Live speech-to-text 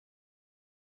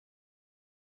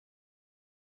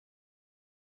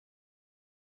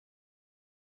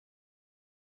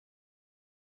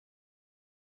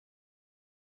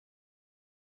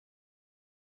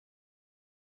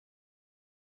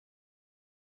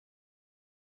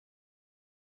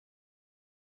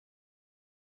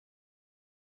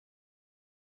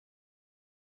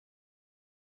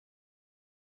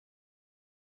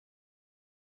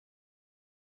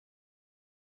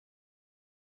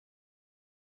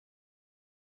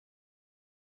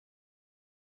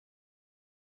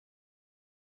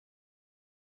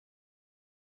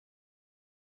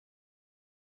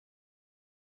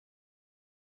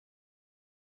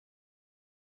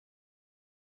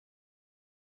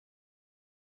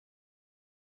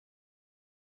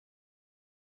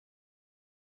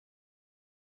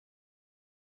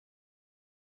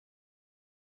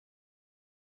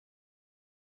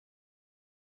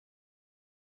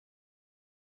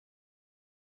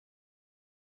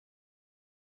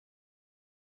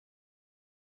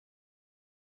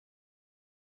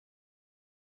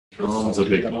Jerome's a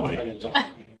big boy.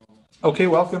 Okay,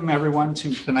 welcome everyone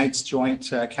to tonight's joint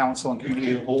council and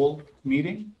committee of the whole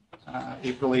meeting,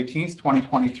 April 18th,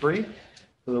 2023.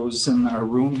 For those in our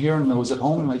room here and those at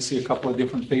home, you might see a couple of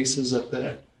different faces at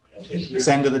this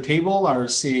end of the table. Our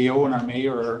CEO and our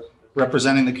mayor are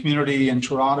representing the community in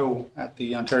Toronto at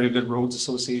the Ontario Good Roads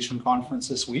Association conference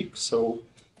this week. So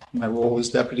my role as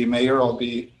deputy mayor, I'll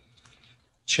be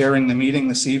chairing the meeting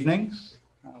this evening.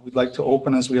 We'd like to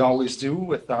open, as we always do,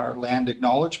 with our land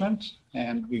acknowledgement,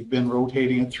 and we've been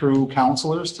rotating it through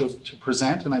councillors to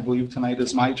present, and I believe tonight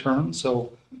is my turn,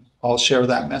 so I'll share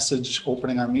that message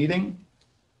opening our meeting.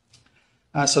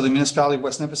 So the municipality of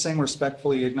West Nipissing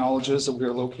respectfully acknowledges that we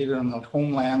are located on the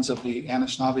homelands of the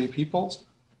Anishinaabe peoples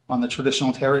on the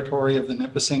traditional territory of the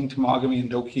Nipissing, Temagami, and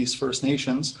Doki's First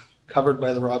Nations covered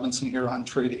by the Robinson-Huron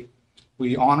Treaty.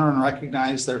 We honor and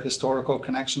recognize their historical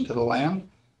connection to the land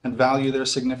and value their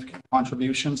significant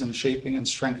contributions in shaping and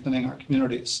strengthening our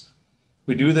communities.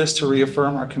 We do this to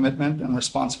reaffirm our commitment and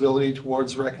responsibility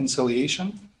towards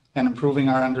reconciliation and improving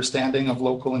our understanding of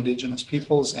local Indigenous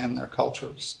peoples and their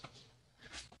cultures.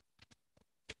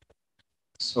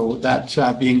 So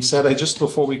that being said,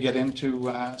 before we get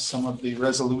into some of the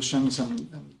resolutions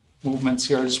and movements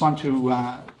here, I just want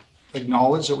to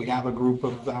acknowledge that we have a group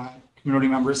of community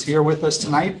members here with us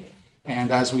tonight.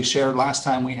 And as we shared last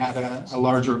time, we had a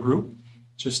larger group,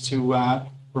 just to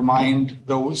remind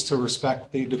those to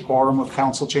respect the decorum of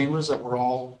council chambers, that we're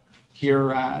all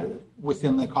here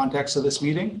within the context of this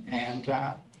meeting. And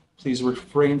please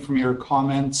refrain from your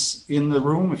comments in the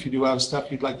room. If you do have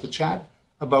stuff you'd like to chat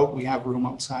about, we have room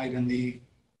outside in the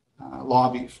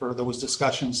lobby for those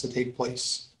discussions to take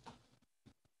place.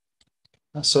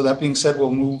 So that being said, we'll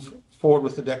move forward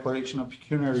with the declaration of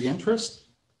pecuniary interest.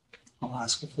 I'll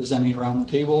ask if there's any around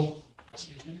the table.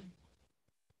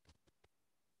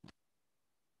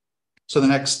 So the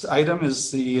next item is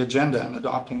the agenda and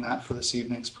adopting that for this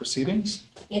evening's proceedings.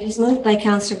 It is moved by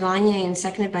Councillor Gagne and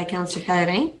seconded by Councillor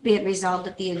Carrin. Be it resolved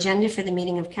that the agenda for the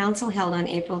meeting of council held on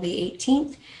April the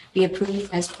 18th be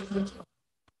approved as presented.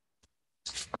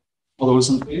 All those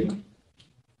in favor?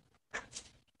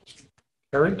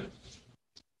 Carried.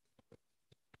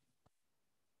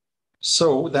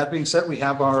 So that being said, we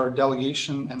have our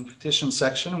delegation and petition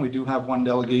section. We do have one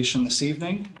delegation this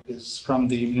evening. It's from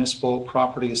the Municipal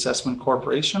Property Assessment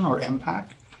Corporation, or MPAC.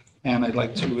 And I'd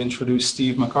like to introduce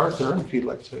Steve MacArthur, if you'd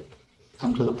like to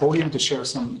come to the podium to share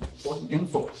some important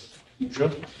info.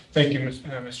 Sure. Thank you,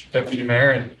 Mr. Deputy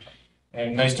Mayor,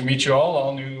 and nice to meet you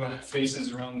all new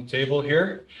faces around the table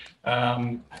here.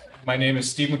 My name is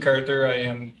Steve MacArthur. I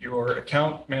am your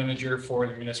account manager for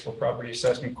the Municipal Property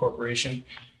Assessment Corporation.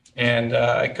 And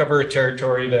I cover a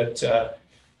territory that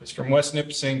is from West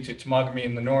Nipissing to Temagami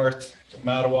in the north, to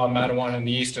Matawan in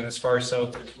the east, and as far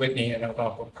south as Whitney and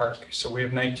Algonquin Park. So we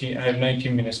have 19. I have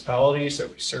 19 municipalities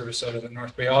that we service out of the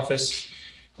North Bay office.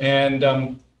 And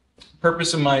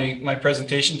purpose of my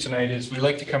presentation tonight is we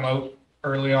like to come out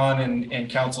early on in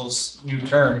council's new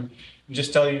term and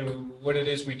just tell you what it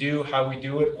is we do, how we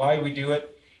do it, why we do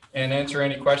it, and answer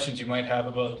any questions you might have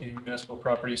about the Municipal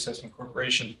Property Assessment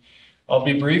Corporation. I'll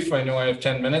be brief. I know I have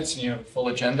 10 minutes and you have a full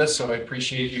agenda, so I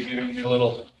appreciate you giving me a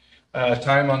little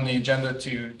time on the agenda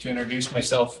to introduce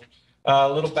myself. A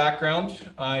little background.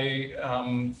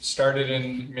 I started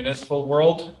in municipal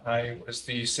world. I was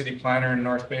the city planner in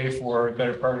North Bay for a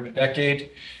better part of a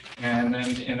decade, and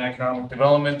then in economic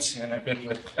development, and I've been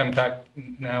with MPAC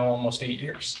now almost 8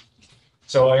 years.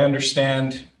 So I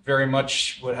understand very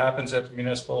much what happens at the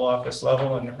municipal office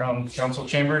level and around council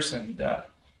chambers, and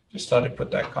just thought I'd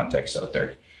put that context out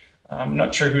there. I'm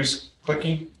not sure who's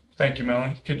clicking. Thank you,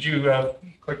 Melanie. Could you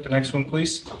click the next one,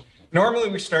 please? Normally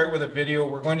we start with a video.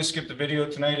 We're going to skip the video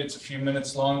tonight. It's a few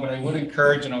minutes long, but I would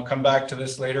encourage, and I'll come back to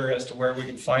this later as to where we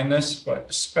can find this, but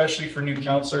especially for new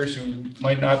councillors who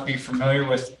might not be familiar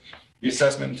with the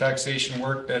assessment and taxation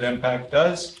work that MPAC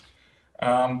does,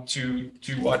 to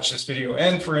watch this video.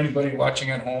 And for anybody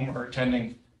watching at home or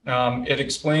attending, it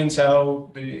explains how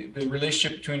the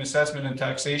relationship between assessment and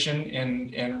taxation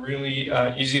in really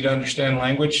easy to understand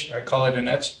language. I call it an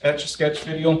etch-a-sketch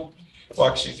video.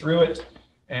 Walks you through it,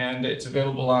 and it's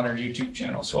available on our YouTube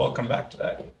channel. So I'll come back to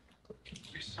that.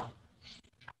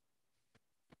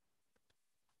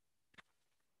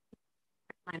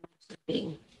 I'm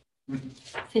being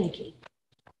finicky.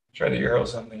 Try the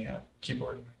arrows on the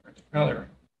keyboard. Oh, there.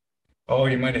 Oh,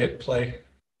 you might have hit play.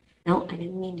 No, I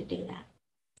didn't mean to do that.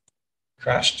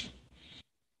 Crashed.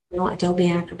 No, Adobe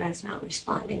Acrobat's not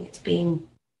responding. It's being.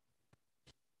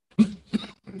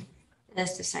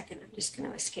 Just a second. I'm just going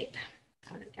to escape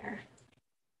out of there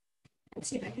and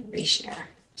see if I can reshare.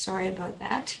 Sorry about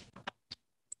that.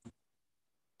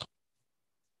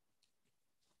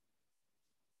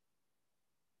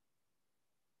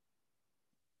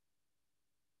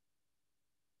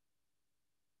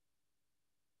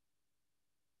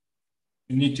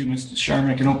 you need to, Mr.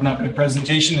 Sharma, I can open up my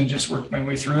presentation and just work my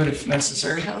way through it if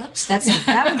necessary. Oops,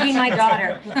 that would be my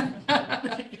daughter.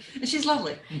 She's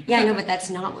lovely. Yeah, I know, but that's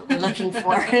not what we're looking for.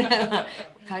 We're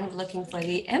kind of looking for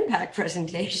the MPAC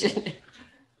presentation.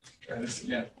 Try this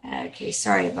again. Okay,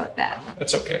 sorry about that.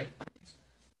 That's okay.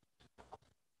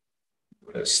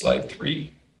 Go to slide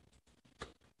 3.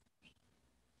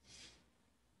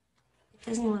 It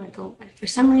doesn't want to go, for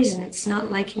some reason, it's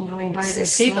not liking going by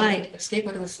this slide. Escape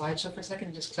out of the slideshow for a second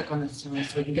and just click on this so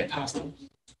we can get past them.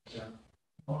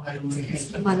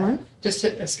 One more? Just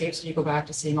hit escape so you go back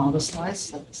to seeing all the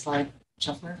slides, like the slide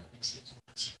shuffler.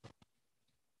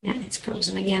 Yeah, it's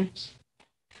frozen again.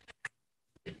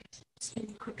 Just give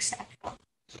me a quick sec.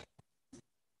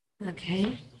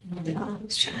 Okay.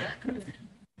 Let's try.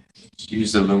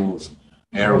 Use the little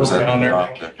arrows at the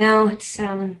top there. No, it's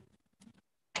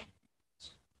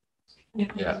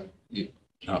Yeah.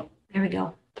 there we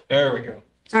go. There we go.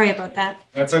 Sorry about that.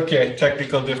 That's okay.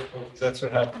 Technical difficulties. That's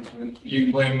what happens when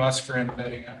you blame us for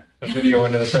embedding a video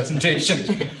into the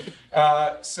presentation.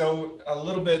 So a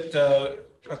little bit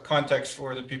of context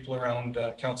for the people around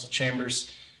council chambers.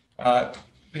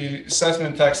 The assessment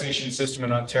and taxation system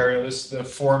in Ontario, this is the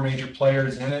 4 major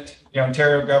players in it. The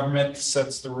Ontario government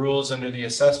sets the rules under the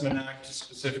Assessment Act,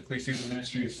 specifically through the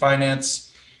Ministry of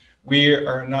Finance. We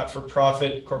are a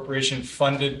not-for-profit corporation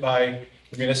funded by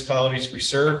the municipalities we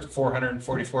serve,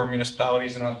 444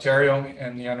 municipalities in Ontario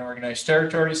and the unorganized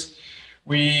territories.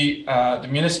 The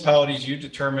municipalities, you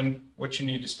determine what you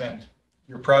need to spend,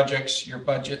 your projects, your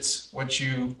budgets, what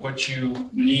you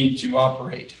need to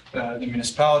operate the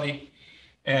municipality.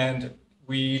 And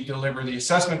we deliver the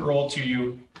assessment roll to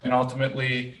you, and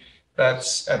ultimately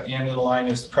that's at the end of the line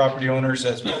is the property owners,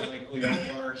 as we likely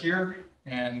are here,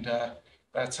 and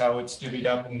that's how it's divvied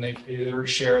up, and they pay their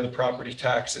share of the property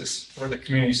taxes for the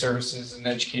community services and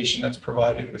education that's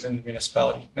provided within the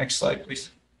municipality. Next slide,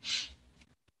 please.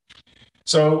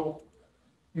 So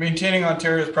maintaining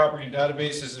Ontario's property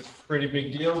database is a pretty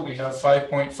big deal. We have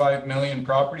 5.5 million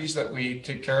properties that we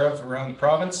take care of around the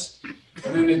province.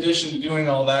 But in addition to doing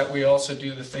all that, we also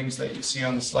do the things that you see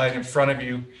on the slide in front of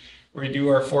you. We do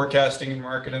our forecasting and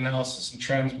market analysis and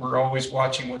trends. We're always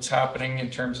watching what's happening in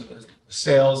terms of the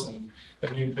sales and the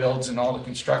new builds and all the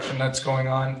construction that's going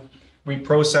on. We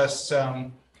process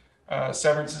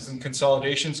severances and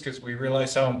consolidations because we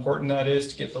realize how important that is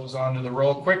to get those onto the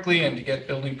roll quickly and to get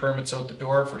building permits out the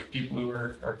door for people who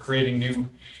are creating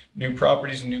new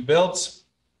properties and new builds.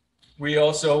 We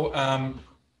also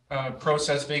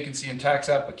process vacancy and tax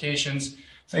applications,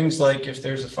 things like if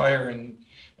there's a fire and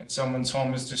someone's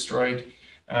home is destroyed,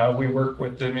 we work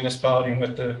with the municipality and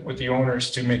with the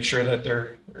owners to make sure that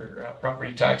their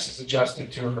property tax is adjusted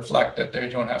to reflect that they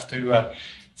don't have to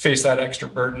face that extra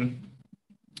burden.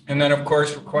 And then, of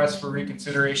course, requests for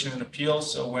reconsideration and appeal.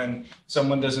 So when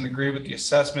someone doesn't agree with the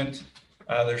assessment,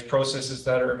 there's processes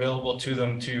that are available to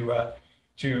them to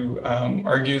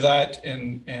argue that,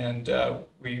 and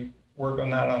we work on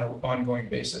that on an ongoing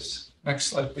basis. Next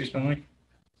slide, please, Melanie.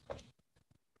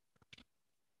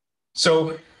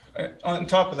 So on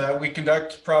top of that, we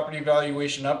conduct property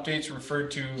valuation updates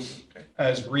referred to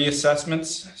as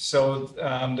reassessments. So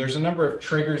there's a number of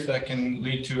triggers that can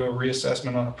lead to a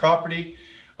reassessment on a property.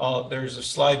 There's a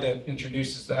slide that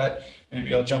introduces that.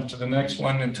 Maybe I'll jump to the next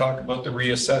one and talk about the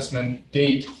reassessment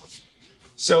date.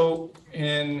 So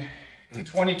in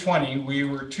 2020, we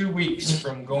were 2 weeks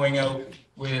from going out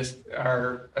with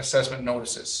our assessment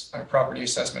notices, our property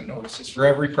assessment notices for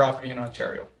every property in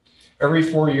Ontario. Every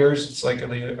 4 years, it's like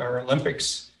our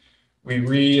Olympics. We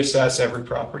reassess every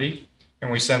property and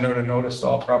we send out a notice to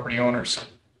all property owners.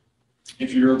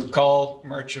 If you recall,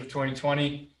 March of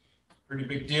 2020, pretty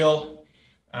big deal.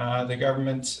 The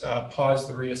government paused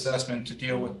the reassessment to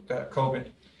deal with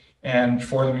COVID, and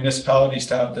for the municipalities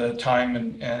to have the time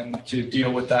and to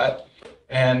deal with that.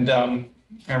 And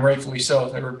rightfully so,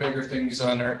 there were bigger things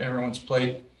on everyone's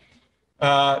plate.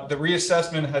 The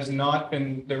reassessment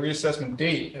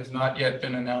date has not yet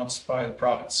been announced by the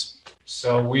province.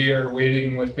 So we are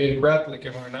waiting with bated breath, like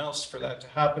everyone else, for that to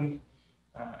happen.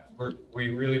 We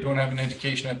really don't have an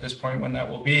indication at this point when that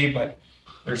will be, but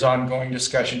there's ongoing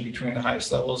discussion between the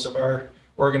highest levels of our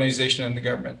organization and the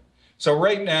government. So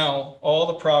right now, all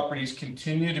the properties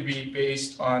continue to be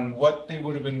based on what they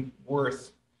would have been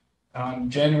worth on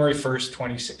January 1st,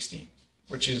 2016,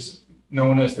 which is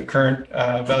known as the current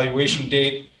valuation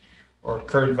date or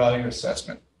current value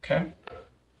assessment, okay?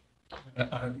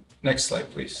 Next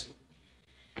slide, please.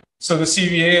 So the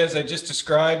CVA, as I just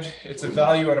described, it's a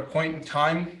value at a point in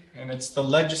time, and it's the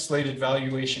legislated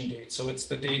valuation date. So it's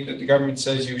the date that the government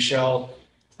says you shall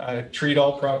treat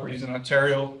all properties in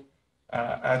Ontario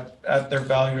at their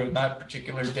value on that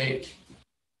particular date.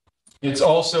 It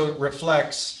also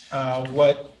reflects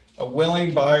what a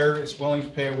willing buyer is willing to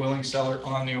pay a willing seller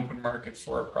on the open market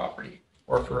for a property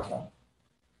or for a home.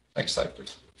 Next slide,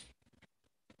 please.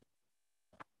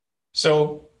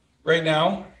 So right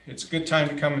now, it's a good time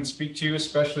to come and speak to you,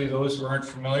 especially those who aren't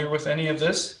familiar with any of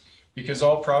this, because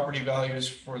all property values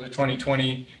for the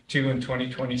 2022 and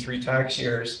 2023 tax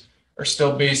years are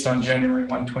still based on January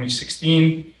 1,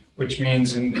 2016, which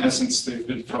means in essence, they've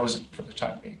been frozen for the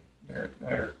time being.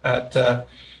 They're at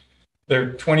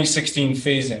their 2016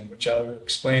 phase-in, which I'll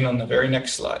explain on the very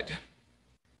next slide.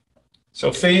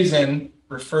 So phase-in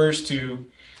refers to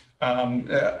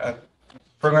a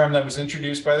program that was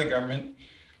introduced by the government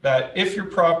that if your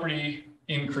property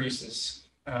increases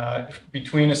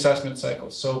between assessment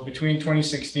cycles, so between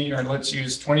 2016, or let's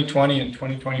use 2020 and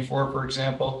 2024, for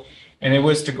example, and it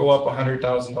was to go up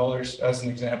 $100,000 as an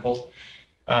example,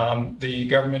 the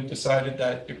government decided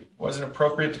that it wasn't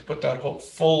appropriate to put that whole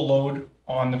full load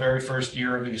on the very first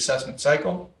year of the assessment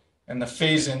cycle. And the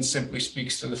phase-in simply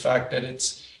speaks to the fact that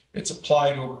it's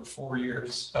applied over 4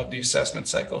 years of the assessment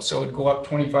cycle. So it'd go up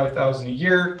 $25,000 a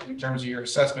year in terms of your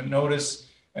assessment notice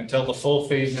until the full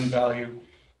phase-in value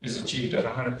is achieved at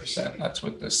 100%. That's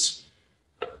what this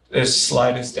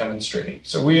slide is demonstrating.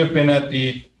 So we have been at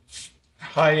the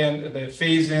high end, the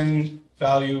phase-in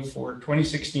value for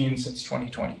 2016 since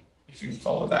 2020, if you can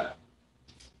follow that.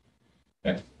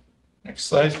 Okay, next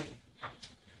slide.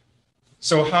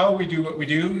 So how we do what we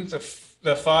do,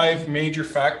 the 5 major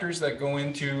factors that go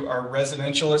into our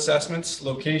residential assessments: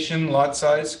 location, lot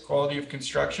size, quality of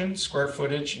construction, square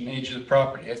footage, and age of the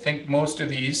property. I think most of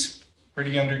these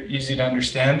pretty easy to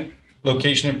understand.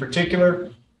 Location in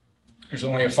particular, there's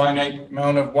only a finite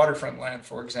amount of waterfront land,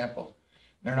 for example.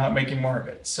 They're not making more of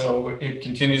it. So it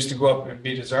continues to go up and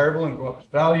be desirable and go up in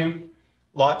value.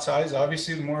 Lot size,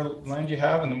 obviously, the more land you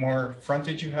have and the more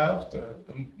frontage you have, the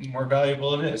more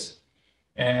valuable it is.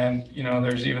 And, you know,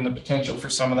 there's even the potential for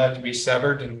some of that to be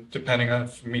severed, and depending on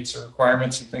if it meets the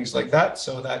requirements and things like that.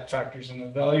 So that factors in the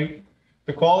value.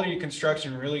 The quality of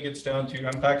construction really gets down to,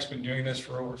 MPAC's been doing this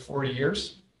for over 40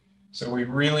 years. So we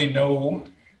really know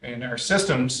in our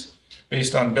systems,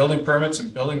 based on building permits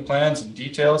and building plans and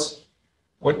details,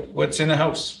 what's in the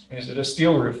house. Is it a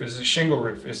steel roof? Is it a shingle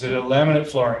roof? Is it a laminate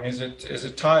flooring? Is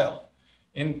it tile?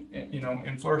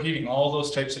 In floor heating, all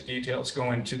those types of details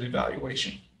go into the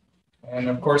evaluation. And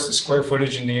of course, the square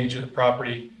footage and the age of the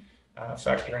property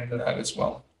factor into that as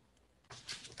well.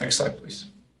 Next slide, please.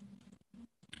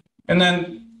 And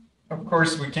then, of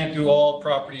course, we can't do all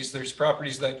properties. There's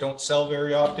properties that don't sell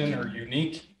very often or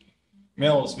unique.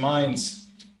 Mills, mines,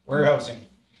 warehousing,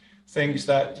 things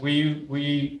that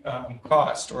we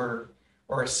cost or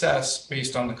assess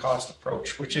based on the cost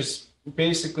approach, which is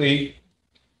basically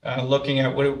looking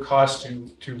at what it would cost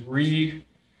to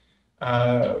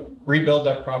rebuild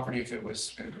that property if it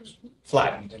was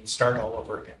flattened and start all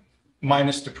over again,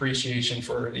 minus depreciation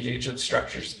for the age of the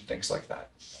structures and things like that.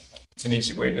 It's an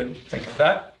easy way to think of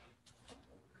that.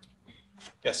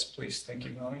 Yes, please. Thank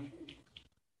you, Melanie.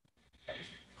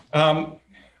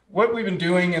 What we've been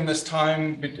doing in this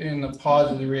time in the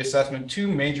pause of the reassessment, 2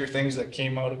 major things that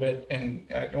came out of it, and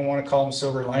I don't want to call them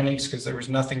silver linings because there was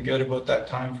nothing good about that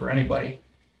time for anybody,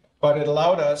 but it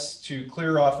allowed us to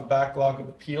clear off a backlog of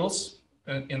appeals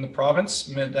in the province,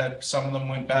 meant that some of them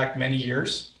went back many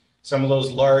years. Some of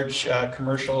those large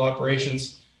commercial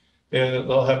operations,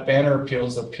 they'll have banner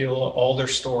appeals that appeal all their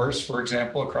stores, for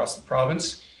example, across the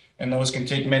province, and those can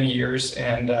take many years.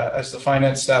 And as the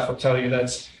finance staff will tell you,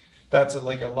 that's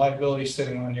like a liability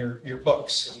sitting on your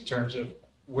books in terms of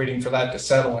waiting for that to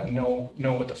settle and know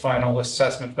what the final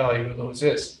assessment value of those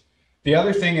is. The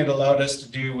other thing it allowed us to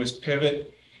do was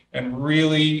pivot and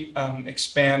really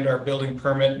expand our building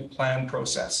permit and plan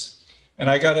process. And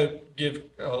I got to give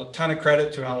a ton of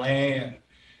credit to Alain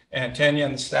and Tanya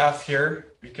and the staff here,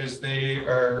 because they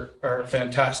are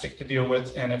fantastic to deal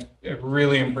with and have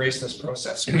really embraced this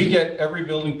process. We get every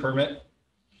building permit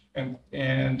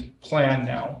and plan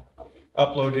now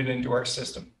uploaded into our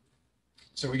system.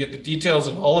 So we get the details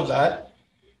of all of that,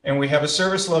 and we have a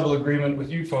service level agreement with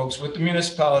you folks, with the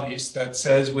municipalities, that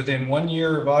says within 1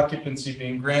 year of occupancy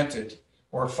being granted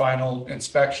or final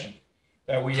inspection,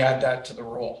 that we add that to the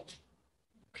roll.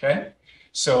 Okay,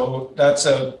 so that's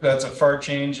a far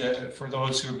change. For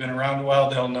those who have been around a while,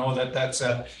 they'll know that that's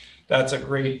a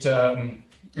great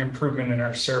improvement in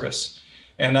our service.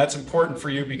 And that's important for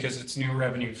you because it's new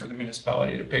revenue for the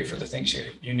municipality to pay for the things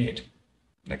you need.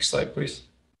 Next slide, please.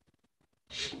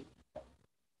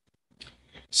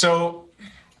 So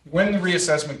when the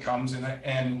reassessment comes, and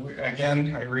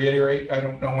again, I reiterate, I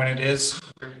don't know when it is.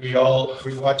 We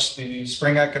watch the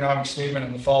spring economic statement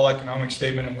and the fall economic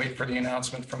statement and wait for the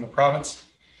announcement from the province.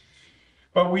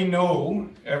 But we know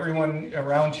everyone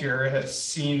around here has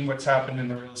seen what's happened in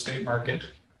the real estate market,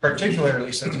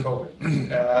 particularly since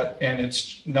COVID. And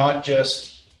it's not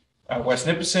just West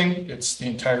Nipissing, it's the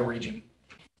entire region.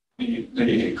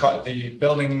 The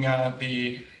building,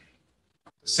 the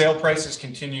sale prices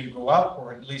continue to go up,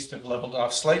 or at least have leveled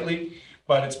off slightly,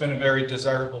 but it's been a very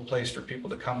desirable place for people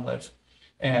to come live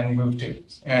and move to.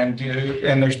 And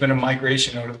there's been a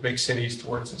migration out of the big cities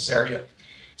towards this area.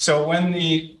 So when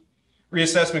the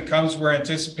reassessment comes, we're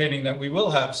anticipating that we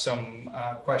will have some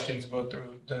questions about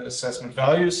the assessment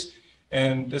values,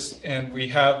 and we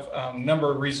have a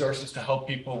number of resources to help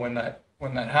people when that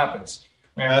happens.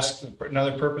 I ask,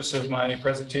 another purpose of my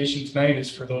presentation tonight is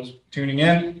for those tuning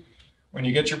in. When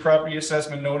you get your property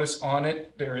assessment notice on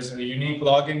it, there is a unique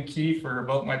login key for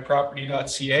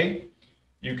aboutmyproperty.ca.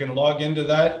 You can log into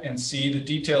that and see the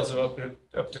details of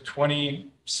up to 20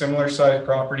 similar sized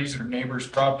properties or neighbors'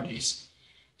 properties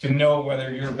to know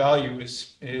whether your value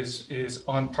is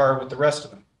on par with the rest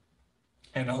of them,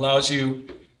 and allows you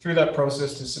through that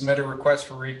process to submit a request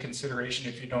for reconsideration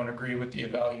if you don't agree with the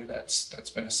value that's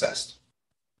been assessed.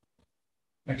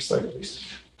 Next slide, please.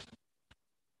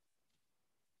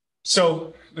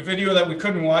 So the video that we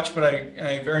couldn't watch, but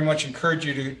I very much encourage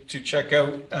you to check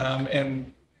out,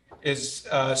 and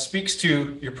speaks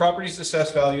to your property's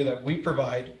assessed value that we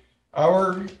provide.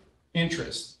 Our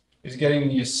interest is getting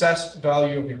the assessed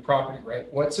value of your property,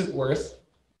 right? What's it worth?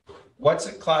 What's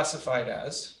it classified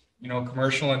as? You know,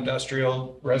 commercial,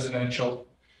 industrial, residential.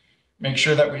 Make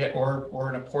sure that we or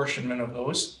an apportionment of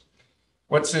those.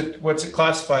 What's it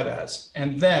classified as?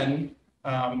 And then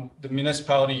the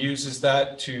municipality uses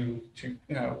that to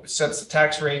sets the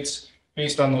tax rates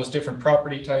based on those different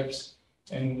property types,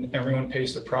 and everyone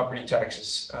pays the property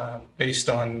taxes based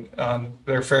on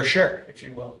their fair share, if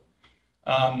you will.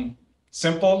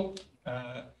 Simple,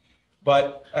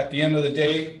 but at the end of the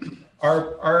day,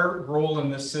 our role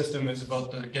in this system is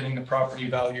about getting the property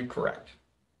value correct,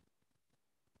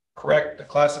 the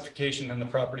classification and the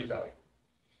property value.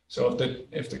 So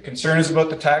if the concern is about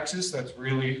the taxes, that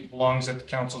really belongs at the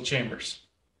council chambers,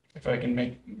 if I can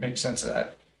make sense of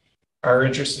that. Our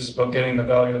interest is about getting the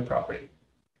value of the property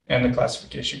and the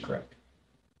classification correct.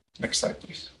 Next slide,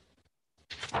 please.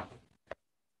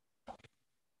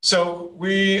 So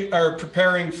we are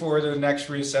preparing for the next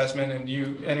reassessment, and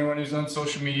anyone who's on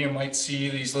social media might see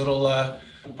these little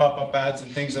pop-up ads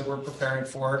and things that we're preparing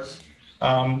for.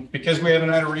 Because we haven't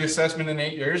had a reassessment in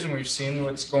 8 years and we've seen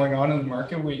what's going on in the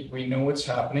market, we know what's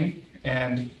happening.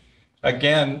 And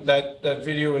again, that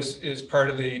video is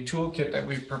part of the toolkit that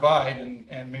we provide,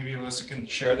 and maybe Alyssa can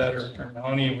share that, or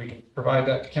Melanie, we can provide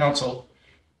that to council.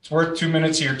 It's worth 2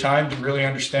 minutes of your time to really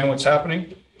understand what's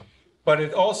happening, but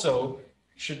it also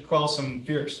should quell some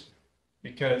fears,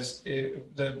 because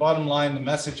the bottom line, the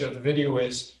message of the video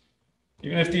is,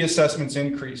 even if the assessments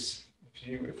increase,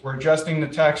 if we're adjusting the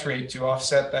tax rate to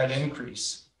offset that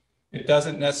increase, it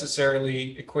doesn't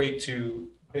necessarily equate to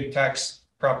big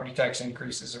property tax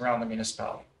increases around the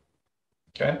municipality.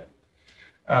 Okay.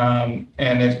 And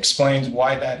it explains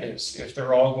why that is, if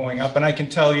they're all going up. And I can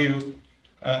tell you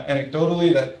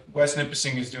anecdotally that West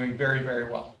Nipissing is doing very,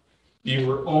 very well. You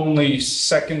were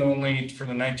second only for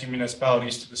the 19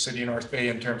 municipalities to the city of North Bay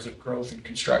in terms of growth and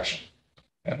construction.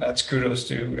 And that's kudos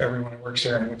to everyone who works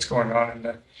there and what's going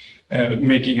on in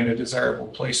making it a desirable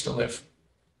place to live.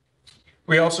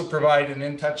 We also provide an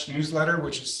In Touch newsletter,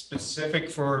 which is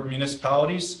specific for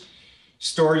municipalities,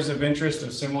 stories of interest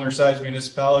of similar sized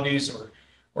municipalities,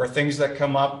 or things that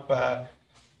come up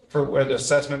for the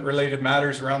assessment related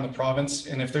matters around the province.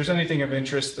 And if there's anything of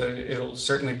interest, it'll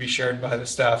certainly be shared by the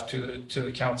staff to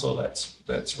the council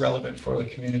that's relevant for the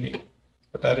community.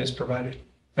 But that is provided.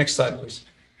 Next slide, please.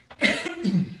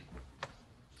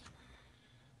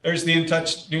 There's the In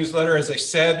Touch newsletter. As I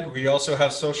said, we also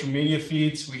have social media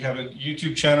feeds. We have a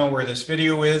YouTube channel where this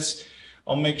video is.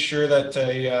 I'll make sure that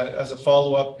as a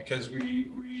follow-up, because we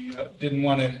didn't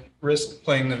want to risk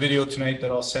playing the video tonight,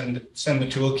 that I'll send the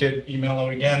toolkit email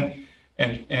out again,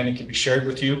 and it can be shared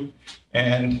with you.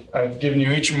 And I've given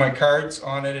you each of my cards.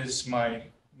 On it is my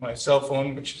cell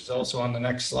phone, which is also on the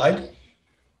next slide.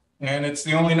 And it's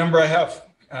the only number I have.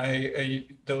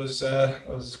 Those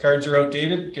cards are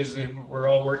outdated because we're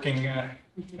all working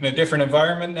in a different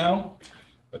environment now,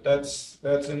 but that's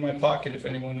in my pocket if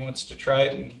anyone wants to try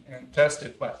it and test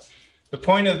it. But the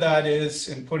point of that is,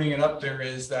 in putting it up there,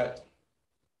 is that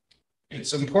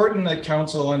it's important that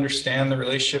council understand the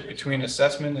relationship between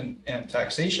assessment and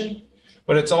taxation,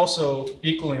 But it's also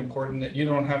equally important that you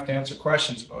don't have to answer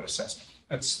questions about assessment.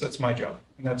 That's my job,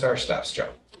 and that's our staff's job.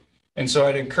 And so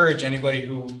I'd encourage anybody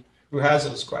who has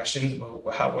those questions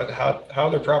about how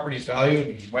their property is valued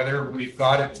and whether we've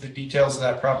got the details of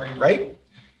that property right,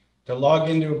 to log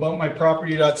into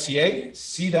aboutmyproperty.ca,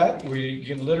 see that, where you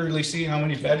can literally see how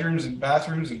many bedrooms and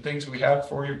bathrooms and things we have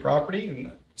for your property and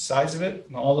the size of it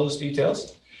and all those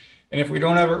details. And if we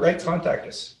don't have it right, contact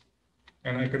us.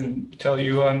 And I can tell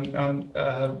you on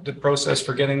the process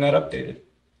for getting that updated.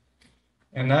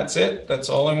 And that's it. That's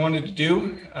all I wanted to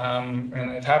do. And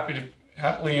I'd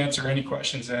happily answer any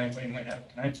questions that anybody might have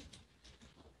tonight.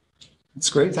 That's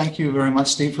great. Thank you very much,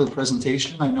 Steve, for the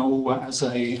presentation. I know as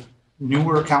a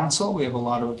newer council, we have a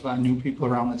lot of new people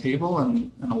around the table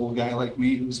and an old guy like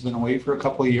me who's been away for a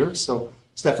couple of years. So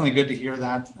it's definitely good to hear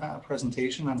that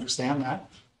presentation, understand that.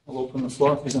 I'll open the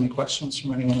floor if there's any questions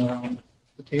from anyone around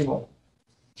the table.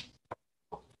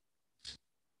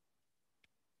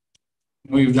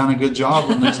 We've done a good job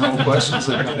when there's no questions.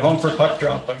 Home for puck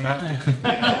drop, I'm not.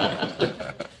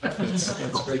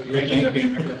 That's great. Thank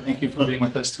you. Thank you for being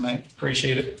with us tonight.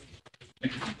 Appreciate it.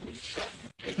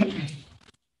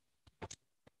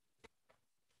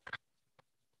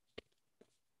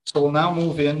 So we'll now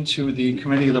move into the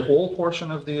committee of the whole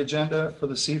portion of the agenda for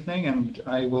this evening, and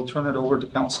I will turn it over to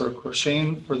Councillor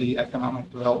Crochane for the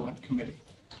Economic Development Committee.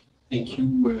 Thank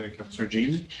you, Councillor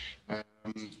Jamie.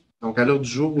 Donc, à l'ordre du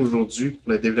jour aujourd'hui,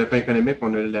 pour le développement économique,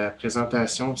 on a la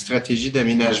présentation stratégie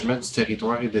d'aménagement du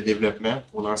territoire et de développement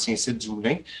pour l'ancien site du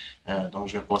Moulin. Donc,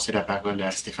 je vais passer la parole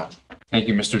à Stéphane. Thank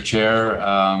you, Mr. Chair.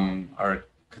 Our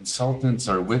consultants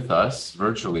are with us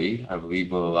virtually. I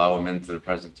believe we'll allow them into the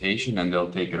presentation and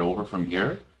they'll take it over from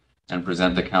here and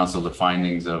present the council the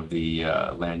findings of the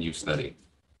land use study.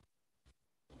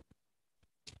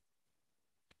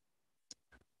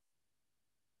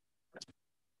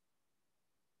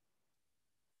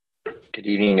 Good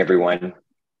evening, everyone.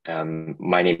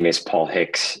 My name is Paul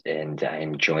Hicks, and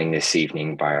I'm joined this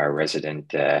evening by our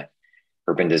resident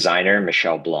urban designer,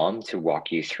 Michelle Blom, to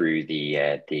walk you through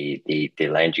the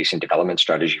land use and development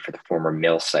strategy for the former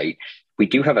mill site. We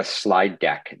do have a slide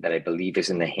deck that I believe is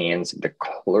in the hands of the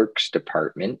clerk's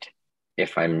department.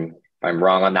 If I'm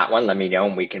wrong on that one, let me know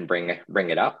and we can bring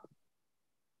it up.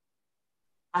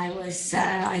 I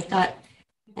thought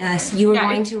you were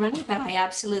going to run it, but I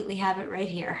absolutely have it right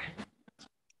here.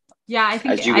 Yeah, I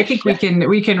think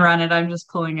we can run it. I'm just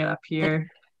pulling it up here.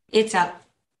 It's up.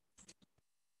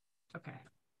 Okay.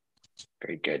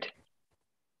 Very good.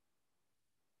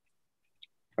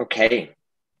 Okay,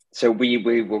 so we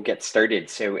will get started.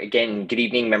 So again, good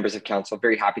evening, members of council.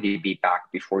 Very happy to be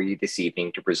back before you this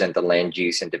evening to present the land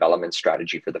use and development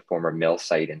strategy for the former mill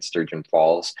site in Sturgeon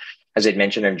Falls. As I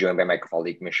mentioned, I'm joined by my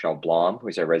colleague, Michelle Blom, who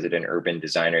is our resident urban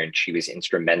designer, and she was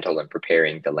instrumental in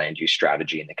preparing the land use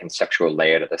strategy and the conceptual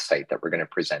layout of the site that we're going to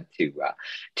present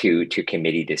to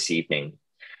committee this evening.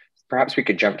 Perhaps we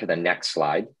could jump to the next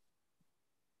slide.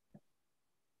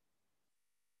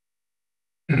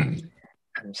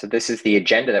 So this is the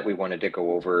agenda that we wanted to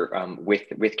go over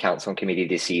with council and committee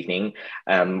this evening.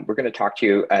 We're going to talk to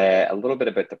you a little bit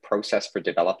about the process for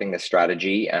developing the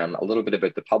strategy, a little bit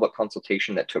about the public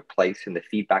consultation that took place and the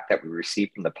feedback that we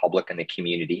received from the public and the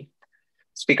community.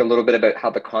 Speak a little bit about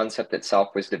how the concept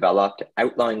itself was developed,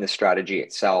 outline the strategy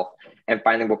itself, and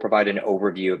finally we'll provide an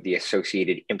overview of the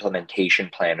associated implementation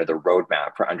plan or the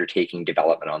roadmap for undertaking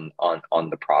development on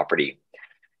the property.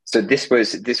 So this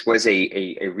was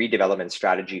a redevelopment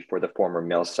strategy for the former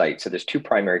mill site. So there's two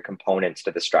primary components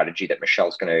to the strategy that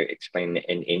Michelle's going to explain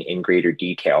in greater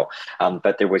detail.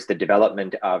 But there was the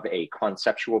development of a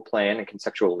conceptual plan, a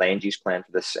conceptual land use plan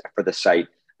for the site,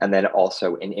 and then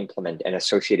also an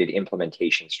associated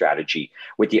implementation strategy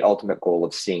with the ultimate goal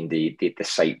of seeing the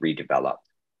site redeveloped.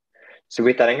 So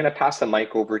with that, I'm going to pass the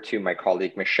mic over to my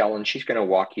colleague, Michelle, and she's going to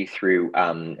walk you through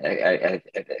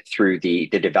the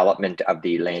development of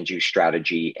the land use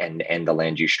strategy and the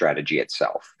land use strategy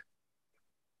itself.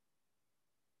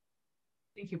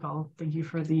 Thank you, Paul. Thank you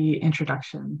for the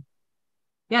introduction.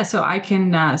 Yeah, so I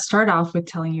can start off with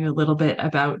telling you a little bit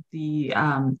about the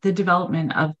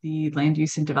development of the land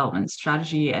use and development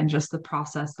strategy and just the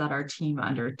process that our team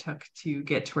undertook to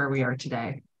get to where we are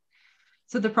today.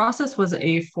 So the process was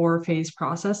a 4-phase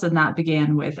process, and that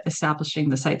began with establishing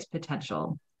the site's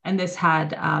potential. And this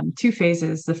had 2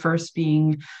 phases, the first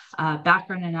being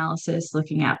background analysis,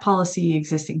 looking at policy,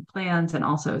 existing plans, and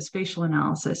also spatial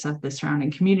analysis of the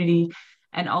surrounding community,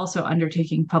 and also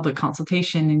undertaking public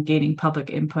consultation and gaining public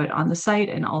input on the site,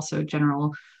 and also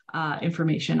general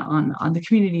information on the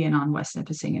community and on West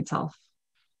Nipissing itself.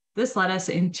 This led us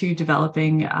into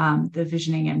developing the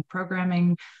visioning and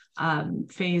programming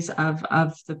phase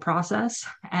of the process.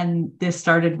 And this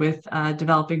started with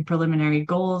developing preliminary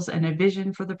goals and a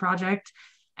vision for the project,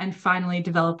 and finally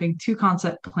developing 2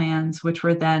 concept plans, which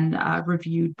were then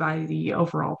reviewed by the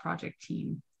overall project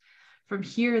team. From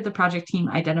here, the project team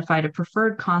identified a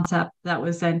preferred concept that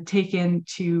was then taken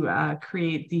to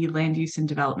create the land use and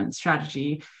development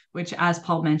strategy, which, as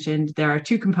Paul mentioned, there are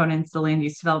 2 components, the land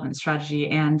use development strategy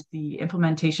and the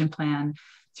implementation plan,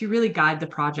 to really guide the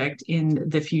project in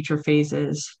the future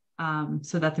phases,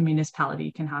 so that the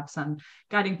municipality can have some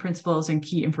guiding principles and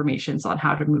key information on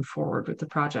how to move forward with the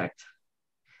project.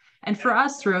 And for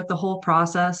us, throughout the whole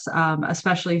process,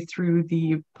 especially through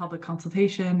the public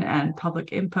consultation and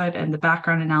public input and the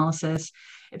background analysis,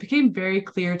 it became very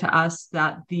clear to us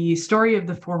that the story of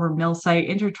the former mill site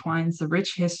intertwines the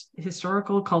rich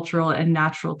historical, cultural, and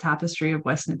natural tapestry of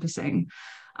West Nipissing.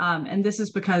 And this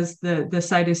is because the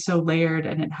site is so layered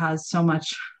and it has so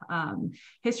much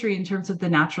history in terms of the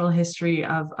natural history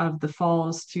of the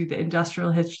falls to the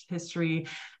industrial history,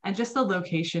 and just the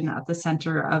location at the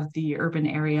center of the urban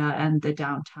area and the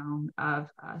downtown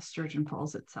of Sturgeon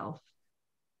Falls itself.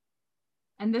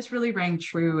 And this really rang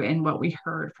true in what we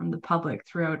heard from the public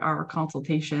throughout our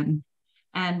consultation.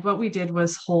 And what we did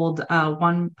was hold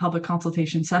 1 public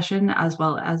consultation session as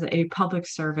well as a public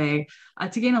survey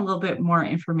to gain a little bit more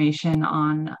information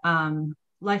on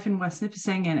life in West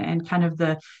Nipissing and kind of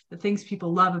the things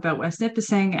people love about West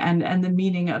Nipissing and the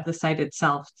meaning of the site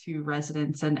itself to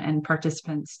residents and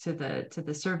participants to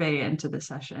the survey and to the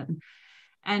session.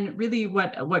 And really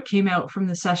what came out from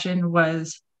the session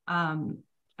was,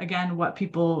 again, what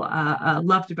people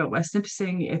loved about West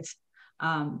Nipissing. It's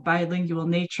bilingual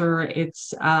nature,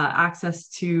 its access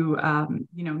to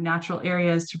natural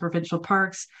areas, to provincial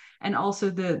parks, and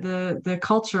also the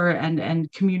culture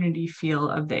and community feel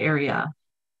of the area.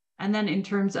 And then in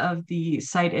terms of the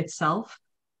site itself,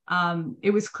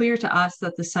 it was clear to us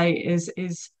that the site is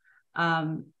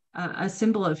a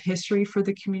symbol of history for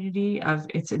the community, of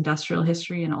its industrial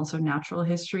history and also natural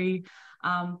history,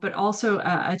 but also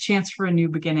a chance for a new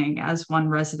beginning, as one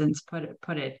resident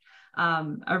put it.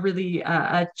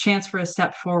 A chance for a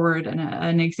step forward and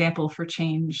an example for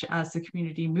change as the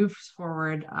community moves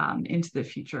forward into the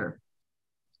future.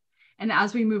 And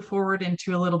as we move forward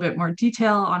into a little bit more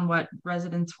detail on what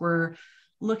residents were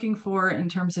looking for in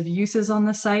terms of uses on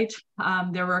the site,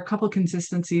 there were a couple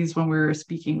consistencies when we were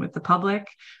speaking with the public.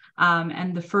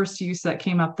 And the first use that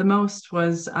came up the most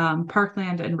was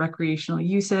parkland and recreational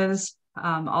uses,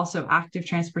 also active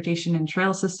transportation and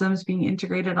trail systems being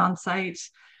integrated on site.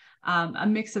 A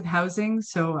mix of housing,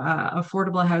 so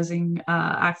affordable housing,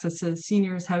 access to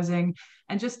seniors housing,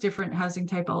 and just different housing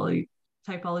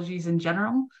typologies in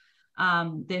general.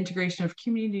 The integration of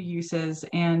community uses,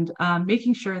 and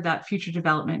making sure that future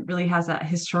development really has that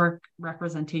historic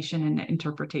representation and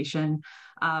interpretation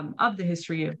of the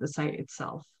history of the site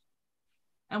itself.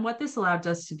 And what this allowed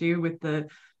us to do with the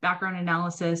background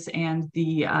analysis and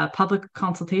the public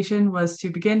consultation was to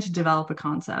begin to develop a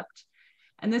concept.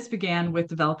 And this began with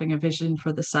developing a vision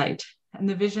for the site. And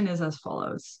the vision is as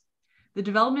follows. The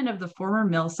development of the former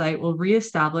mill site will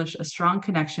reestablish a strong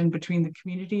connection between the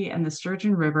community and the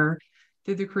Sturgeon River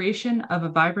through the creation of a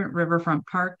vibrant riverfront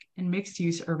park and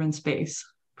mixed-use urban space.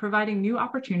 Providing new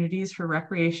opportunities for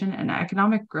recreation and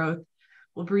economic growth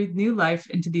will breathe new life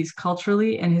into these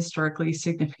culturally and historically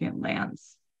significant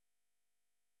lands.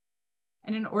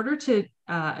 And in order to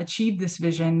achieve this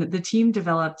vision, the team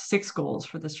developed 6 goals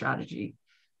for the strategy.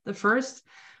 The first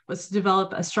was to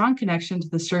develop a strong connection to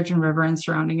the Sturgeon River and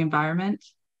surrounding environment.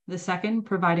 The second,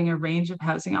 providing a range of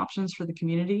housing options for the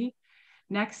community.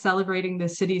 Next, celebrating the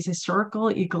city's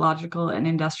historical, ecological, and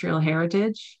industrial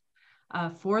heritage.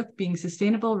 Fourth, being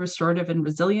sustainable, restorative, and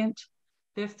resilient.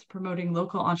 Fifth, promoting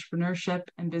local entrepreneurship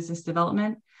and business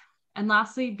development. And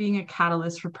lastly, being a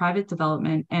catalyst for private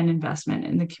development and investment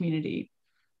in the community.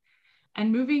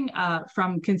 And moving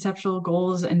from conceptual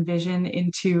goals and vision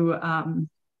into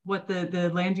what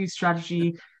the land use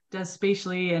strategy does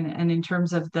spatially and in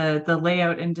terms of the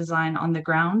layout and design on the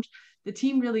ground, the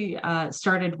team really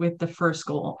started with the first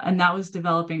goal, and that was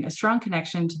developing a strong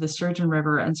connection to the Sturgeon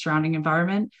River and surrounding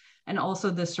environment, and also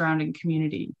the surrounding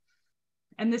community.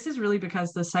 And this is really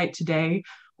because the site today,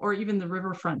 or even the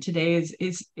riverfront today,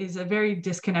 is a very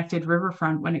disconnected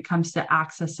riverfront when it comes to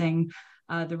accessing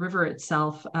the river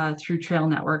itself through trail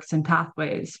networks and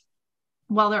pathways.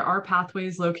 While there are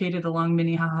pathways located along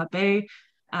Minnehaha Bay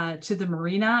to the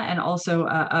marina, and also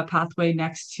a pathway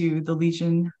next to the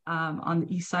Legion on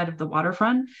the east side of the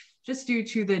waterfront, just due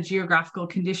to the geographical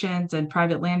conditions and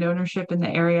private land ownership in the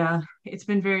area, it's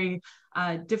been very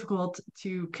difficult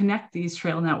to connect these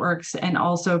trail networks and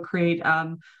also create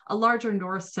a larger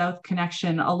north-south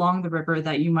connection along the river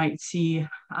that you might see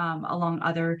along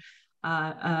other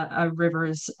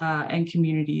rivers and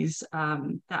communities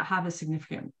that have a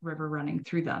significant river running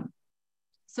through them.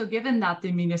 So given that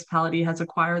the municipality has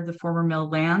acquired the former mill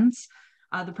lands,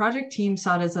 the project team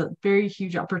saw it as a very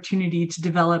huge opportunity to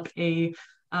develop a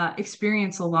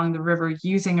experience along the river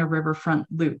using a riverfront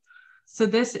loop. So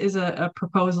this is a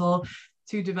proposal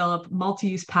to develop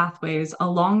multi-use pathways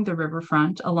along the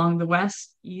riverfront, along the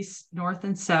west, east, north,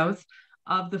 and south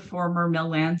of the former mill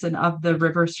lands and of the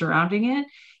river surrounding it,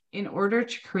 in order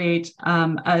to create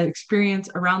an experience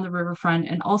around the riverfront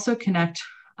and also connect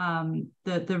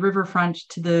the riverfront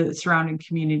to the surrounding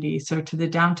community, so to the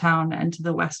downtown and to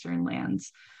the western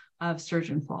lands of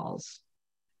Sturgeon Falls.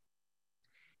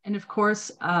 And of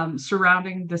course,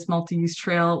 surrounding this multi-use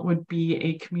trail would be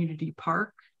a community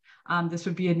park. This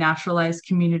would be a naturalized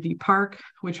community park,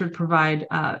 which would provide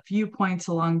viewpoints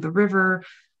along the river,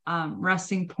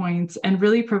 resting points, and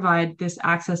really provide this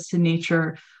access to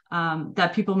nature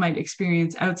that people might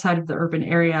experience outside of the urban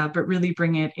area, but really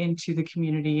bring it into the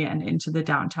community and into the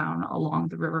downtown along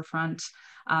the riverfront,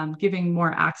 giving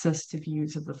more access to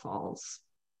views of the falls.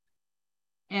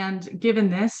 And given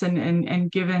this, and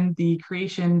given the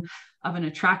creation of an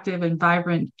attractive and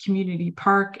vibrant community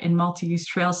park and multi-use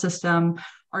trail system,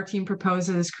 our team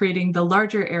proposes creating the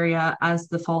larger area as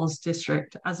the Falls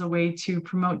District as a way to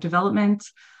promote development,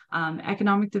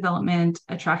 economic development,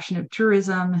 attraction of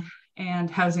tourism, and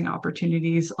housing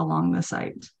opportunities along the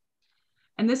site.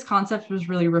 And this concept was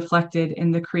really reflected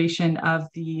in the creation of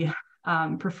the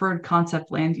preferred concept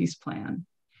land use plan.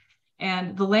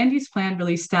 And the land use plan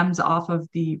really stems off of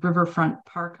the riverfront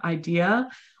park idea,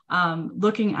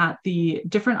 looking at the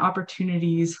different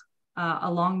opportunities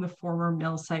along the former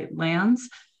mill site lands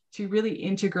to really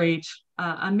integrate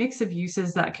a mix of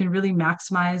uses that can really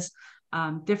maximize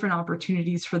different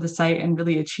opportunities for the site and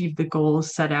really achieve the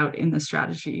goals set out in the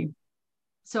strategy.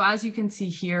 So as you can see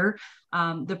here,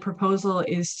 the proposal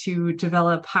is to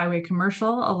develop highway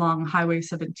commercial along Highway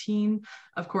 17,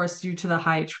 of course, due to the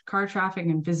high car traffic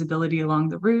and visibility along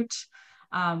the route.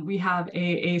 We have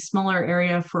a smaller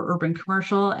area for urban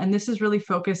commercial, and this is really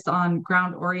focused on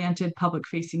ground-oriented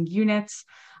public-facing units,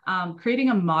 creating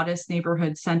a modest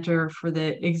neighborhood center for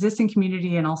the existing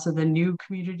community and also the new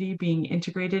community being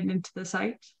integrated into the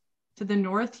site. To the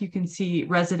north, you can see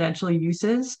residential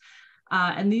uses.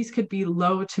 And these could be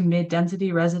low to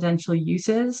mid-density residential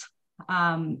uses,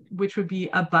 which would be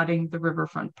abutting the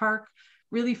riverfront park,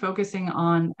 really focusing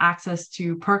on access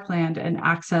to parkland and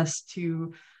access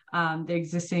to the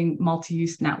existing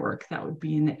multi-use network that would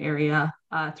be in the area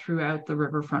throughout the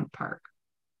riverfront park.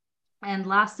 And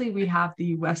lastly, we have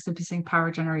the West Nipissing power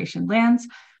generation lands,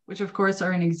 which of course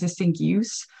are an existing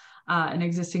use, an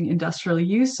existing industrial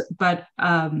use, but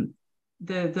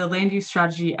the land use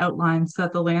strategy outlines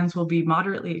that the lands will be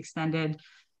moderately extended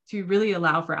to really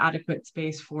allow for adequate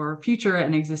space for future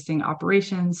and existing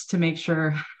operations to make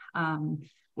sure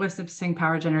West Nipissing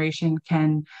power generation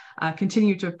can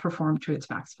continue to perform to its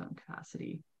maximum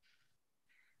capacity.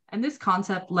 And this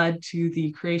concept led to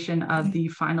the creation of the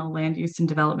final land use and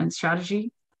development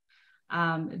strategy.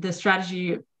 The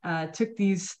strategy took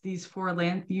these 4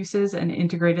 land uses and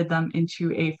integrated them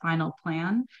into a final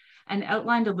plan, and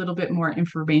outlined a little bit more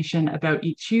information about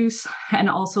each use, and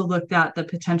also looked at the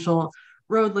potential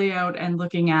road layout and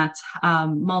looking at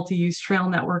multi-use trail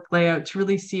network layout to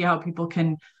really see how people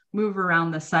can move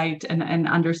around the site and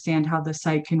understand how the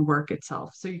site can work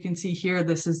itself. So you can see here,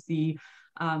 this is the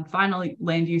final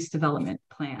land use development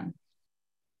plan.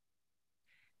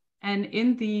 And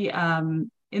in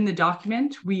the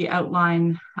document, we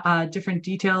outline different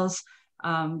details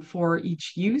for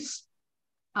each use.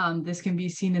 This can be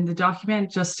seen in the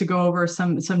document. Just to go over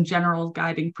some general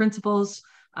guiding principles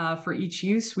for each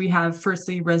use. We have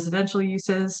firstly residential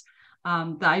uses.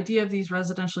 The idea of these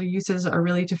residential uses are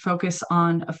really to focus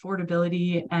on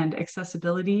affordability and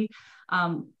accessibility,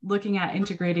 looking at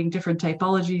integrating different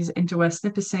typologies into West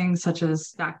Nipissing, such as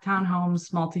stacked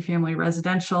townhomes, multifamily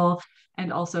residential,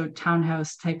 and also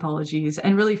townhouse typologies,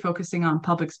 and really focusing on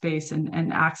public space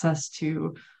and access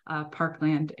to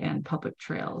parkland and public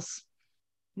trails.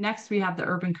 Next, we have the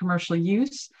urban commercial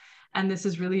use, and this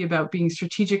is really about being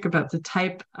strategic about the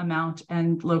type, amount,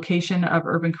 and location of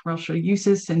urban commercial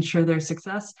uses to ensure their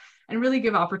success, and really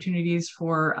give opportunities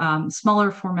for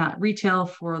smaller format retail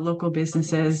for local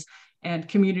businesses and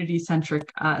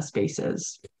community-centric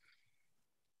spaces.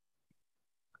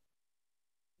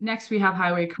 Next, we have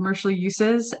highway commercial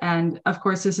uses, and of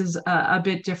course, this is a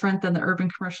bit different than the urban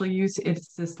commercial use.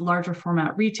 It's this larger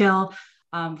format retail,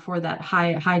 for that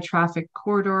high traffic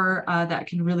corridor that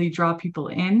can really draw people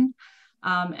in.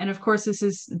 And of course,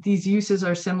 these uses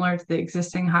are similar to the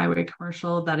existing highway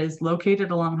commercial that is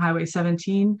located along Highway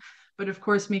 17, but of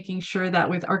course, making sure that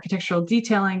with architectural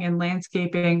detailing and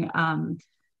landscaping,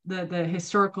 the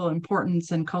historical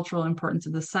importance and cultural importance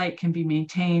of the site can be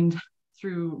maintained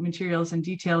through materials and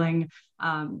detailing,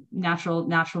 natural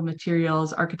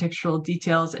materials, architectural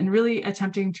details, and really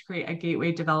attempting to create a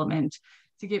gateway development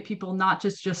to get people not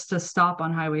just to stop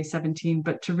on Highway 17,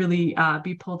 but to really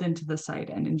be pulled into the site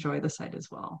and enjoy the site as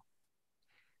well.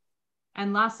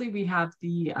 And lastly, we have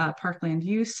the parkland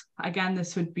use. Again,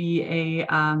 this would be a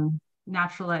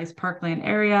naturalized parkland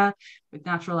area with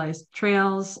naturalized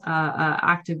trails,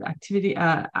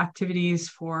 activities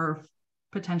for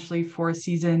potentially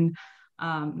four-season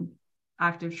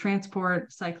active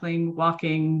transport, cycling,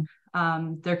 walking.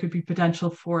 There could be potential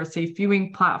for safe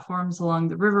viewing platforms along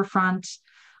the riverfront,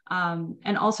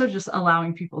 and also just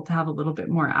allowing people to have a little bit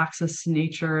more access to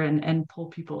nature and pull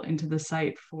people into the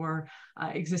site for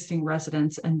existing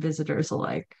residents and visitors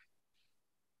alike.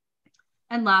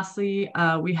 And lastly,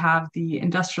 we have the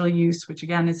industrial use, which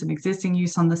again is an existing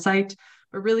use on the site,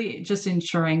 but really just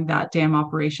ensuring that dam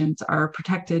operations are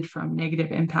protected from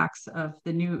negative impacts of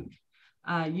the new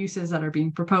uses that are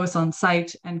being proposed on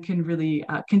site and can really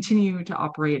continue to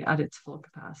operate at its full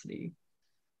capacity.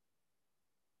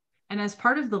 And as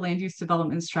part of the land use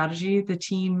development strategy, the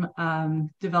team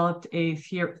developed a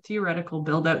theoretical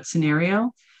build-out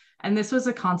scenario. And this was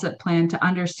a concept plan to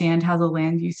understand how the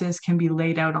land uses can be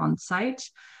laid out on site,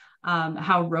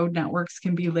 how road networks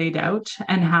can be laid out,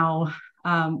 and how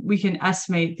we can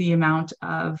estimate the amount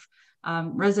of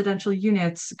residential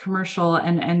units, commercial,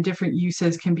 and different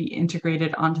uses can be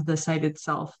integrated onto the site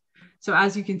itself. So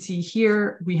as you can see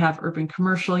here, we have urban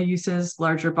commercial uses,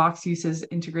 larger box uses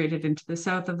integrated into the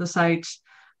south of the site.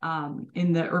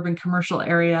 In the urban commercial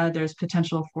area, there's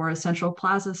potential for a central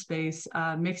plaza space,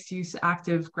 mixed use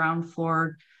active ground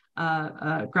floor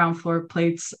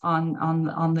plates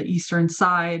on the eastern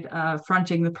side,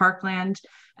 fronting the parkland,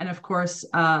 and of course,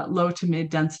 low to mid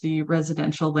density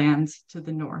residential lands to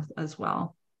the north as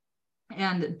well.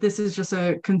 And this is just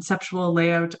a conceptual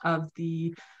layout of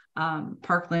the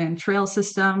parkland trail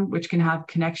system, which can have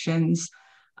connections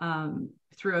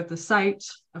throughout the site,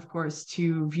 of course,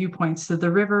 to viewpoints to the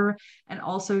river and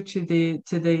also to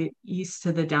the east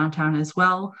to the downtown as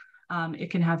well. It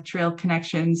can have trail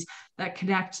connections that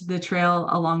connect the trail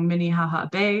along Minnehaha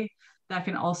Bay. That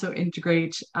can also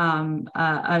integrate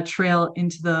a trail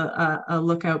into the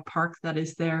lookout park that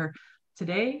is there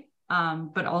today,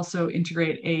 but also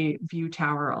integrate a view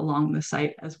tower along the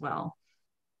site as well.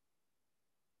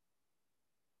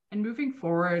 And moving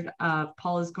forward,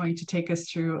 Paul is going to take us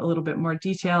through a little bit more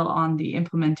detail on the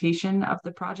implementation of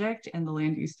the project and the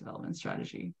land use development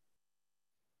strategy.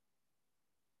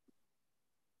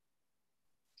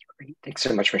 Great. Thanks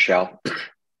so much, Michelle.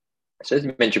 So as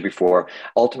mentioned before,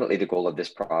 ultimately the goal of this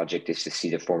project is to see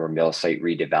the former mill site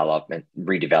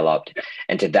redeveloped.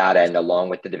 And to that end, along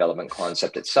with the development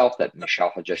concept itself that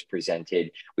Michelle had just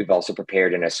presented, we've also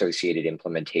prepared an associated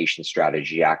implementation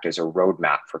strategy act as a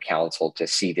roadmap for council to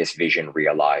see this vision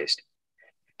realized.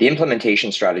 The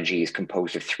implementation strategy is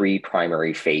composed of three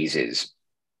primary phases.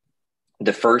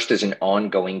 The first is an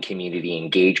ongoing community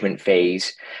engagement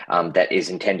phase that is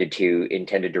intended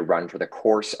to run for the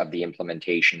course of the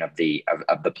implementation of the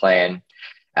plan.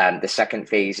 The second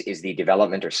phase is the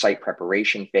development or site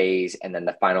preparation phase, and then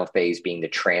the final phase being the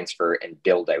transfer and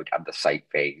build out of the site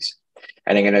phase.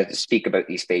 And I'm going to speak about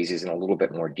these phases in a little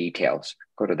bit more details.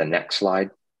 Go to the next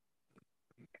slide.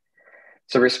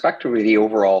 So respectively, the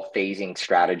overall phasing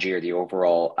strategy or the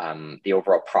overall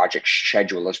project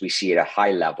schedule as we see at a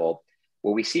high level,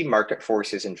 well, we see market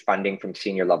forces and funding from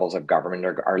senior levels of government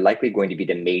are likely going to be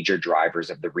the major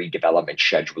drivers of the redevelopment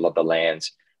schedule of the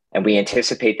lands. And we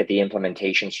anticipate that the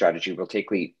implementation strategy will take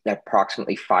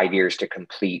approximately 5 years to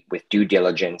complete, with due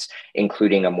diligence,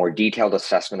 including a more detailed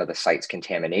assessment of the site's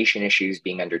contamination issues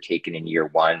being undertaken in year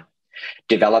 1,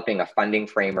 developing a funding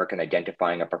framework and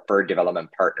identifying a preferred development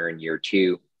partner in year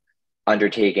 2,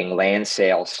 undertaking land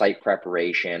sale, site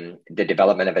preparation, the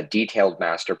development of a detailed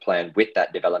master plan with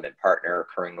that development partner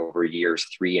occurring over years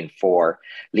 3 and 4,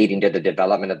 leading to the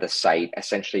development of the site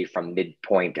essentially from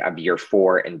midpoint of year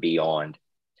 4 and beyond.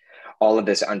 All of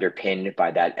this underpinned by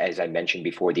that, as I mentioned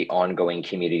before, the ongoing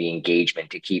community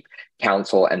engagement to keep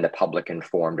council and the public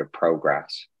informed of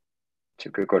progress.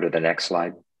 So go to the next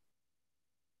slide.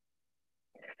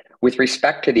 With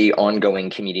respect to the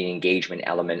ongoing community engagement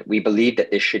element, we believe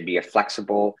that this should be a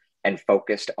flexible and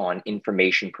focused on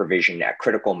information provision at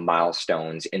critical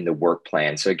milestones in the work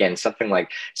plan. So again, something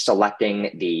like selecting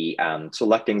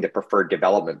the preferred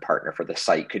development partner for the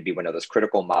site could be one of those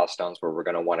critical milestones where we're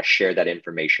going to want to share that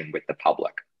information with the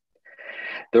public.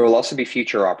 There will also be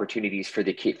future opportunities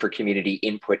for community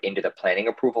input into the planning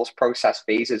approvals process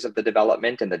phases of the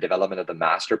development and the development of the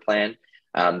master plan.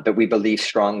 But we believe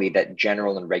strongly that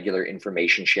general and regular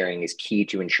information sharing is key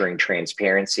to ensuring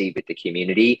transparency with the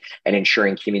community and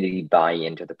ensuring community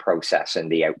buy-in to the process and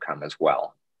the outcome as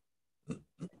well. If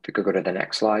we could go to the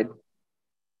next slide.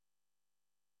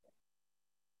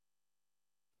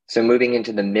 So moving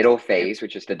into the middle phase,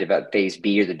 which is the phase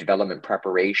B, or the development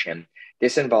preparation,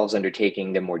 this involves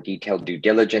undertaking the more detailed due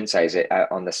diligence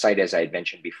on the site, as I had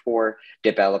mentioned before,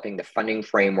 developing the funding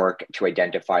framework to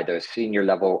identify those senior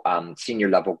level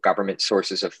government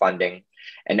sources of funding,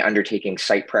 and undertaking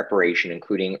site preparation,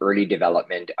 including early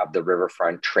development of the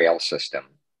riverfront trail system.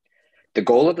 The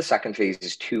goal of the second phase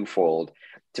is twofold.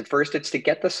 First, it's to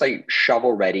get the site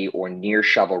shovel-ready or near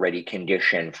shovel-ready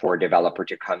condition for a developer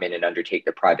to come in and undertake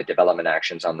the private development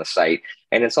actions on the site.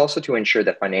 And it's also to ensure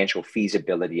the financial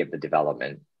feasibility of the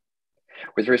development.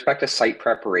 With respect to site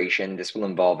preparation, this will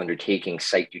involve undertaking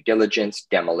site due diligence,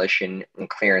 demolition, and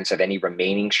clearance of any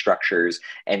remaining structures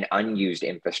and unused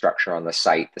infrastructure on the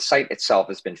site. The site itself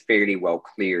has been fairly well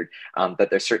cleared, but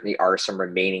there certainly are some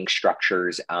remaining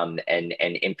structures and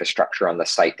infrastructure on the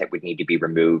site that would need to be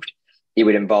removed. It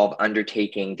would involve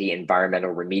undertaking the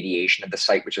environmental remediation of the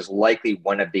site, which is likely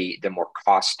one of the more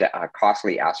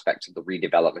costly aspects of the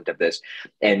redevelopment of this,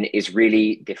 and is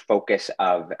really the focus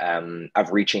of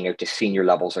reaching out to senior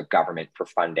levels of government for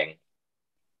funding.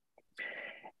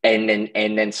 And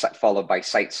then followed by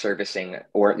site servicing,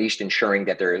 or at least ensuring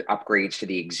that there are upgrades to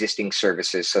the existing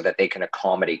services so that they can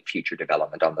accommodate future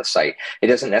development on the site. It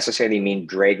doesn't necessarily mean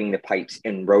dragging the pipes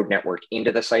and road network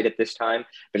into the site at this time,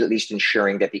 but at least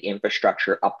ensuring that the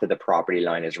infrastructure up to the property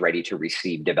line is ready to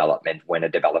receive development when a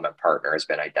development partner has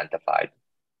been identified.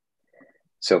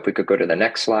 So if we could go to the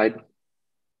next slide.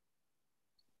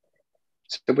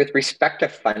 So with respect to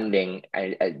funding,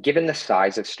 given the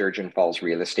size of Sturgeon Falls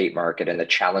real estate market and the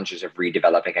challenges of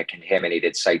redeveloping a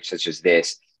contaminated site such as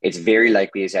this, it's very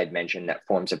likely, as I'd mentioned, that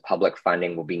forms of public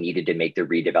funding will be needed to make the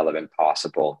redevelopment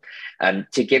possible.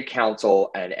 To give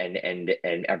council and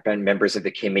members of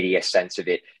the committee a sense of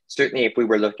it, certainly if we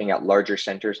were looking at larger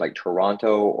centers like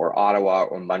Toronto or Ottawa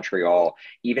or Montreal,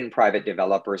 even private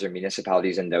developers or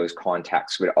municipalities in those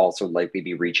contexts would also likely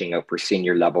be reaching out for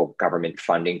senior level government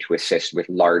funding to assist with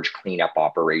large cleanup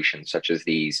operations such as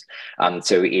these.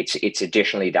 So it's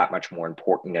additionally that much more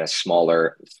important in a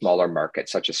smaller market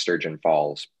such as Sturgeon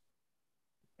Falls.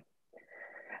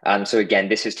 So again,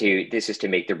 this is to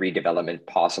make the redevelopment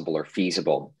possible or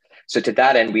feasible. So to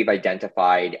that end, we've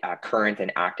identified current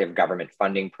and active government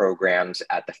funding programs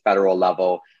at the federal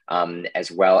level,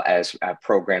 as well as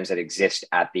programs that exist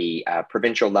at the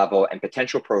provincial level, and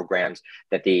potential programs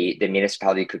that the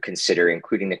municipality could consider,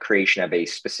 including the creation of a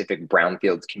specific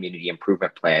brownfields community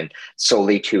improvement plan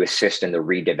solely to assist in the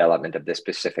redevelopment of this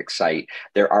specific site.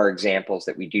 There are examples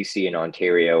that we do see in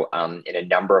Ontario in a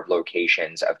number of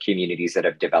locations of communities that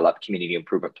have developed community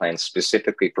improvement plans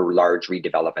specifically for large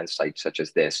redevelopment sites such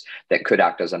as this, that could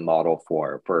act as a model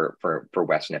for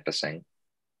West Nipissing.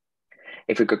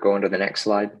 If we could go into the next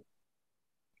slide.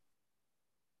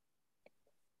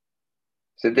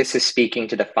 So this is speaking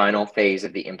to the final phase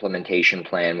of the implementation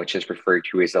plan, which is referred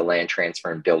to as the land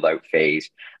transfer and build out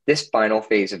phase. This final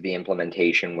phase of the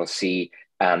implementation will see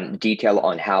detail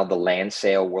on how the land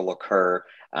sale will occur.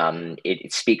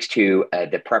 It speaks to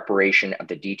the preparation of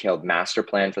the detailed master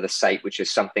plan for the site, which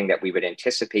is something that we would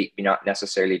anticipate not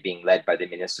necessarily being led by the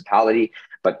municipality,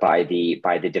 but by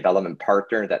the development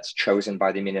partner that's chosen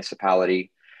by the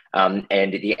municipality, and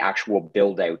the actual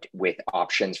build out with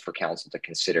options for council to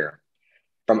consider.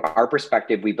 From our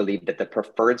perspective, we believe that the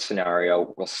preferred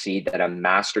scenario will see that a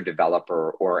master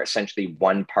developer, or essentially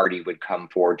one party, would come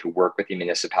forward to work with the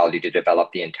municipality to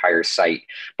develop the entire site.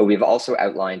 But we've also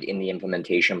outlined in the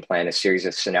implementation plan a series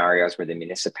of scenarios where the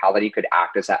municipality could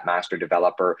act as that master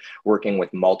developer, working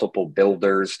with multiple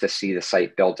builders to see the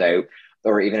site built out,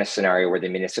 or even a scenario where the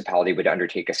municipality would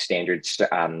undertake a standard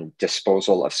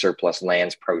disposal of surplus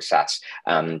lands process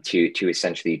to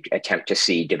essentially attempt to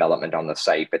see development on the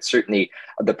site. But certainly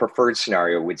the preferred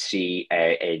scenario would see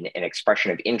an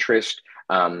expression of interest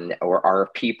or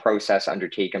RFP process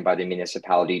undertaken by the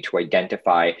municipality to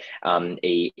identify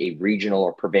a regional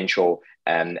or provincial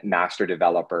master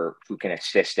developer who can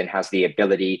assist and has the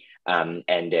ability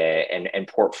and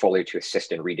portfolio to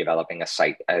assist in redeveloping a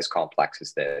site as complex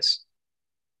as this.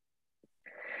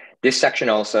 This section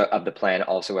also of the plan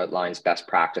also outlines best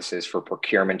practices for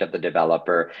procurement of the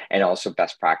developer and also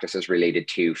best practices related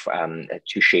to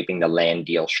shaping the land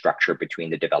deal structure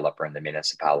between the developer and the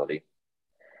municipality.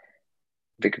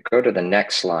 If we could go to the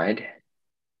next slide.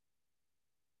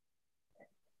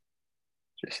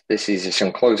 This is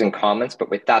some closing comments,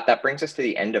 but with that, that brings us to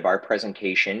the end of our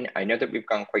presentation. I know that we've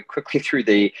gone quite quickly through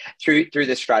the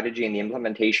strategy and the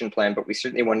implementation plan, but we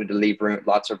certainly wanted to leave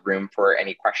lots of room for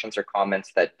any questions or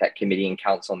comments that committee and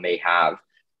council may have.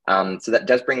 So that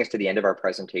does bring us to the end of our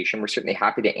presentation. We're certainly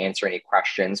happy to answer any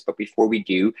questions, but before we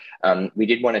do, we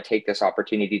did want to take this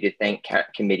opportunity to thank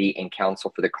committee and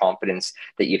council for the confidence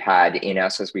that you've had in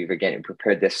us as we've again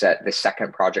prepared this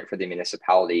second project for the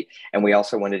municipality. And we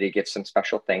also wanted to give some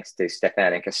special thanks to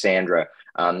Stefan and Cassandra,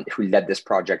 who led this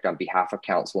project on behalf of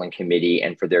council and committee,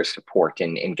 and for their support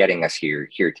in getting us here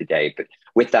today. But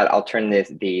with that, I'll turn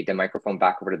the microphone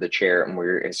back over to the chair, and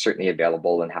we're certainly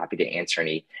available and happy to answer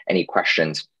any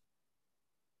questions.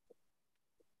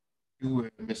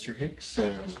 Mr. Hicks,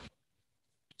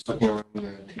 just looking around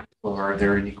the table, are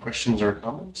there any questions or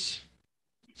comments?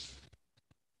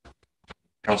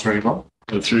 Councilor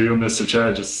Redevelopment? Through you, Mr. Chair,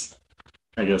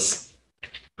 I guess,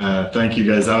 thank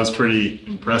you guys. That was pretty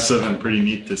impressive and pretty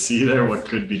neat to see there what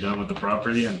could be done with the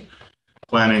property. And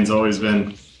planning's always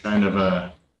been kind of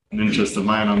an interest of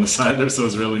mine on the side there, so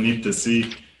it's really neat to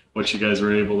see what you guys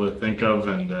were able to think of.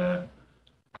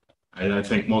 And I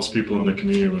think most people in the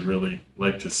community would really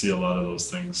like to see a lot of those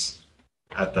things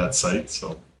at that site.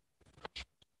 So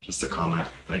just a comment.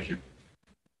 Thank you.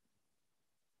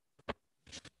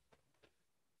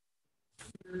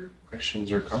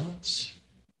 Questions or comments?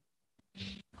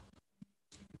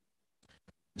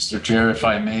 Mr. Chair, if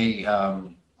I may,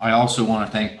 I also want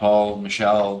to thank Paul,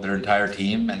 Michelle, their entire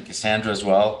team, and Cassandra as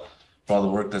well for all the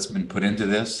work that's been put into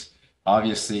this.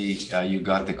 Obviously, you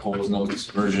got the Coles Notes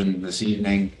version this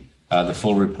evening. The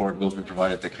full report will be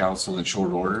provided to council in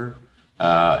short order,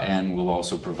 and we'll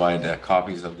also provide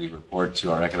copies of the report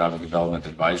to our Economic Development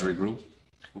Advisory Group,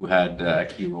 who had a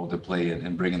key role to play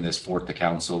in bringing this forth to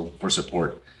council for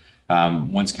support.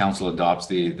 Once council adopts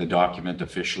the document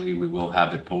officially, we will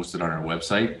have it posted on our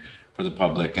website for the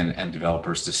public and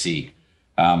developers to see.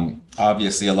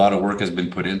 Obviously, a lot of work has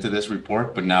been put into this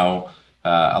report, but now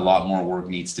a lot more work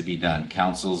needs to be done.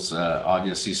 Council's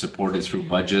obviously supported through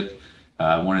budget.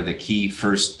 One of the key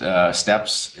first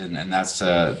steps, and that's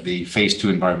the phase 2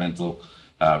 environmental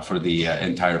for the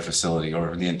entire facility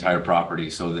or the entire property.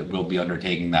 So that we'll be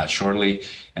undertaking that shortly,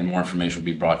 and more information will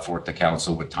be brought forth to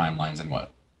council with timelines and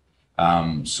what.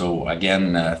 So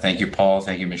again, thank you, Paul.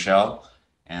 Thank you, Michelle.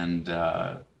 And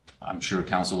I'm sure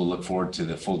council will look forward to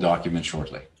the full document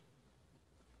shortly.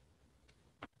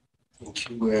 Thank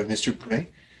you, Mr.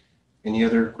 Poulet. Any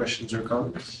other questions or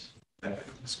comments?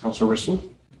 Councilor Bristol?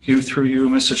 Through you,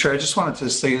 Mr. Chair. I just wanted to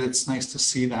say that it's nice to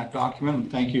see that document,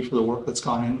 and thank you for the work that's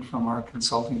gone in from our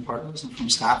consulting partners and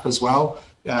from staff as well.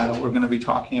 We're going to be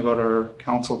talking about our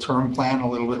council term plan a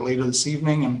little bit later this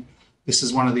evening, and this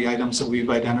is one of the items that we've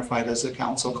identified as a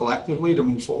council collectively to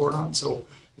move forward on. So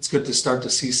it's good to start to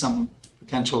see some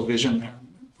potential vision there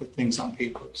and put things on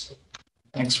paper. So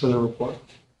thanks for the report.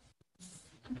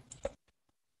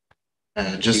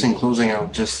 Just in closing, I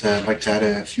would just like to add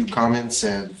a few comments.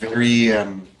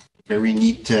 Very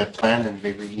neat plan and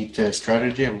very neat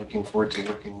strategy. I'm looking forward to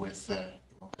working with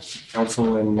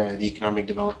council and the Economic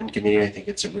Development Committee. I think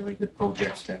it's a really good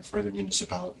project for the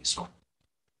municipality. So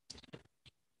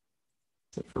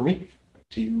that's it for me. Back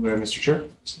to you, Mr. Chair.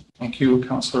 Thank you,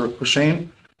 Councillor Cushane.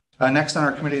 Next on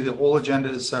our committee, the whole agenda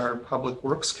is our Public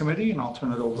Works Committee, and I'll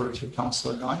turn it over to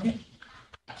Councillor Gagne.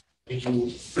 Thank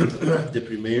you,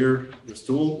 Deputy Mayor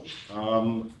Bristol.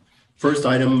 First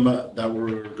item that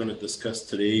we're going to discuss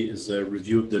today is a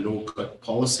review of the no-cut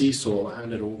policy. So I'll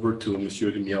hand it over to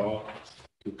Monsieur Guimard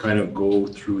to kind of go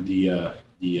through the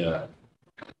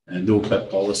no-cut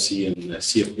policy and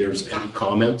see if there's any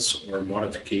comments or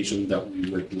modification that we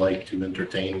would like to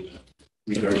entertain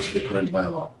regarding the current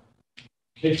bylaw.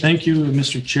 Okay, thank you,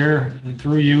 Mr. Chair, and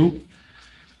through you.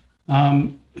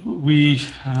 We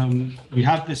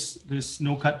have this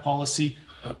no-cut policy.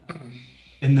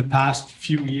 In the past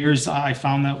few years, I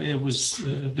found that it was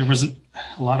there wasn't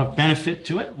a lot of benefit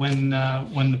to it when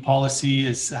the policy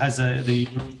has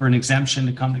for an exemption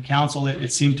to come to council.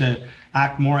 It seemed to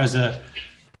act more as a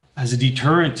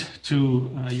deterrent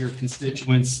to your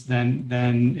constituents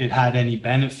than it had any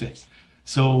benefit.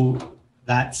 So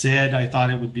that said, I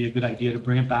thought it would be a good idea to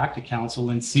bring it back to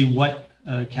council and see what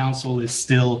council is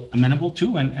still amenable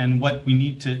to and what we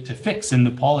need to fix in the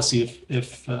policy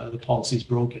if the policy is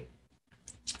broken.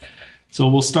 So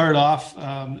we'll start off.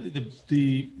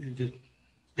 The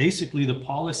basically the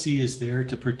policy is there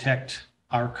to protect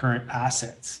our current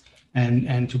assets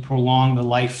and to prolong the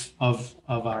life of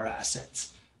our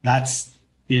assets. That's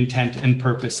the intent and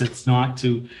purpose. It's not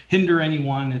to hinder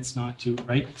anyone. It's not to,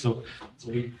 right? So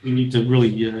we need to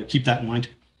really keep that in mind.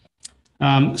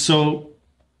 So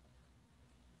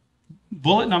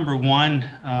bullet number one,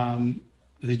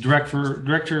 the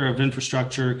director of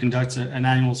infrastructure conducts an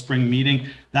annual spring meeting.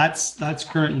 That's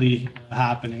currently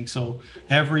happening. So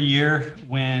every year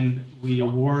when we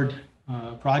award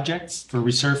projects for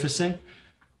resurfacing,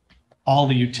 all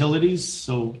the utilities,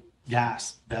 so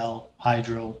gas, bell,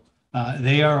 hydro,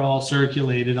 they are all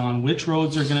circulated on which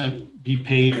roads are going to be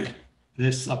paved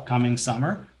this upcoming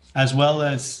summer, as well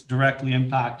as directly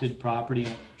impacted property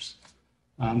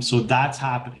owners. So that's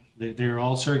happening. They're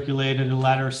all circulated a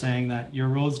letter saying that your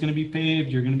road's going to be paved,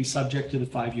 you're going to be subject to the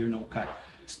 5-year no cut.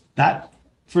 That,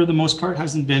 for the most part,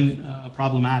 hasn't been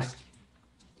problematic.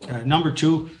 Number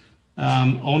two,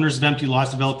 owners of empty lots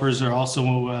developers are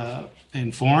also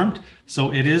informed.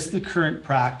 So it is the current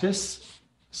practice.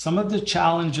 Some of the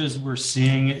challenges we're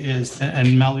seeing is,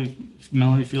 and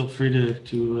Melanie, feel free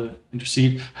to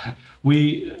intercede.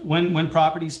 When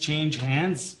properties change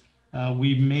hands,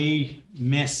 we may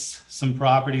miss some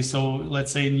property. So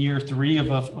let's say in year 3 of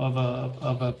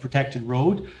a protected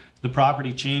road, the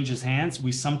property changes hands.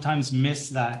 We sometimes miss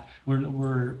that.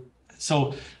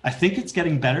 So I think it's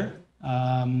getting better.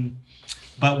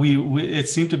 But it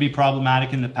seemed to be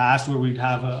problematic in the past where we'd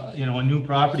have a new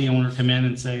property owner come in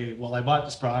and say, well, I bought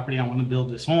this property, I want to build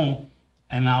this home,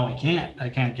 and now I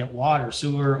can't get water,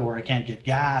 sewer, or I can't get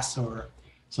gas,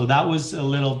 so that was a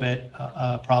little bit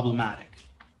problematic.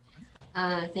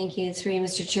 Thank you. Through you,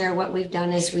 Mr. Chair. What we've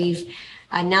done is we've,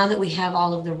 now that we have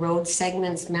all of the road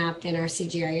segments mapped in our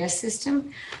CGIS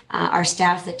system, our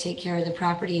staff that take care of the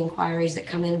property inquiries that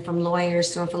come in from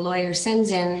lawyers. So if a lawyer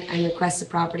sends in and requests a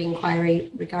property inquiry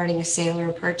regarding a sale or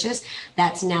a purchase,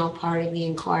 that's now part of the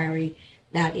inquiry.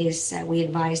 That is, we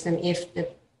advise them if the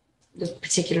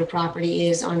particular property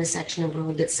is on a section of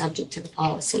road that's subject to the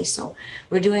policy. So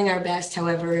we're doing our best.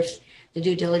 However, if the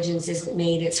due diligence isn't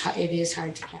made, it is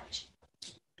hard to catch.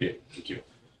 Okay, thank you.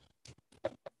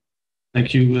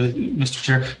 Thank you, Mr.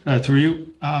 Chair. Through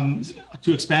you,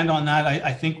 to expand on that,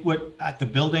 I think what at the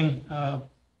building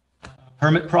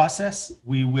permit process,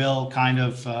 we will kind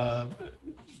of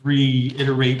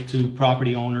reiterate to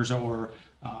property owners or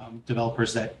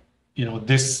developers that,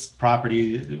 this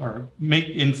property, or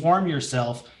inform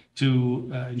yourself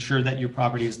to ensure that your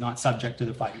property is not subject to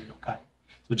the 5-year no cut.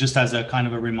 So just as a kind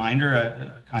of a reminder,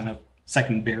 a kind of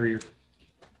second barrier.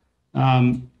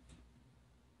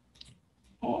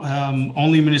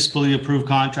 Only municipally approved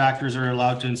contractors are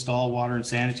allowed to install water and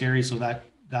sanitary. So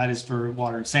that is for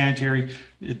water and sanitary.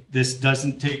 This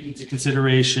doesn't take into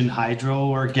consideration hydro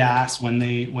or gas when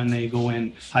they go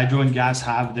in. Hydro and gas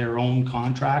have their own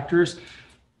contractors,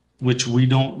 which we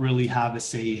don't really have a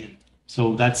say in.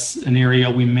 So that's an area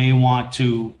we may want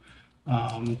to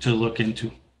look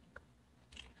into.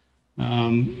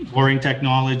 Boring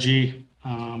technology,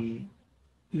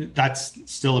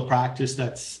 that's still a practice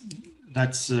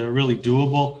that's really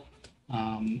doable.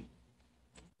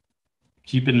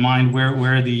 Keep in mind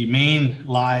where the main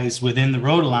lies within the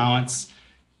road allowance,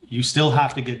 you still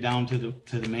have to get down to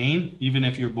the main. Even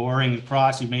if you're boring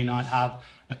across, you may not have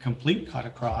a complete cut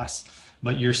across,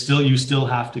 but you still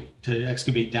have to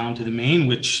excavate down to the main,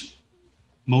 which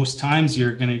most times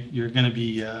you're gonna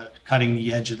be cutting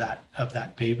the edge of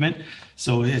that pavement.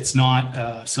 So it's not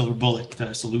a silver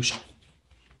bullet solution.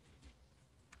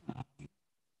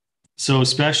 So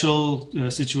special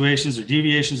situations or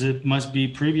deviations, it must be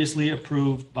previously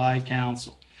approved by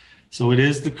council. So it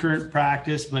is the current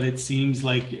practice, but it seems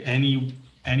like any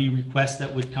request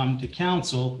that would come to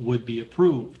council would be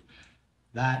approved.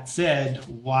 That said,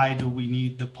 why do we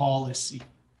need the policy?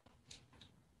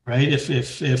 Right? If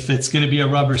it's going to be a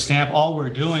rubber stamp, all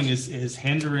we're doing is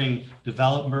hindering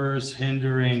developers,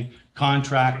 hindering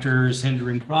contractors,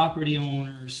 hindering property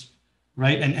owners,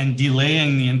 right? And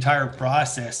delaying the entire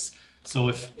process. So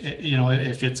if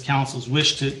it's council's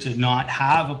wish to not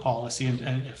have a policy,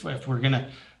 and if we're going to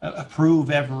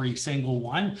approve every single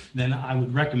one, then I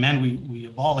would recommend we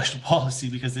abolish the policy,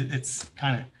 because it's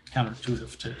kind of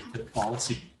counterintuitive to the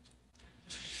policy.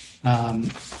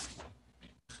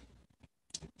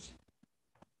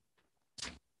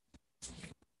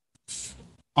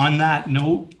 On that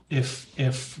note,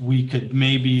 if we could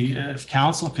if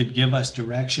council could give us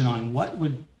direction on what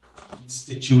would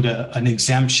constitute an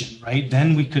exemption, right?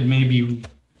 Then we could maybe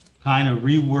kind of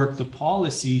rework the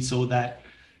policy so that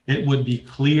it would be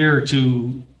clear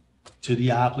to to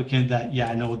the applicant that,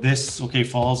 yeah, no, this, okay,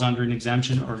 falls under an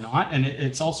exemption or not. And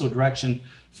it's also direction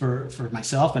for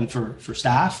myself and for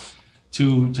staff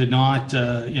to not,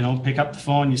 pick up the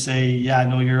phone, you say, yeah,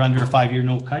 no, you're under a 5-year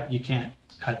no cut, you can't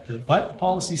cut but the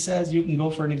policy says you can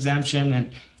go for an exemption,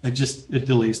 and it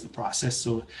delays the process.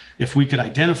 So if we could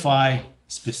identify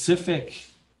specific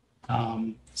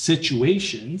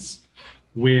situations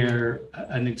where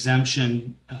an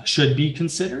exemption should be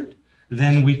considered,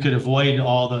 then we could avoid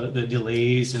all the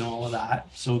delays and all of that.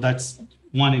 So that's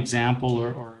one example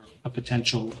or a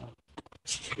potential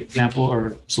example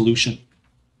or solution.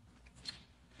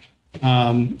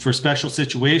 For special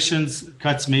situations,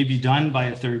 cuts may be done by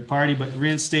a third party, but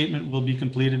reinstatement will be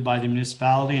completed by the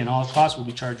municipality and all costs will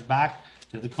be charged back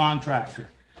to the contractor.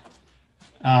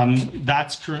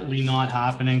 That's currently not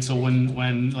happening. So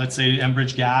when let's say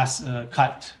Enbridge Gas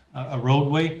cut a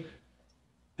roadway,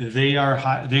 they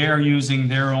are using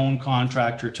their own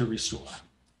contractor to restore.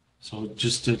 So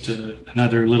just to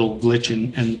another little glitch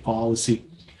in the policy.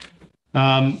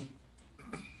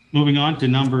 Moving on to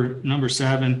number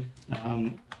 7.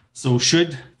 So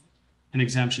should an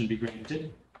exemption be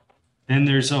granted? Then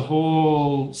there's a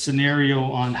whole scenario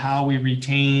on how we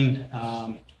retain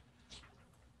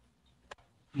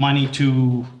money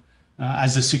to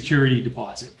as a security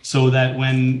deposit, so that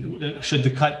when should the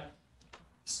cut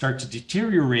start to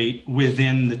deteriorate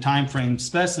within the time frame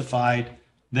specified,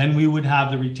 then we would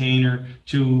have the retainer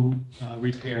to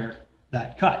repair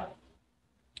that cut.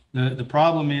 The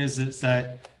problem is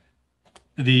that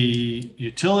the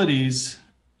utilities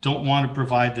don't want to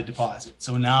provide the deposit.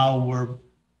 So now we're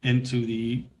into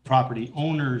the property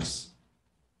owners,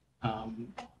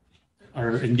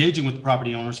 are engaging with the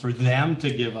property owners for them to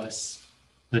give us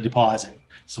the deposit.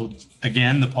 So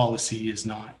again, the policy is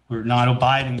we're not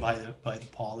abiding by the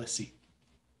policy.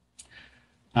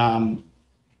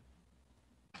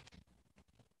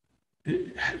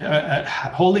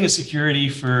 Holding a security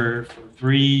for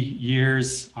 3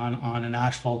 years on an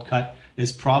asphalt cut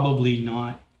is probably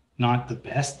not the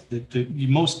best. The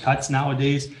most cuts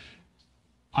nowadays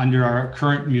under our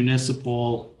current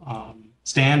municipal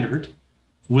standard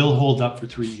will hold up for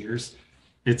 3 years.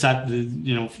 It's at the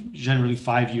generally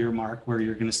 5-year mark where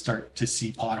you're going to start to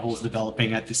see potholes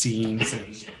developing at the seams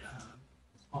and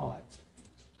all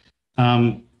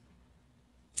that.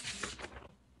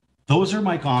 Those are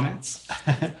my comments.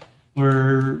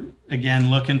 We're again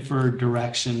looking for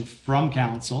direction from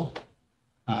council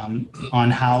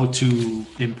on how to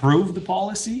improve the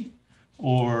policy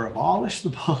or abolish the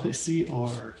policy,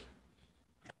 or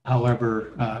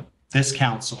however this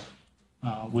council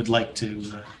would like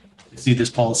to see this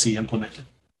policy implemented.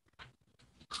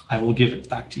 I will give it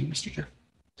back to you, Mr. Chair.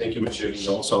 Thank you, Mr.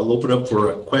 Lemion. So I'll open up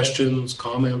for questions,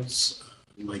 comments.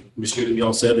 Like Mr.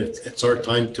 Lemion said, it's our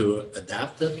time to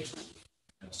adapt it.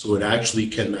 So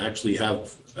it can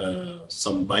have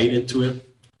some bite into it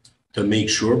to make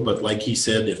sure. But like he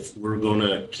said, if we're going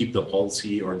to keep the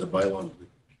policy or the bylaw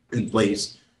in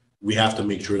place, we have to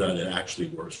make sure that it actually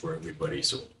works for everybody.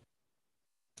 So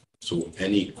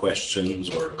any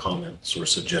questions or comments or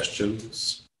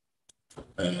suggestions?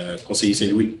 Conseiller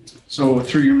Saint-Louis. So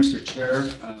through you, Mr. Chair,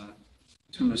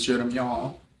 to Mr.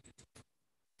 Lemion,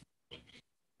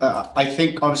 I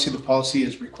think obviously the policy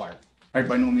is required, right?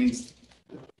 By no means,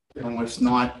 if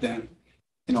not, then,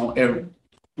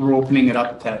 we're opening it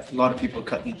up to a lot of people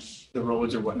cutting the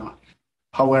roads or whatnot.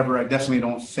 However, I definitely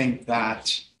don't think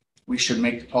that we should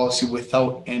make the policy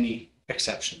without any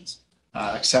exceptions.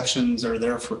 Exceptions are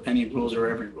there for any rules or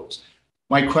every rules.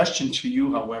 My question to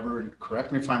you, however, and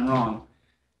correct me if I'm wrong,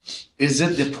 is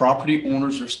it the property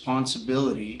owner's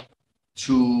responsibility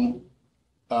to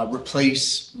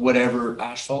replace whatever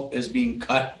asphalt is being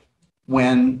cut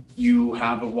when you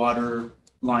have a water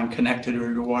line connected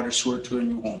or your water sewer to a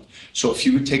new home? So if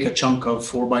you take a chunk of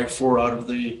 4x4 out of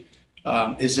the,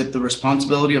 is it the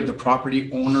responsibility of the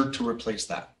property owner to replace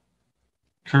that?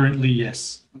 Currently,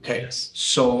 yes. Okay,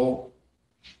 so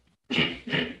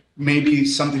maybe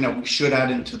something that we should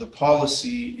add into the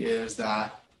policy is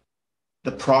that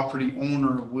the property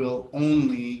owner will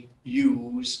only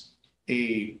use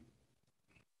a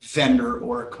vendor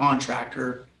or a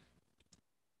contractor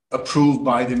approved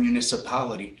by the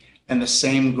municipality. And the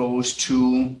same goes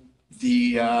to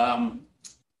the other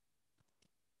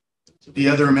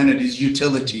amenities,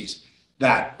 utilities,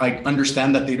 that I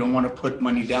understand that they don't want to put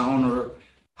money down, or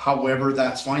however,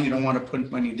 that's fine. You don't want to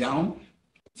put money down.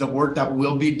 The work that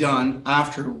will be done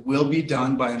after will be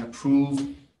done by an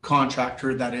approved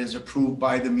contractor that is approved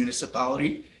by the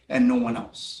municipality and no one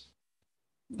else.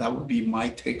 That would be my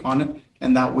take on it.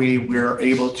 And that way we're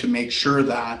able to make sure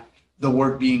that the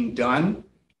work being done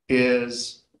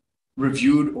is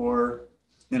reviewed or,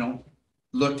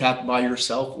 looked at by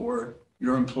yourself or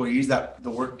your employees, that the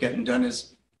work getting done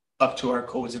is up to our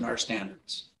codes and our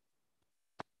standards.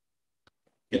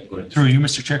 Yeah, go ahead. Through you,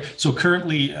 Mr. Chair. So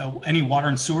currently, any water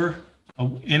and sewer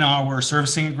in our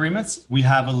servicing agreements, we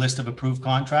have a list of approved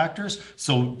contractors.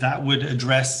 So that would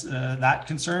address that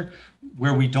concern.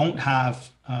 Where we don't have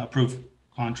approved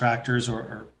contractors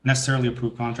or necessarily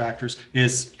approved contractors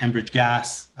is Enbridge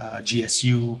Gas,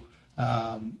 GSU,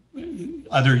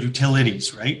 other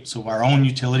utilities, right? So our own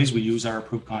utilities, we use our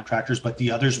approved contractors, but the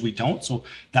others we don't. So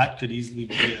that could easily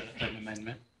be an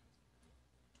amendment.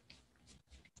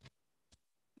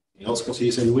 Anything else,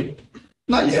 Conseiller Saint-Louis?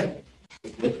 Not yet.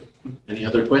 Any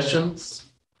other questions,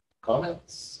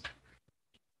 comments?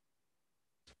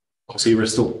 Conseiller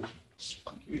Resto.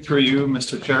 Through you,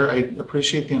 Mr. Chair, I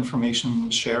appreciate the information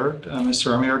shared,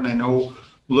 Mr. Amir, and I know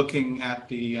looking at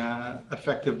the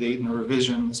effective date and the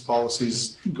revision, this policy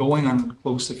is going on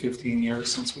close to 15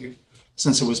 years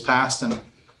since it was passed, and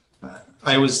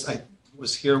I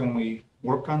was here when we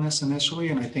worked on this initially,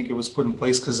 and I think it was put in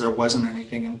place because there wasn't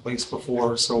anything in place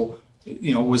before. So,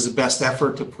 it was the best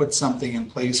effort to put something in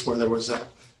place where there was a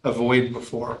void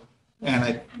before.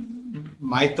 And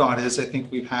my thought is, I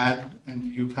think we've had,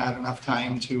 and you've had enough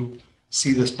time to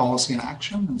see this policy in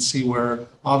action and see where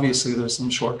obviously there's some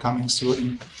shortcomings to it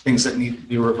and things that need to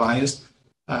be revised.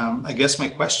 I guess my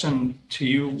question to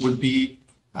you would be,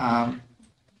 I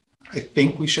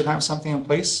think we should have something in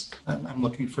place. I'm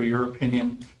looking for your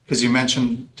opinion because you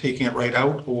mentioned taking it right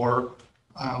out or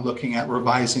looking at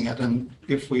revising it. And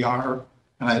if we are,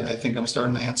 and I think I'm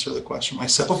starting to answer the question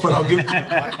myself, but I'll give you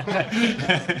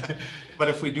But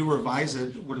if we do revise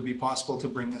it, would it be possible to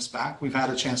bring this back? We've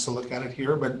had a chance to look at it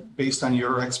here, but based on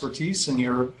your expertise and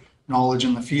your knowledge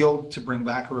in the field, to bring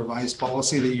back a revised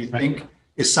policy that you think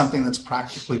is something that's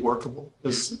practically workable.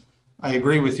 Because I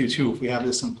agree with you too, if we have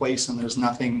this in place and there's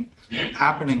nothing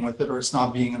happening with it or it's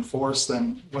not being enforced,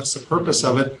 then what's the purpose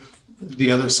of it?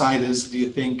 The other side is, do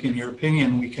you think, in your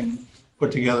opinion, we can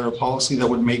put together a policy that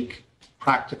would make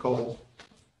practical,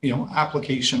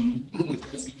 application?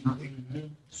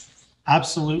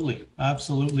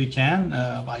 Absolutely can.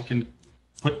 I can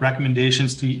put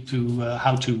recommendations to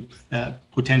how to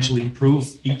potentially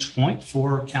improve each point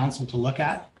for council to look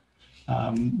at.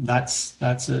 That's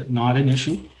not an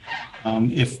issue.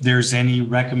 If there's any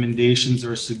recommendations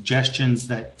or suggestions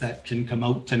that can come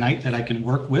out tonight that I can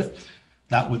work with,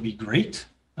 that would be great.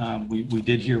 We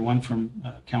did hear one from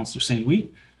Councillor Saint-Louis.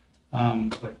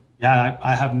 But yeah,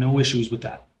 I have no issues with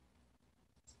that.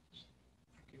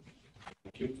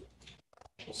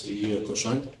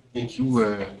 Thank you,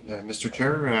 Mr.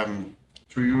 Chair.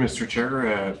 Through you, Mr.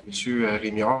 Chair, Monsieur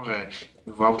Rémillard,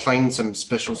 you've outlined some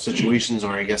special situations,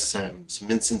 or I guess some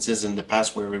instances in the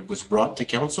past where it was brought to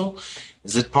council.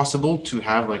 Is it possible to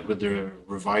have, like with the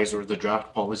revised or the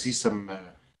draft policy, some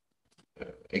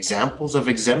examples of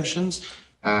exemptions?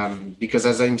 Because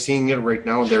as I'm seeing it right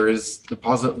now,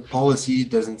 the policy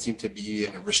doesn't seem to be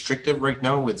restrictive right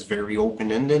now. It's very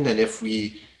open-ended, and if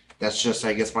we, that's just,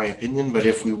 I guess, my opinion, but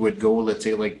if we would go, let's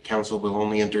say, like council will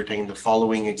only entertain the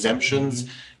following exemptions,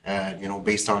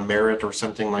 based on merit or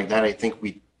something like that, I think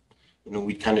we'd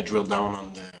kind of drill down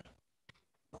on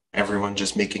everyone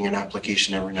just making an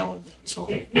application every now and then. So.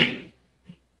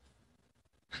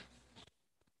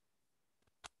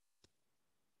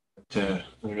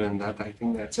 Other than that, I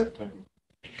think that's it. I'm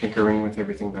concurring with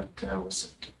everything that was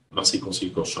said. Merci,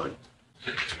 Conseiller Courchain.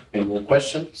 Any more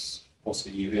questions?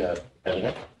 Conseiller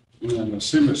Perrin.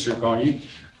 Merci, M. Gagné.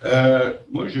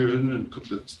 Moi, j'ai une couple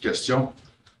de petites questions.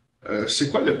 C'est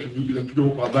quoi le plus gros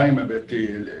problème avec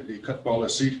les codes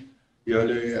policy? Il y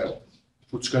a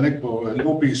faut que tu connectes pour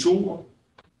l'eau et sourd,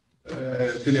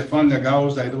 téléphone, le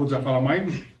gaz, l'hydro, des affaires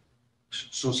même.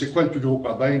 So, c'est quoi le plus gros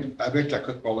problème avec la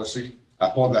code policy, à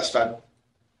part de l'asphalte?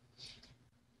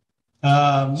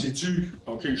 C'est-tu,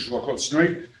 OK, je vais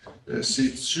continuer.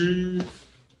 C'est-tu,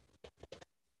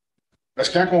 parce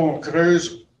que quand on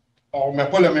creuse, on ne met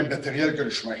pas le même matériel que le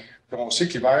chemin. Puis on sait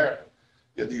qu'hiver,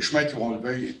 il y a des chemins qui vont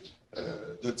lever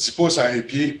de 10 pouces à 1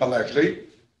 pied par la clé.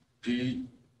 Puis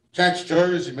quand ils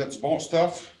creusent, ils mettent du bon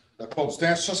stuff. La plupart du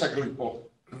temps, ça ne grouille pas.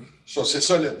 Ça, c'est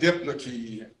ça le dip là,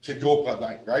 qui est le gros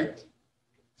problème, right?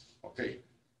 OK.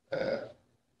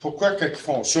 Pourquoi, quand ils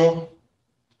font ça,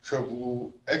 que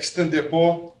vous extendez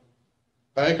pas,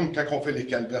 pareil comme quand on fait les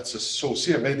calvertes, ça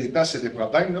aussi, avec des places, c'est des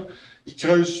problèmes, là. Ils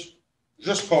creusent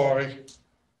juste carré.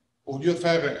 Au lieu de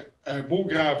faire un beau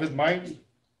grand vide même,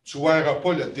 tu ne verras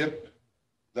pas le dip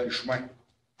dans le chemin.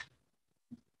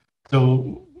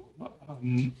 So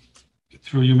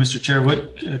Through you, Mr. Chair,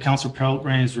 what Councillor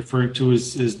Peltran is referring to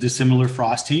is dissimilar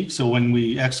frost heave. So when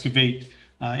we excavate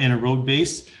in a road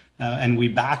base and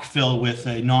we backfill with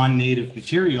a non-native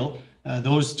material,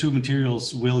 those two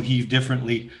materials will heave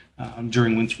differently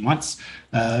during winter months.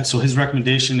 So his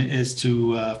recommendation is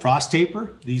to frost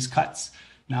taper these cuts.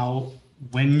 Now,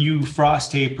 when you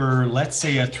frost taper, let's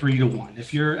say a 3-to-1,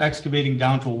 if you're excavating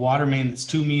down to a water main that's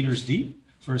 2 meters deep,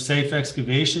 for a safe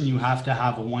excavation, you have to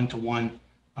have a 1-to-1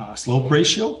 slope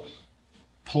ratio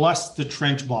plus the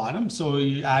trench bottom. So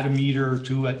you add a meter or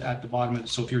two at the bottom of it.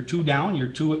 So if you're 2 down, you're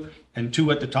 2 and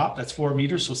 2 at the top, that's 4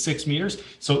 meters, so 6 meters.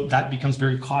 So that becomes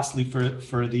very costly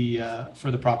for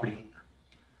the property owner.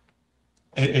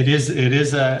 It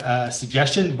is a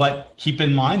suggestion, but keep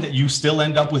in mind that you still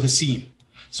end up with a seam.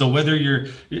 So whether you're,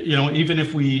 even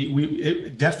if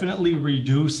it definitely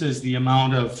reduces the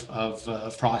amount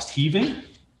of frost heaving,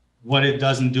 what it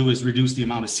doesn't do is reduce the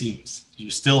amount of seams. You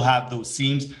still have those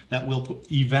seams that will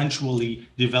eventually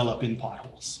develop in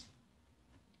potholes.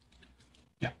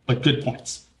 Yeah, but good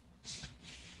points.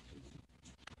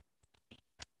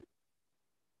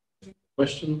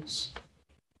 Questions?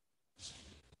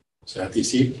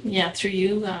 Ici. Yeah, through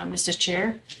you, Mr.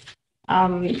 Chair.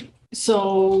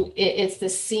 So it's the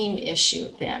seam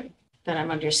issue then that I'm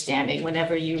understanding.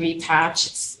 Whenever you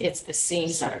repatch, it's the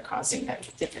seams that are causing that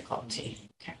difficulty.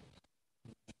 Okay.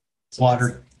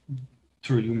 Water,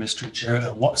 through you, Mr.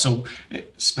 Chair. So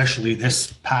especially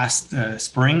this past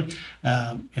spring,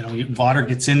 water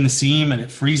gets in the seam and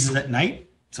it freezes at night.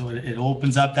 So it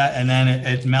opens up that, and then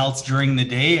it melts during the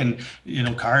day, and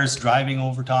cars driving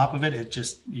over top of it. It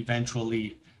just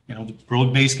eventually, the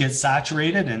road base gets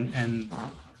saturated, and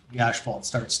the asphalt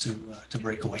starts to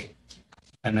break away,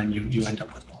 and then you end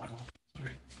up with bottom.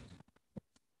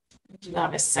 I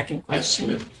have a second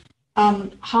question.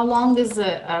 How long does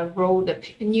a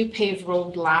new paved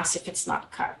road last if it's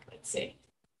not cut? Let's say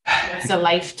it's a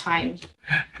lifetime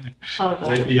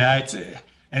of Yeah,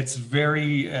 it's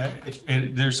very,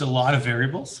 there's a lot of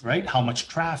variables, right? How much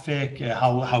traffic,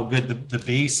 how good the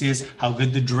base is, how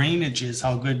good the drainage is,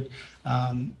 how good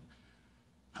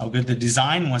the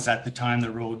design was at the time the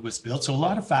road was built. So a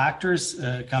lot of factors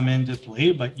come into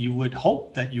play, but you would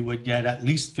hope that you would get at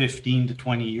least 15 to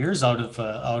 20 years out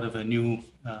of a new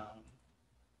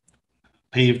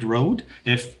paved road.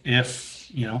 If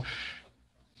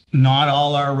not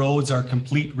all our roads are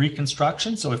complete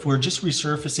reconstruction. So if we're just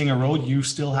resurfacing a road, you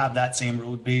still have that same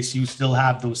road base, you still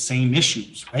have those same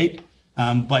issues, right?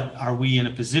 But are we in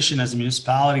a position as a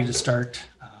municipality to start,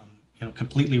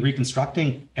 completely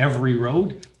reconstructing every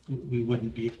road? We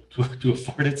wouldn't be able to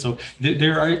afford it. So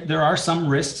there are some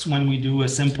risks when we do a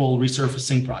simple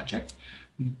resurfacing project,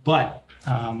 but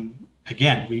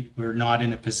again, we're not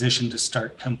in a position to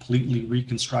start completely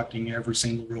reconstructing every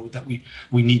single road that we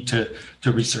need to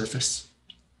resurface.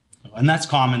 And that's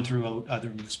common throughout other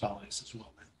municipalities as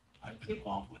well that I've been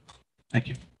involved with. Thank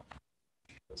you.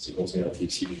 Through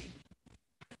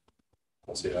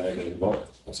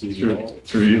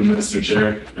you, Mr.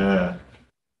 Chair.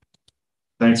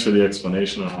 Thanks for the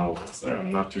explanation on all this.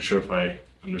 I'm not too sure if I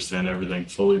understand everything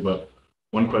fully, but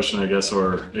one question, I guess,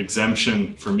 or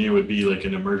exemption for me would be like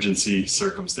in emergency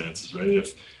circumstances, right?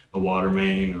 If a water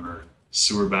main or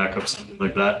sewer backup, something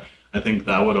like that, I think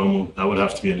that would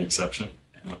have to be an exception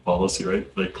in the policy, right?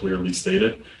 Like clearly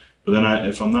stated. But then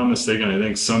if I'm not mistaken, I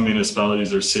think some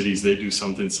municipalities or cities, they do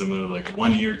something similar, like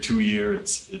 1 year, 2 year,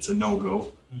 it's a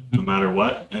no-go, no matter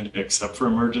what, and except for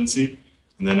emergency.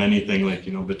 And then anything like,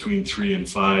 between 3 and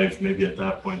 5, maybe at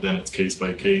that point, then it's case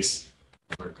by case,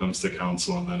 where it comes to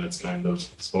council, and then it's kind of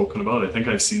spoken about. I think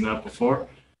I've seen that before.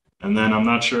 And then I'm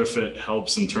not sure if it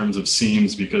helps in terms of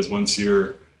seams, because once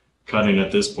you're cutting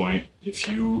at this point, if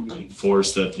you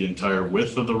enforce that the entire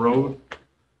width of the road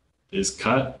is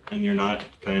cut and you're not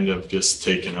kind of just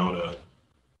taking out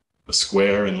a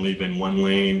square and leaving one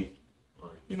lane, or,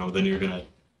 then you're going to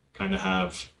kind of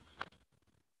have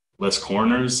less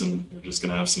corners and you're just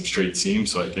going to have some straight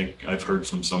seams. So I think I've heard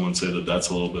from someone say that that's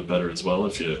a little bit better as well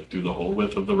if you do the whole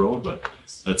width of the road, but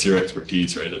that's your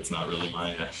expertise, right? It's not really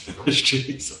my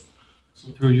industry. So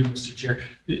through you, Mr. Chair,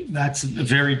 that's a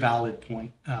very valid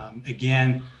point.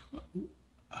 Again,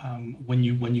 when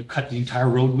you cut the entire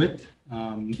road width,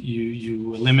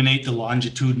 you eliminate the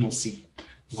longitudinal seam.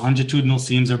 Longitudinal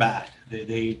seams are bad.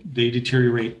 They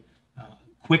deteriorate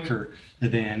quicker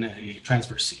than a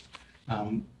transverse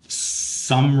seam.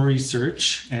 Some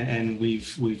research, and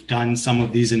we've done some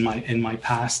of these in my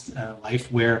past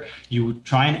life, where you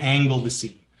try and angle the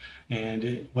seam.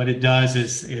 And what it does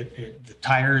is the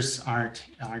tires aren't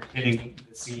hitting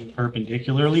the seam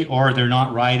perpendicularly, or they're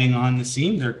not riding on the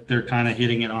seam. They're kind of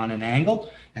hitting it on an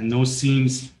angle, and those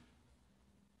seams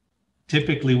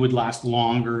typically would last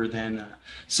longer than.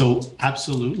 So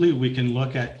absolutely, we can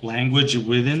look at language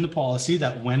within the policy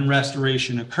that when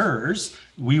restoration occurs,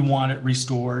 we want it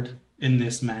restored in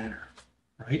this manner,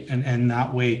 right? And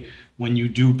that way, when you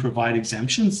do provide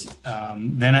exemptions,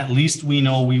 then at least we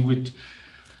know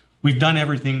we've done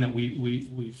everything that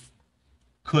we've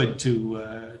could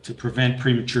to prevent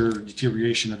premature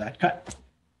deterioration of that cut.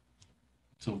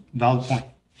 So valid point.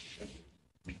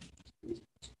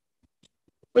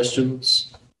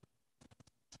 Questions?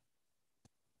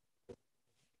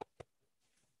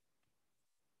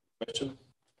 Question?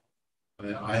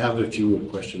 I have a few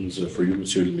questions for you,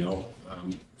 Monsieur Limel.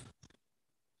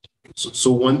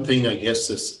 So one thing, I guess,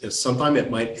 is sometimes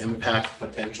it might impact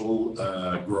potential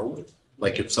growth.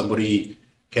 Like if somebody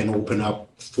can open up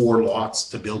 4 lots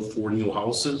to build 4 new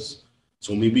houses.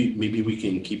 So maybe we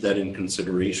can keep that in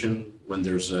consideration when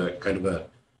there's a kind of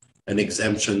an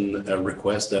exemption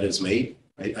request that is made.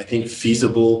 I think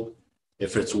feasible,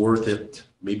 if it's worth it,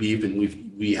 maybe even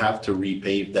we have to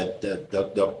repave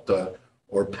that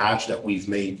or patch that we've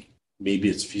made. Maybe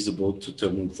it's feasible to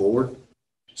move forward.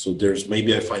 So there's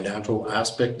maybe a financial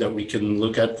aspect that we can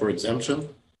look at for exemption.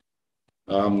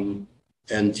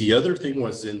 And the other thing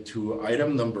was into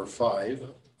item number 5,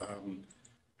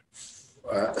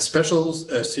 a special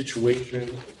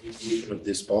situation of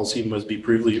this policy must be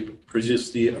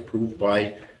previously approved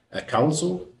by a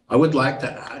council. I would like to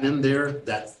add in there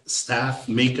that staff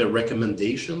make a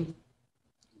recommendation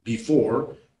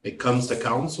before it comes to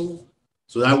council.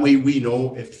 So that way we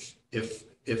know if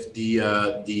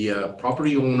the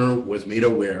property owner was made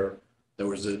aware there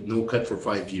was a no cut for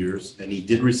 5 years and he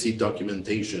did receive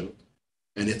documentation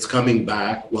and it's coming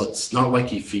back, well, it's not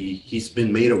like if he's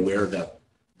been made aware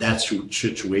that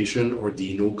situation or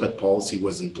the no cut policy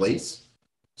was in place.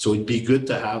 So it'd be good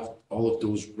to have all of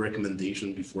those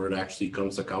recommendations before it actually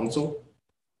comes to council.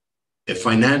 If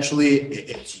financially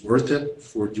it's worth it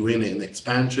for doing an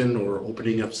expansion or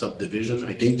opening up subdivision,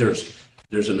 I think there's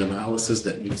an analysis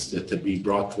that needs to be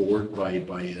brought forward by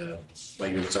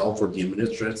yourself or the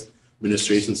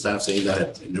administration staff saying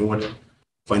that, you know what,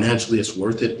 financially it's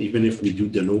worth it, even if we do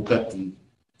the no cut, and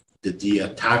the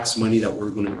tax money that we're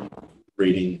going to be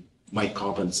rating might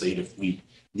compensate if we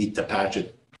need to patch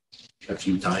it a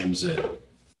few times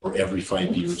or every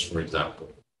 5 years, for example.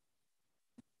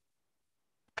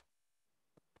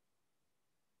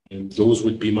 And those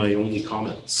would be my only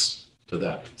comments to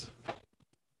that.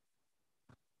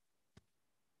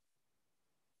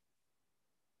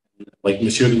 Like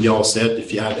Monsieur Lignol said,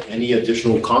 if you have any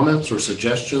additional comments or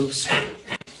suggestions,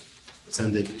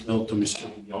 send an email to Monsieur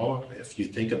Lignol. If you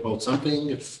think about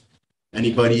something, if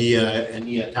anybody,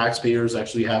 any taxpayers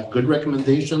actually have good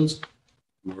recommendations,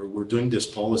 we're doing this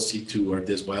policy or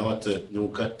this bylaw to no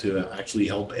cut to actually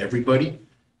help everybody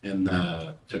and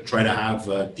to try to have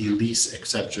the least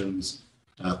exceptions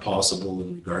possible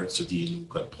in regards to the no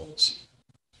cut policy.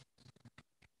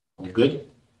 All good?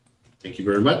 Thank you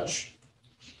very much.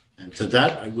 And to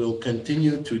that, I will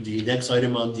continue to the next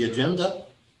item on the agenda,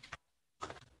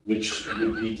 which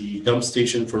will be the dump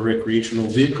station for recreational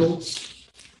vehicles.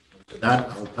 For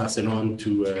that, I'll pass it on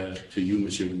to you,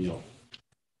 Monsieur Vigneault.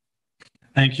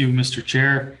 Thank you, Mr.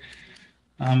 Chair.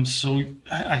 So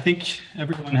I think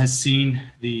everyone has seen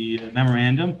the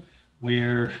memorandum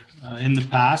where in the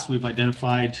past we've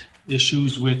identified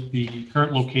issues with the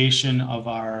current location of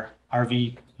our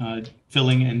RV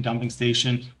filling and dumping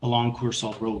station along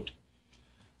Coursol Road.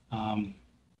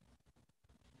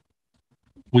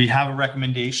 We have a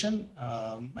recommendation,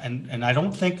 and I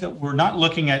don't think that we're not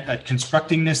looking at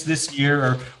constructing this year,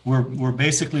 or we're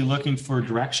basically looking for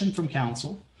direction from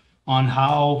council on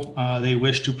how they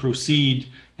wish to proceed,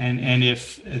 and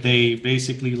if they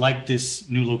basically like this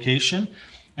new location,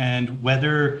 and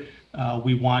whether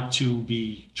we want to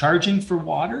be charging for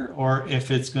water or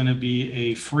if it's going to be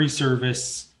a free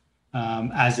service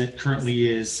as it currently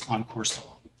is on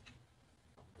Coursol.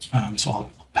 So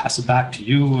I'll pass it back to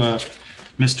you,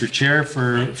 Mr. Chair,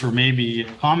 for maybe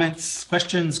comments,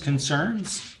 questions,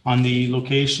 concerns on the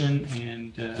location,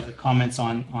 and comments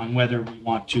on whether we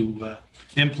want to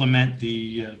implement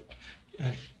the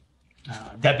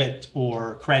debit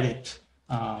or credit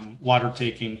water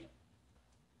taking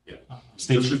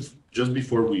station. Just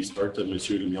before we start,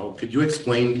 Monsieur Lumiere, could you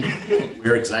explain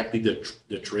where exactly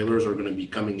the trailers are going to be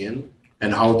coming in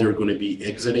and how they're going to be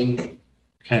exiting?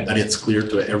 Okay. That it's clear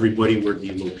to everybody where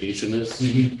the location is.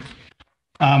 Mm-hmm.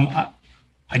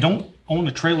 I don't own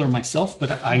a trailer myself,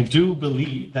 but I do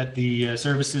believe that the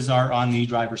services are on the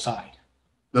driver's side.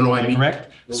 No, I mean.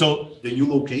 Correct? So The new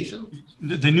location?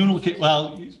 the new location,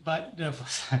 well, but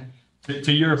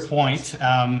to your point,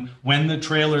 when the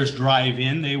trailers drive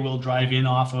in, they will drive in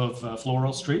off of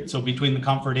Floral Street. So between the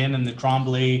Comfort Inn and the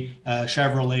Tremblay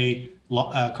Chevrolet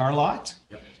car lot.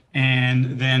 Yep.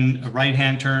 And then a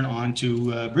right-hand turn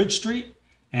onto Bridge Street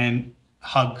and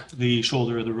hug the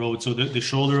shoulder of the road. So the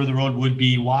shoulder of the road would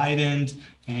be widened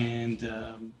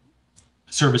and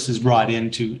services brought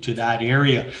into that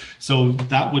area. So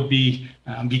that would be,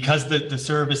 because the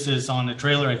services on the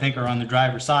trailer, I think, are on the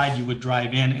driver's side, you would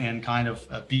drive in and kind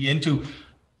of be into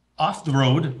off the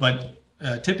road, but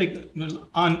typically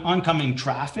oncoming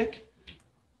traffic,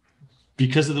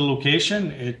 because of the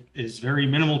location, it is very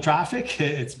minimal traffic.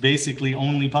 It's basically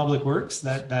only public works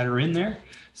that are in there.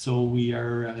 So we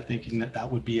are thinking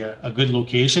that would be a good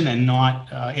location and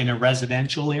not in a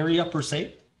residential area per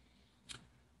se.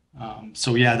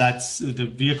 So yeah, that's, the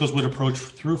vehicles would approach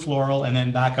through Floral and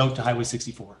then back out to Highway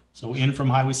 64. So in from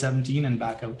Highway 17 and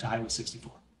back out to Highway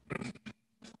 64.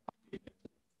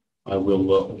 I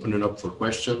will open it up for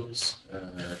questions.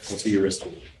 Councilor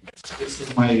Risto. This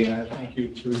is my, thank you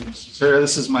to Sarah.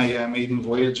 This is my maiden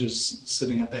voyage as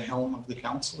sitting at the helm of the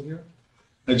council here.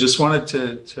 I just wanted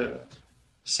to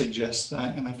suggest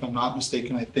that, and if I'm not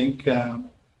mistaken, I think the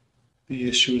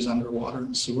issue is under water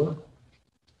and sewer.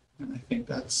 And I think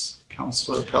that's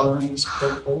Councillor Pellerin's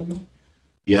portfolio.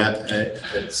 Yeah,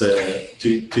 it's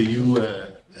to you,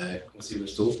 Councilor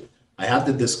Risto. I had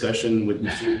the discussion with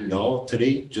Mr. Vignal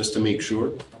today just to make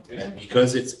sure. And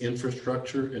because it's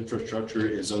infrastructure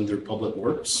is under Public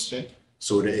Works. Okay.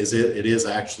 So it is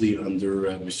actually under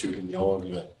Mr.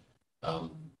 Vignal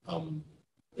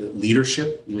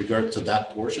leadership in regard to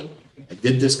that portion. I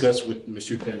did discuss with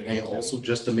Mr. Pellerin also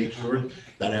just to make sure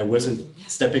that I wasn't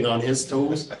stepping on his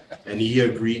toes. And he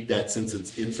agreed that since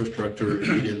it's infrastructure,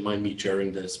 he didn't mind me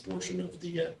chairing this portion of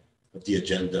the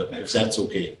agenda, if that's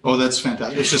okay. Oh, that's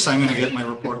fantastic. It's just I'm going to get my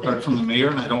report card from the mayor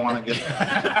and I don't want to get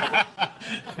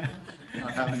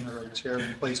not having the right chair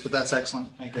in place, but that's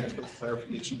excellent. Thank you for the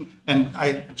clarification. And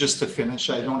just to finish,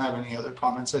 I don't have any other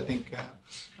comments. I think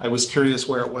I was curious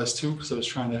where it was too, because I was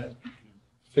trying to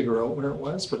figure out where it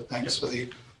was, but thanks for the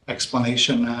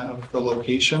explanation of the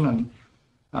location.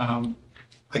 And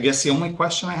I guess the only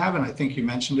question I have, and I think you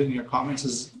mentioned it in your comments,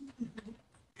 is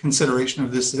consideration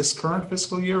of this current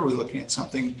fiscal year. Are we looking at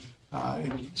something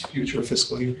in future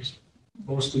fiscal years?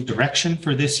 Mostly direction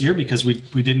for this year, because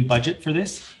we didn't budget for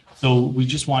this. So we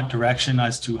just want direction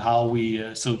as to how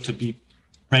we, so to be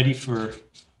ready for,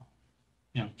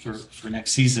 for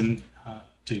next season,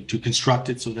 to construct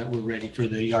it so that we're ready for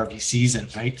the RV season,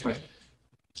 right? Right.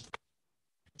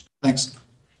 Thanks.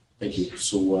 Thank you.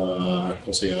 So,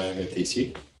 Councilor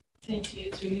Tessier. Thank you,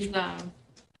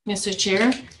 Mr.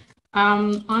 Chair.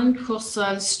 On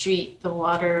Coursol Street, the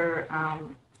water,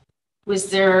 was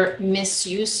there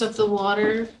misuse of the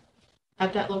water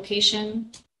at that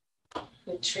location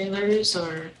with trailers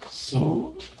or?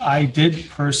 So I did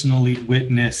personally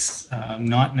witness,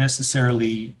 not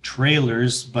necessarily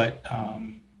trailers, but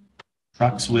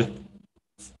trucks with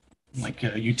like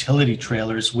utility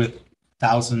trailers with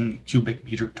 1,000 cubic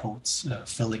meter totes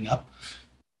filling up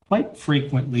quite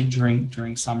frequently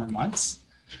during summer months.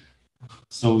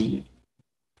 So,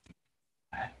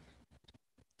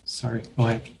 sorry, go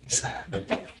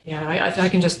ahead. Yeah, I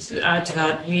can just add to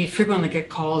that. We frequently get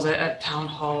calls at town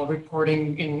hall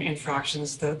reporting in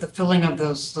infractions, the filling of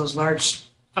those large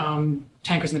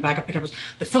tankers in the back of pickups,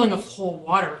 the filling of whole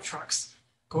water trucks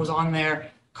goes on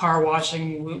there, car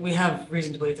washing. We have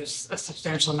reason to believe there's a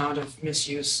substantial amount of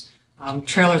misuse.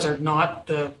 Trailers are not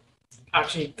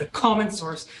actually the common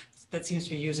source that seems to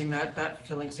be using that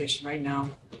filling station right now.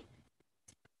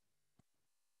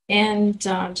 And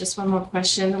just one more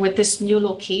question. With this new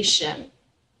location,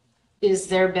 is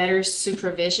there better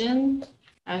supervision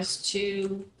as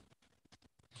to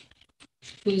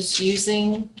who's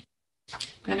using?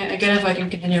 And again, if I can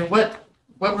continue, what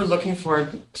we're looking for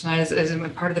tonight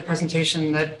is part of the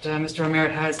presentation that Mr.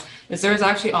 O'Meara has, is there is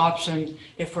actually option,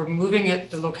 if we're moving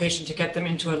the location to get them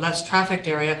into a less trafficked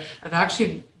area, of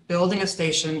actually building a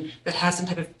station that has some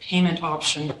type of payment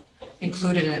option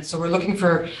included in it. So we're looking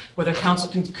for whether council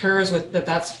concurs with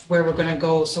that's where we're going to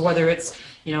go. So whether it's,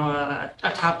 a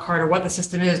tap card or what the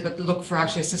system is, but look for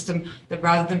actually a system that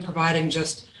rather than providing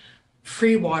just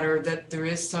free water, that there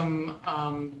is some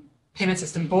payment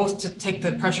system, both to take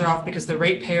the pressure off, because the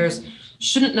ratepayers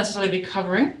shouldn't necessarily be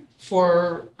covering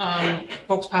for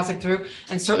folks passing through,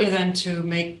 and certainly then to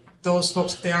make those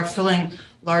folks, if they are filling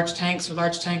large tanks or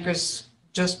large tankers,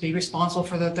 just be responsible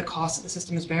for the cost that the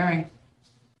system is bearing.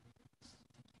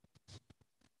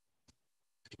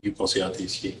 you, Conseiller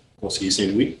Tessier. Conseiller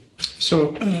Saint-Louis.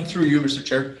 So through you, Mr.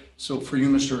 Chair, so for you,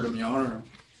 Mr. Demian, or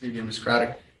maybe Ms.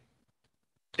 Craddock,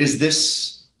 is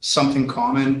this something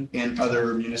common in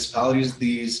other municipalities,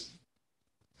 these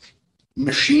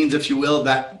machines, if you will,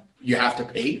 that you have to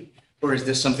pay? Or is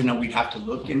this something that we'd have to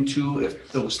look into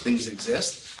if those things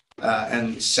exist?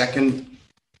 And second,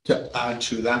 to add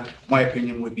to that, my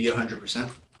opinion would be 100%.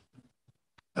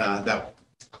 That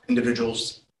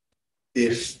individuals,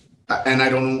 and I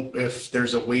don't know if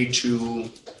there's a way to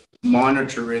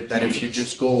monitor it, that if you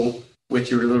just go with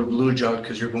your little blue jug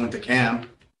because you're going to camp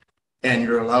and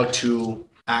you're allowed to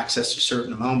access a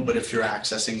certain amount, but if you're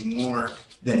accessing more,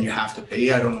 then you have to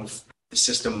pay. I don't know if the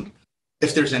system,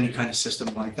 if there's any kind of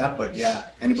system like that, but yeah,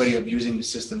 anybody abusing the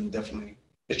system, definitely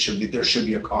there should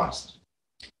be a cost.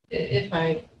 If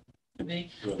I may,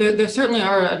 there certainly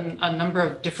are a number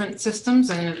of different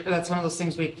systems, and that's one of those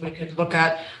things we could look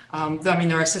at. I mean,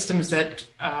 there are systems that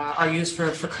are used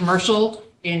for commercial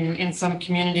in some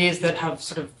communities that have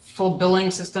sort of full billing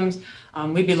systems.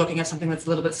 We'd be looking at something that's a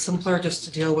little bit simpler, just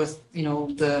to deal with, you know,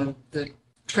 the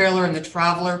trailer and the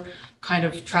traveler kind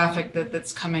of traffic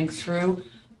that's coming through.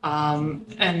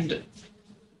 And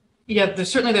yeah,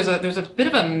 there's a bit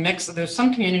of a mix. There's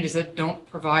some communities that don't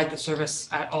provide the service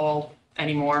at all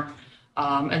anymore.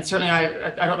 And certainly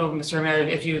I don't know, Mr. O'Meara,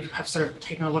 if you have sort of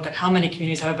taken a look at how many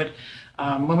communities have, but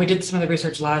when we did some of the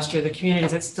research last year, the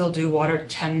communities that still do water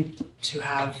tend to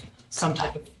have some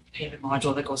type of payment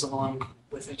module that goes along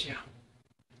with it, yeah.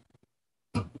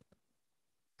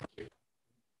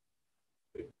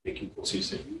 Thank you, Conseiller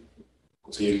Saint-Louis.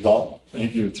 Conseiller Vidal.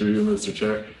 Thank you, through you, Mr.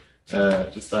 Chair.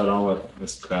 Just to add on what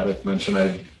Ms. Craddock mentioned,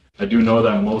 I do know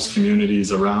that most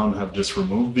communities around have just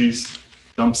removed these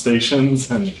dump stations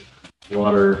and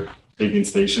water taking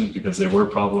stations because they were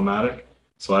problematic.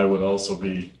 So I would also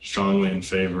be strongly in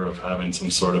favor of having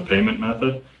some sort of payment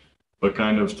method. But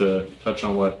kind of to touch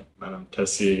on what Madame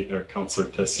Tessier or Councillor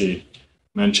Tessier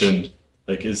mentioned,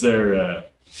 like, is there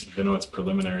I know it's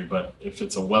preliminary, but if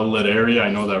it's a well-lit area,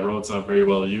 I know that road's not very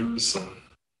well used, so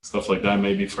stuff like that,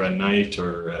 maybe for a night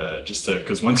or just to,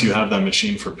 because once you have that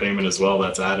machine for payment as well,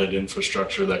 that's added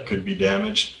infrastructure that could be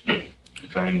damaged.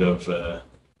 Kind of,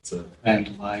 it's a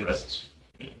vandalized.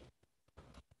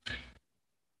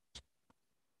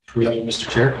 Mr.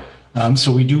 Chair.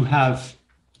 So we do have,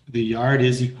 the yard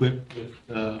is equipped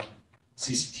with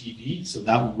CCTV, so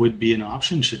that would be an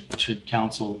option should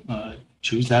council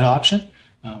choose that option,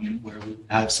 where we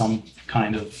have some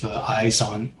kind of eyes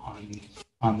on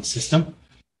the system.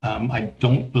 I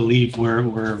don't believe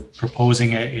we're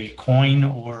proposing a coin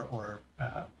or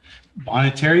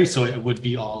monetary, so it would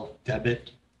be all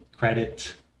debit,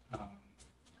 credit,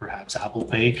 perhaps Apple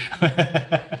Pay.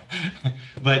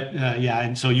 But yeah,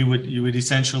 and so you would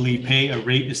essentially pay a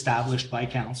rate established by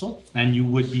council, and you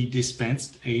would be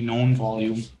dispensed a known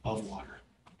volume of water.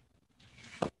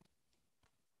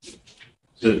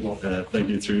 Thank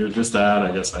you, through you. Just to add,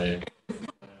 I guess I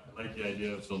like the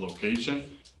idea of the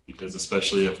location, because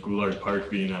especially if Goulart Park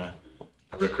being a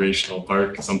recreational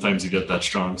park, sometimes you get that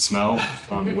strong smell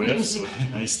on whiff, so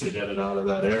it's nice to get it out of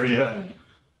that area and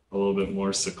a little bit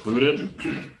more secluded.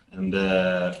 And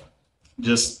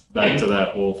just back to that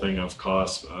whole thing of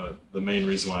cost, the main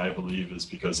reason why I believe is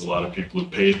because a lot of people who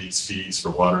pay these fees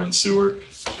for water and sewer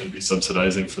should be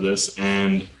subsidizing for this,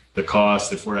 and the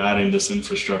cost, if we're adding this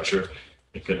infrastructure,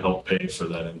 it could help pay for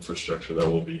that infrastructure that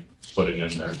we'll be putting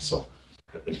in there. So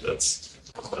I think that's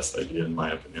the best idea in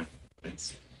my opinion.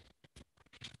 Thanks.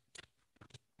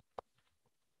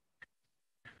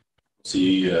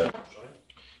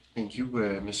 Thank you,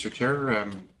 Mr. Chair.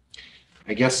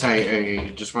 I guess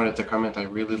I just wanted to comment, I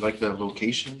really like the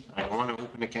location. I don't want to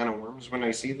open a can of worms when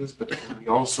I see this, but we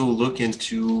also look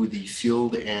into the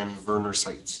Field and Verner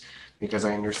sites, because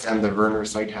I understand the Verner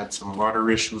site had some water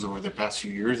issues over the past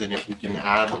few years, and if we can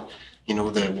add, you know,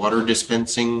 the water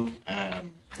dispensing,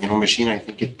 you know, machine, I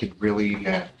think it could really,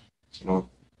 you know,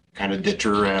 kind of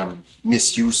deter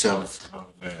misuse of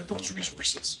those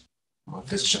resources. Well,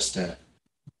 if it's just a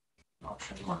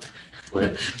option. Go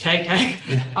ahead. Okay.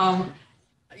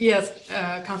 Yes,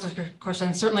 Councillor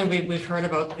Corson, certainly we've heard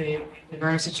about the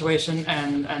Verner situation,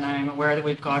 and I'm aware that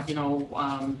we've got, you know,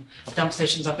 dump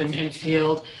stations up in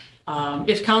Field.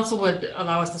 If council would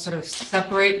allow us to sort of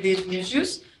separate these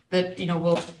issues, that, you know,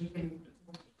 we can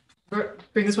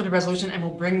bring this one to resolution, and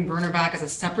we'll bring Verner back as a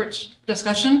separate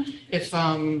discussion if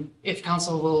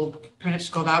council will permit it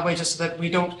to go that way, just so that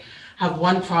we don't have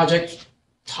one project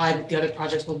tied with the other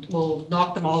projects. We'll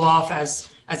knock them all off as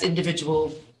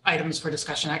individual items for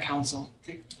discussion at council.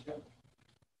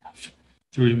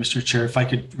 through you, Mr. Chair, if I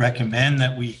could recommend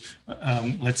that we,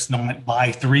 let's not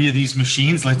buy 3 of these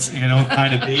machines. Let's,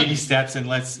 kind of baby steps, and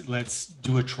let's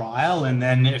do a trial. And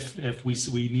then if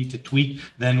we need to tweak,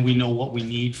 then we know what we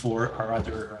need for our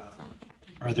other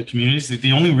communities.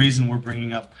 The only reason we're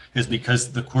bringing up is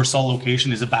because the Coursol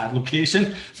location is a bad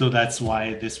location. So that's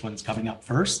why this one's coming up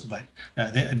first. But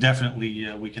definitely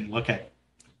we can look at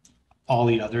all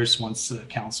the others once the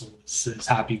council is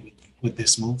happy with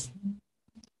this move.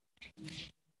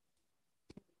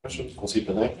 Yes,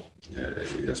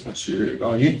 Monsieur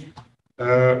Gagné.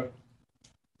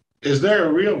 Is there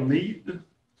a real need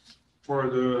for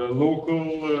the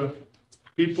local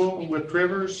people with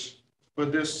trailers for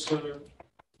this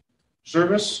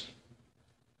service?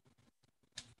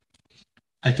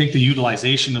 I think the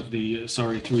utilization of the,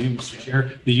 through you, Mr.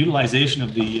 Chair, the utilization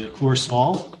of the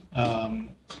Coursol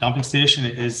dumping station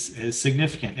is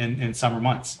significant in summer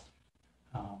months.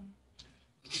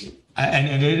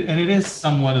 And it is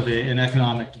somewhat of an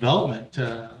economic development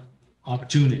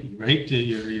opportunity, right?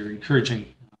 You're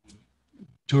encouraging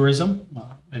tourism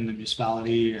in the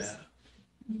municipality.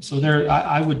 So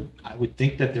I would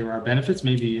think that there are benefits,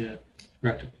 maybe,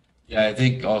 Director. Yeah, I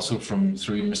think also through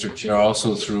you, Mr. Chair,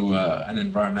 also through an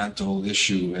environmental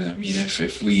issue. I mean,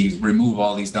 if we remove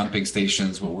all these dumping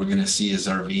stations, what we're going to see is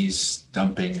RVs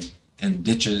dumping in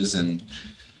ditches and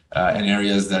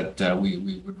areas that we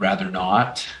would rather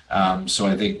not. So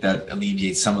I think that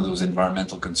alleviates some of those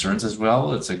environmental concerns as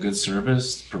well. It's a good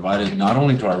service provided not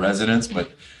only to our residents,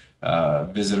 but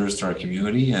visitors to our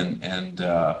community.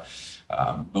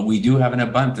 But we do have an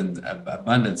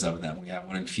abundance of them. We have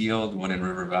one in Field, one in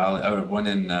River Valley, or one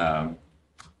in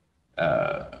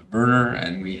Verner,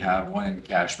 and we have one in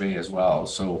Cache Bay as well.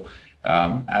 So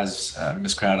as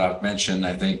Ms. Craddock mentioned,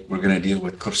 I think we're going to deal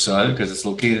with Coursol because it's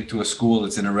located to a school.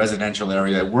 It's in a residential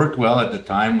area. It worked well at the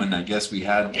time when I guess we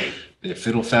had the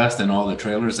Fiddle Fest and all the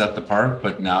trailers at the park,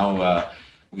 but now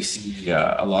we see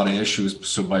a lot of issues.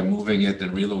 So by moving it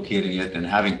and relocating it and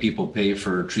having people pay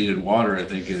for treated water, I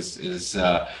think is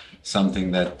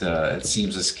something that it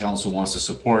seems this council wants to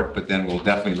support, but then we'll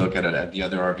definitely look at it at the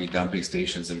other RV dumping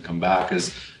stations and come back,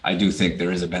 because I do think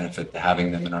there is a benefit to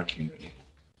having them in our community.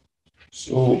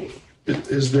 So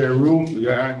is there room?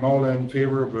 Yeah, I'm all in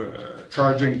favor of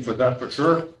charging for that for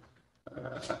sure.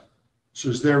 So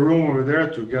is there room over there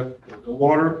to get the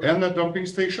water and the dumping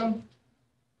station?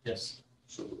 Yes.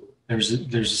 So There's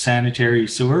a sanitary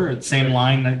sewer, the same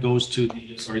line that goes to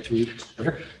the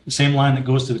same line that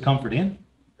goes to the Comfort Inn.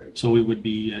 So we would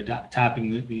be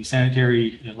tapping the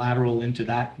sanitary lateral into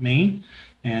that main,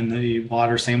 and the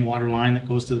same water line that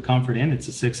goes to the Comfort Inn. It's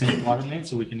a 6-inch water main,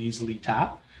 so we can easily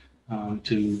tap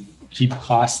to keep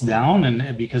costs down.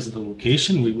 And because of the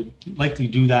location, we would likely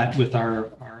do that with our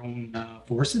own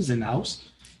forces in house.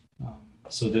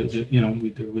 So that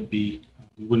there would be.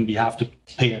 We wouldn't have to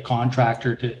pay a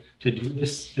contractor to do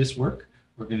this work.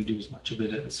 We're going to do as much of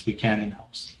it as we can in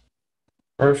house.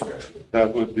 perfect.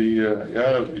 That would be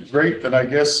great. And I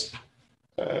guess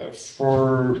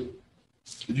for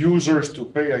users to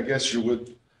pay, I guess you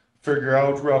would figure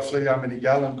out roughly how many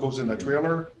gallon goes in the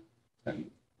trailer, and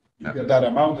you get that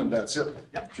amount, and that's it.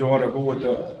 If you want to go with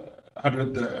the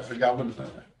 100 gallon.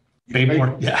 Pay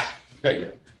more, yeah.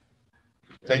 Okay.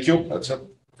 Thank you. That's it.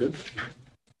 Good.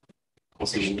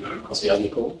 Mr.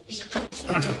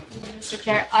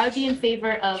 Chair, I would be in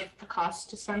favor of a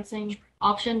cost dispensing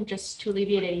option just to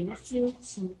alleviate any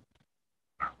misuse.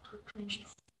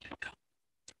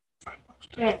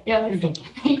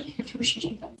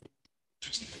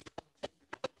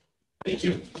 Thank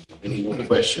you. Any more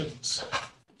questions?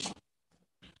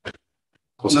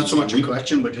 Not so much a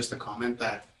question, but just a comment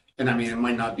that, and I mean, it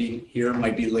might not be here, it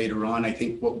might be later on. I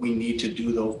think what we need to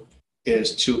do though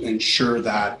is to ensure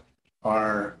that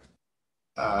our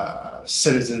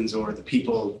citizens or the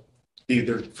people,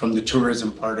 either from the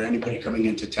tourism part or anybody coming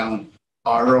into town,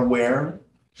 are aware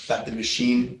that the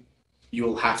machine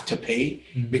you'll have to pay,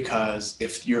 because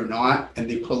if you're not and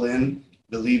they pull in,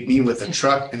 believe me, with a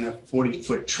truck and a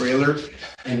 40-foot trailer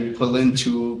and you pull in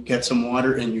to get some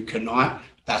water and you cannot,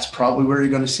 that's probably where you're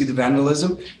going to see the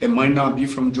vandalism. It might not be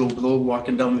from Joe Blow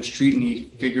walking down the street and he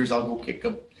figures I'll go kick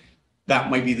him. That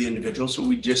might be the individual. So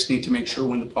we just need to make sure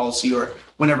when the policy or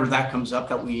whenever that comes up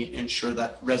that we ensure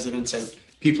that residents and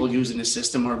people using the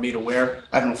system are made aware.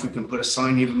 I don't know if we can put a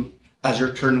sign even as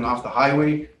you're turning off the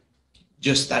highway,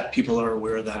 just that people are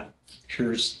aware that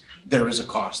there is a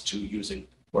cost to using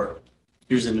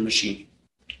the machine.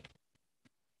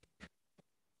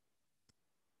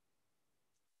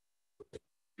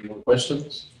 More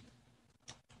questions?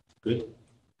 Good.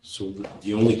 So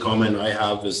the only comment I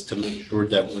have is to make sure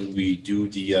that when we do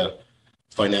the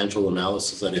financial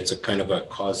analysis that it's a kind of a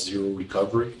cost zero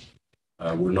recovery.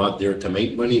 We're not there to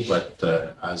make money, but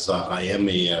as I am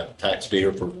a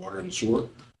taxpayer for water and sewer,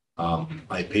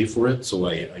 I pay for it. So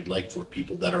I'd like for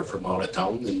people that are from out of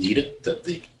town and need it, that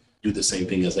they do the same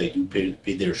thing as I do,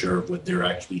 pay their share of what they're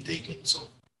actually taking. So,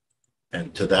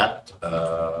 and to that,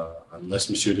 unless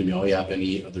Monsieur Demio, you have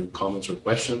any other comments or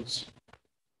questions?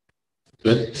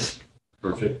 Good,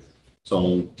 perfect. So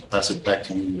I'll pass it back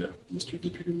to you, Mr.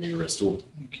 Deputy Mayor Restoll.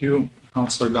 Thank you,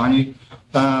 Councillor Gagné.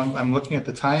 I'm looking at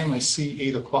the time. I see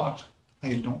 8 o'clock.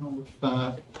 I don't know if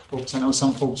folks, I know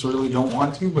some folks really don't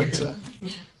want to, but I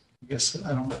guess I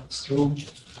don't know. Still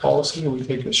policy, we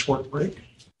take a short break.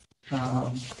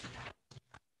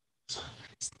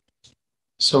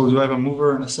 So do I have a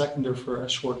mover and a seconder for a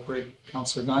short break?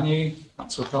 Councillor Gagné,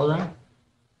 Councillor Pellerin?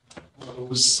 All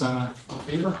those in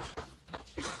favor?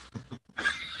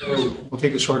 We'll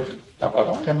take a short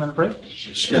 10-minute break.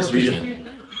 Yes, we do.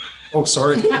 Oh,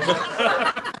 sorry. Is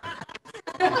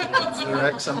there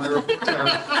X on my report?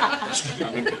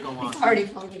 Already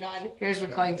voted on. Here's we're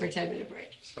going for 10-minute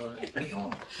break. Sorry. Thank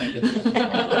you.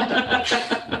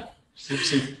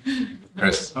 See.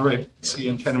 Chris. All right. See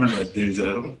you in 10 minutes.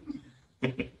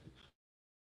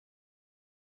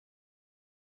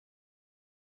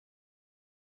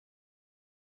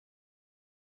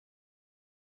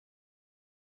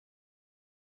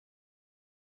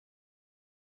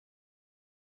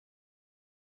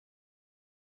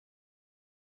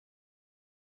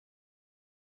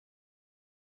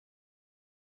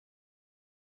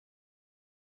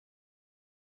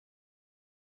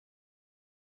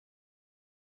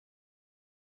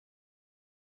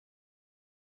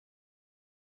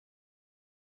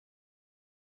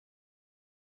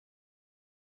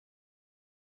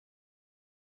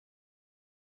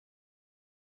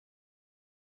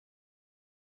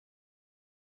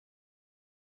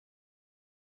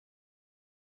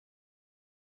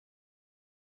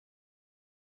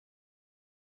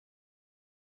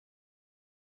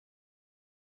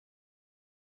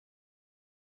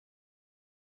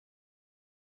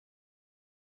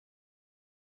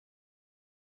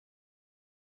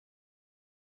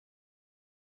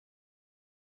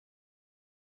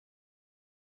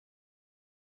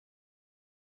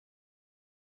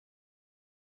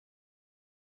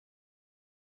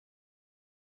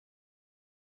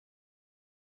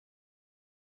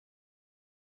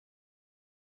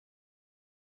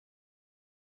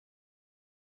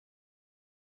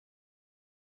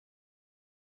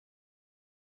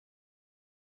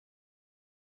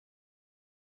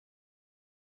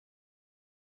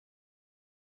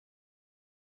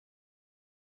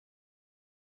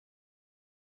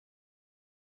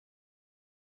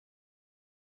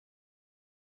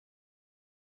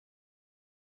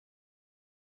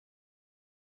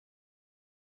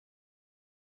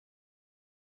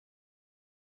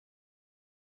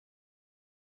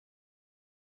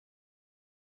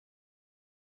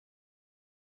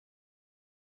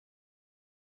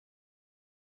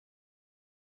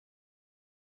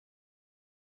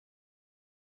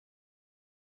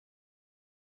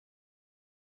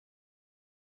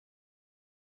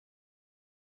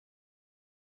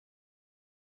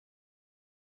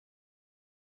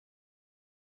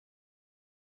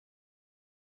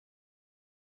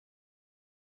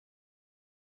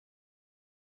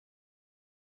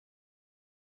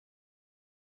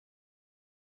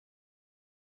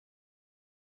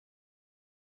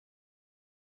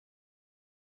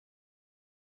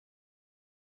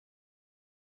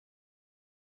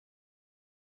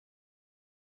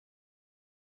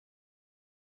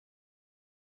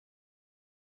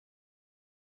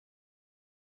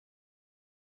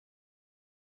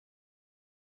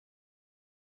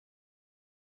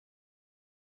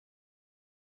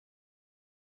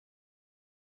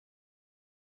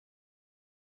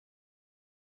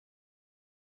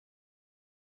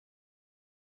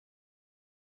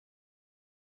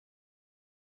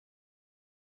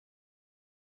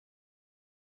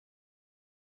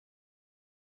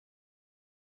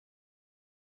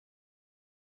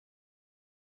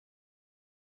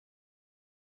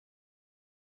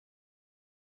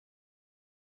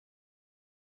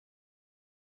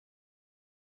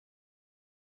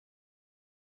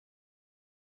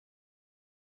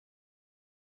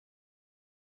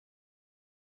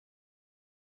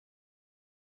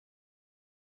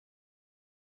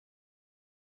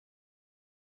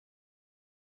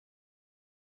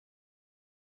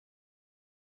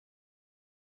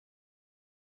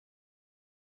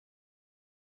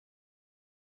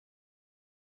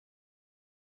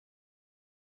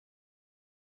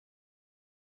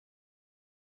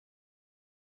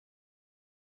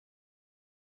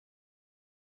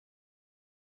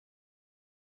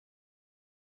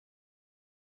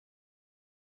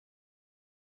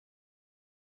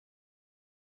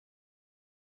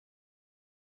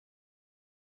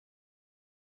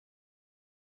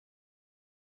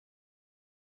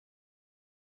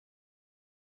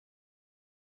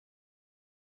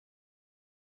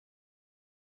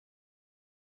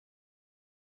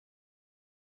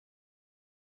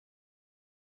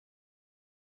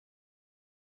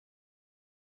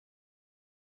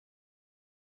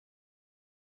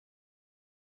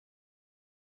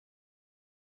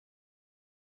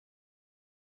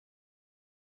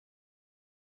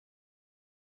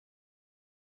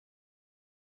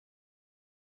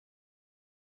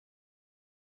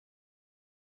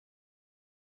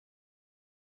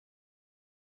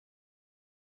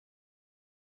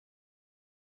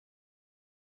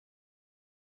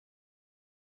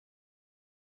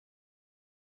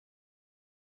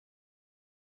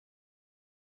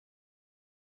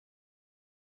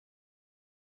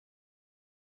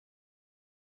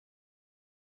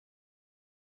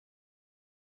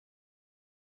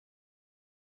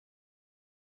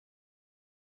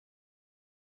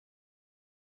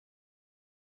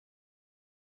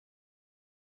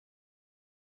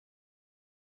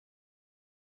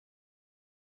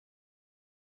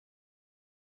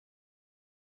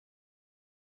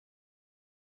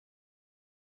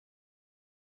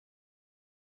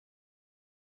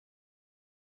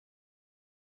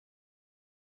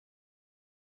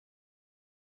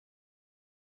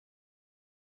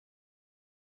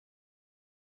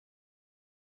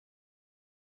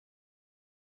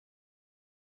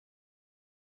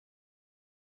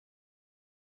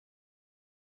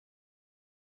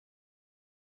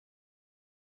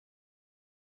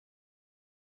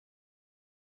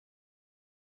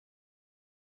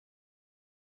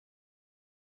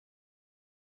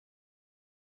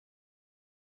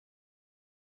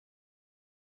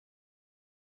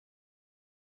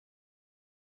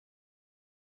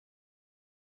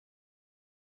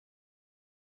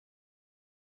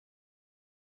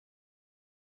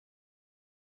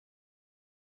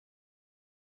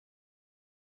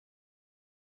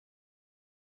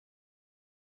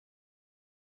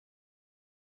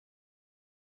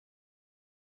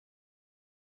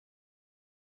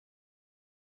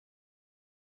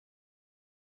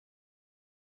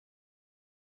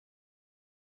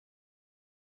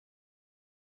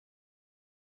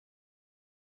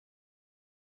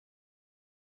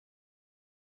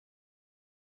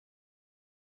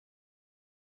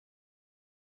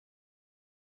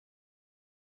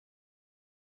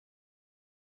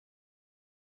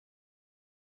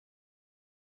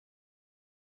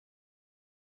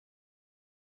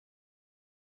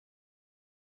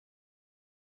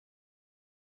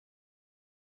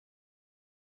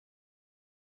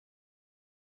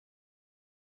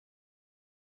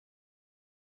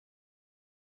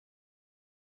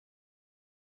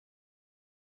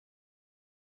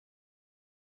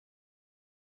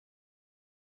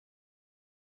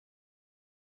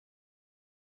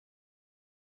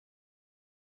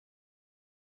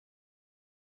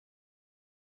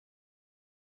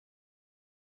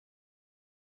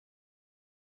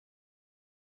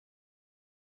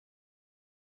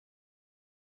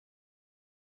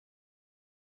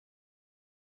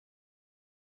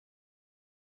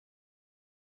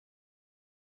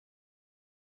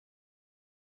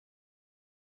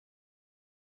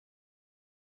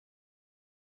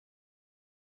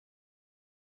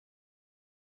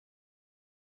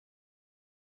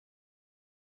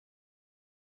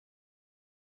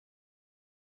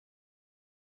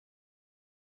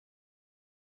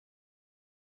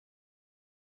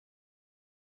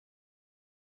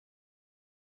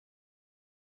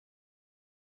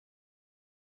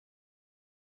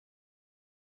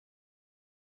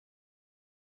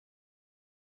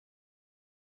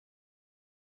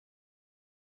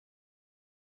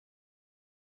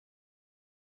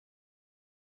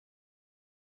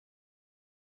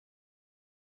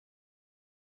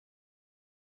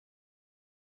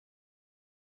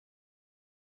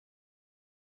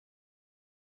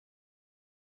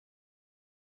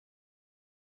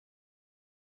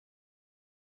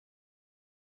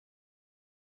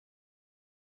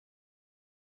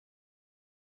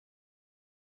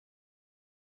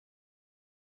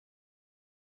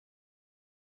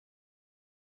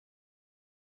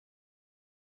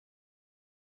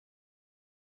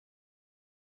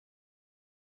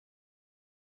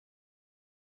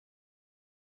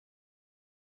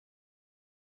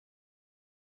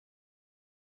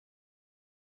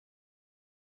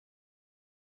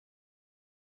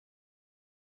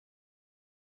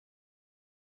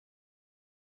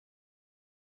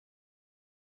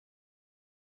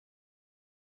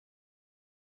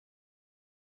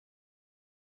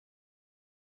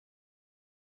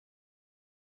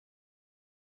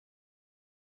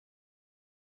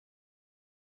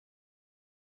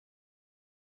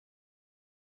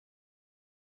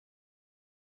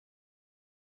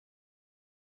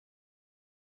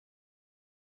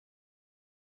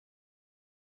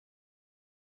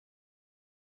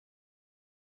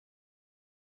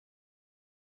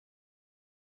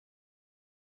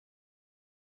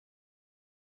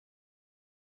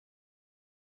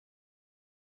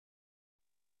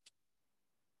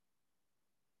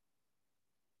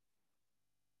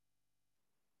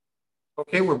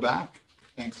 Okay, we're back.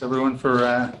 Thanks everyone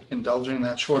for indulging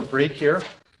that short break here.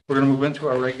 We're going to move into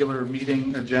our regular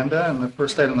meeting agenda, and the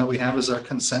first item that we have is our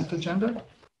consent agenda.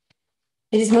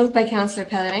 It is moved by Councillor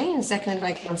Pellerin and seconded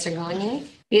by Councillor Gagne.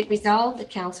 Be it resolved that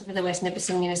Council for the West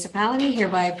Nipissing Municipality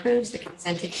hereby approves the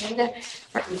consent agenda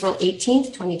for April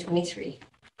 18th, 2023.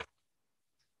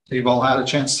 You've all had a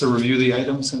chance to review the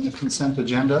items in the consent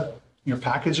agenda, your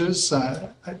packages.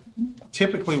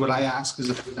 Typically what I ask is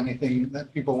if there's anything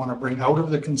that people want to bring out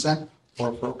of the consent,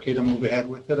 or if we're okay to move ahead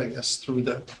with it. I guess through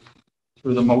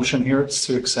the motion here, it's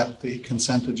to accept the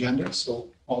consent agenda. So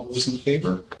all those in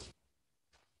favor?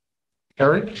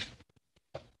 Carried.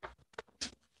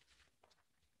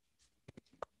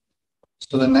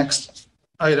 So the next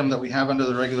item that we have under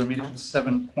the regular meeting is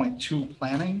 7.2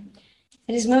 planning.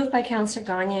 It is moved by Councillor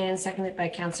Gagne and seconded by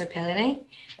Councillor Pellerin.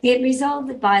 Be it resolved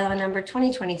that bylaw number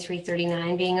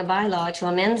 2023-39, being a bylaw to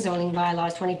amend zoning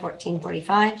bylaw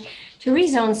 2014-45 to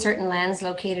rezone certain lands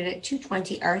located at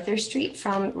 220 Arthur Street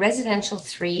from residential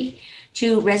 3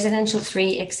 to residential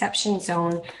 3 exception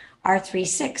zone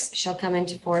R36 shall come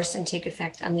into force and take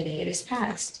effect on the day it is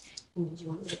passed.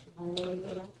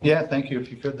 Yeah, thank you.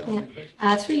 If you could.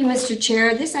 Through you, Mr.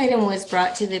 Chair, this item was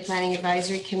brought to the Planning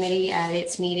Advisory Committee at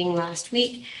its meeting last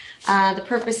week. The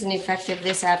purpose and effect of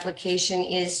this application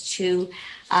is to,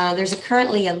 there's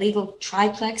currently a legal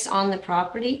triplex on the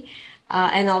property.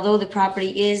 And although the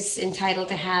property is entitled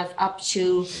to have up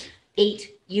to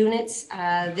 8 units,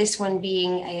 this one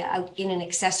being in an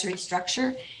accessory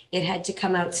structure, it had to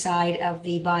come outside of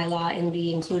the bylaw and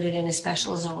be included in a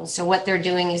special zone. So what they're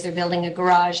doing is they're building a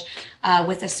garage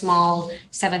with a small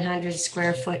 700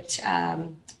 square foot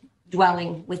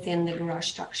dwelling within the garage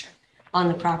structure on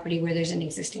the property where there's an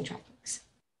existing triplex.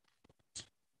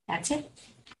 That's it.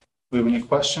 Do we have any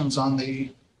questions on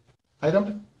the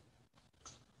item?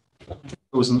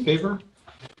 Those in favor?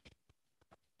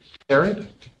 Carried.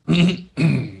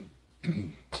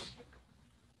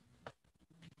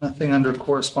 Nothing under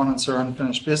correspondence or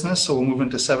unfinished business, so we'll move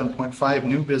into 7.5,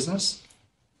 new business.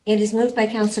 It is moved by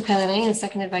Councillor Pellerin and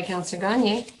seconded by Councillor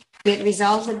Gagne. Be it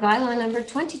resolved that bylaw number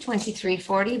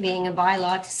 2023-40, being a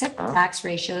bylaw to set the tax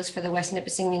ratios for the West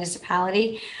Nipissing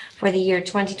Municipality for the year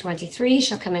 2023,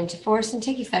 shall come into force and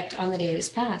take effect on the day it is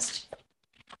passed.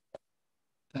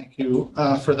 Thank you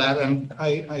for that. And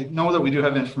I know that we do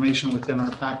have information within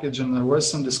our package, and there was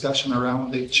some discussion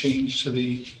around the change to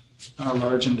the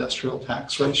large industrial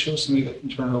tax ratio. So maybe I can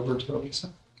turn it over to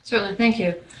Elisa. Certainly, thank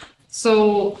you.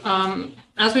 So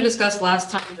as we discussed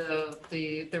last time,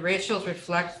 the ratios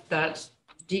reflect that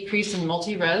decrease in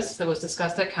multi-res that was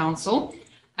discussed at council.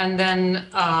 And then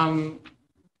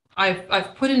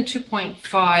I've put in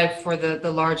 2.5 for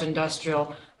the large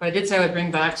industrial, but I did say I would bring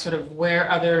back sort of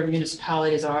where other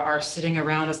municipalities are sitting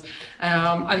around us.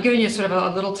 I've given you sort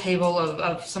of a little table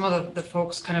of some of the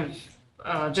folks kind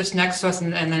of just next to us,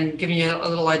 and then giving you a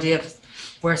little idea of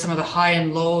where some of the high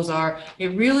and lows are. It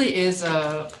really is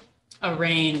a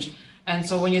range. And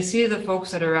so when you see the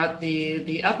folks that are at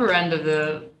the upper end of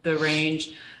the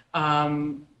range,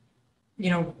 you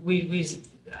know, we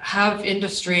have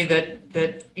industry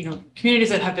that, you know, communities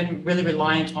that have been really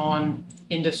reliant on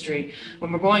industry.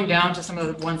 When we're going down to some of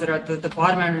the ones that are at the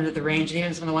bottom end of the range, and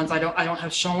even some of the ones I don't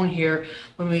have shown here,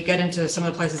 when we get into some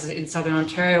of the places in Southern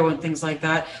Ontario and things like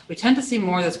that, we tend to see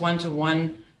more of this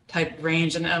one-to-one type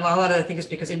range. And a lot of that, I think, is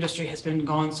because industry has been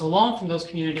gone so long from those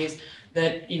communities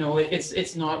that, you know,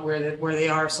 it's not where they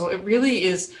are. So it really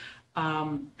is,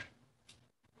 you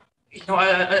know,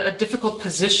 a difficult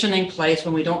positioning place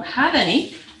when we don't have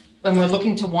any, when we're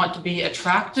looking to want to be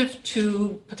attractive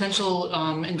to potential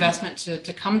investment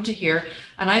to come to here.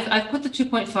 And I've put the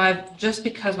 2.5 just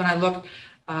because when I look,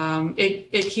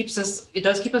 it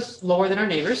does keep us lower than our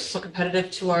neighbors, so competitive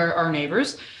to our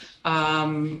neighbors.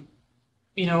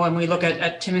 You know, when we look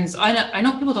at Timmins, I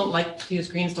know people don't like to use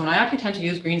Greenstone. I actually tend to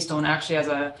use Greenstone actually as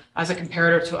a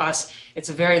comparator to us. It's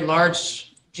a very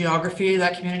large geography,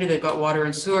 that community. They've got water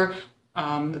and sewer.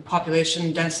 The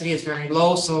population density is very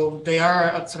low, so they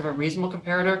are a sort of a reasonable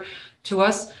comparator to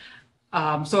us.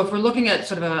 So if we're looking at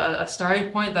sort of a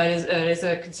starting point, that is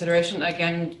a consideration.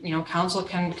 Again, you know, council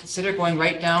can consider going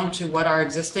right down to what our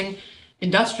existing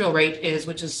industrial rate is,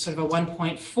 which is sort of a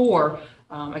 1.4.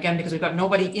 Again, because we've got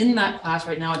nobody in that class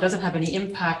right now, it doesn't have any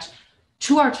impact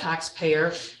to our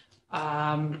taxpayer.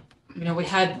 You know, we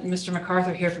had Mr.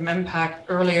 MacArthur here from MPAC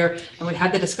earlier, and we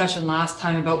had the discussion last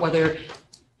time about whether,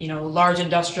 you know, large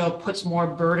industrial puts more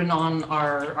burden on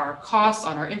our costs,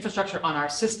 on our infrastructure, on our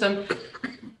system.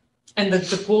 And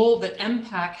the goal that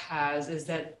MPAC has is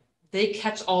that they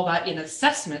catch all that in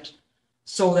assessment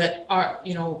so that our,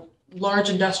 you know, large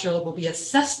industrial will be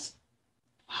assessed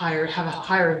have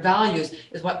higher values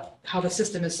is how the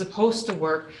system is supposed to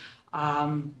work.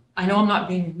 I know I'm not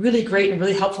being really great and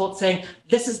really helpful at saying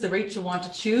this is the rate you want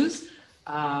to choose.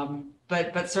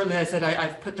 But certainly I said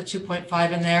I've put the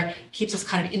 2.5 in there, keeps us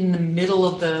kind of in the middle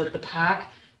of the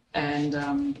pack.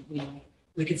 And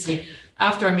we could see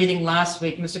after our meeting last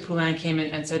week, Mr. Poulin came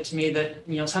in and said to me that,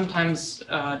 sometimes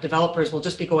developers will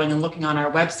just be going and looking on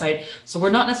our website. So we're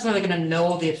not necessarily going to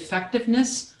know the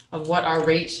effectiveness of what our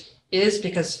rate is,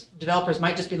 because developers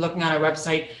might just be looking at our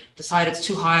website, decide it's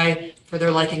too high for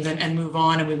their liking, and move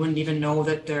on, and we wouldn't even know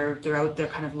that they're out there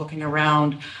kind of looking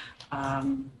around.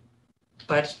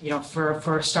 But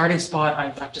for a starting spot,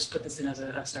 I've just put this in as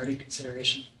a starting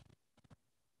consideration.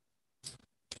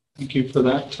 Thank you for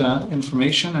that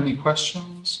information. Any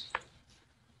questions?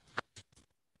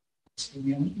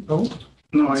 No,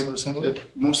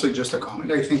 mostly just a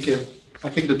comment. I think the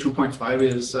 2.5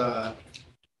 is a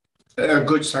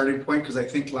good starting point, because I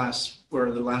think the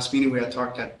last meeting we had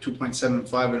talked at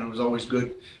 2.75, and it was always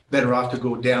better off to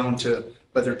go down to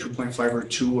whether 2.5 or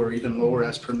 2 or even lower,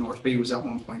 as per North Bay was at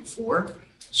 1.4.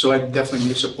 So I'd definitely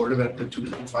be supportive at the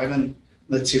 2.5, and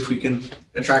let's see if we can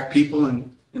attract people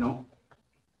and,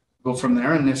 go from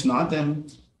there. And if not, then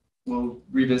we'll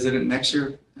revisit it next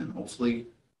year, and hopefully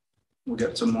we'll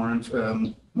get some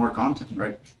more content,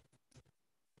 right?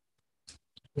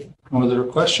 No other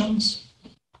questions?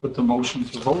 Put the motion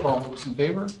to vote. All those in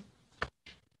favor?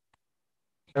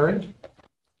 Carried.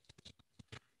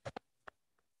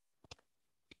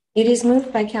 It is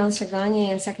moved by Councillor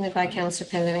Gagne and seconded by Councillor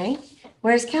Pellerin.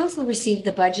 Whereas Council received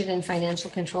the Budget and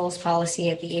Financial Controls Policy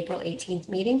at the April 18th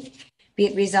meeting, be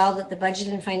it resolved that the Budget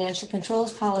and Financial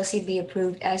Controls Policy be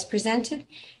approved as presented,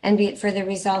 and be it further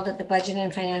resolved that the Budget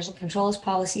and Financial Controls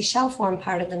Policy shall form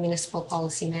part of the Municipal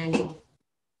Policy Manual.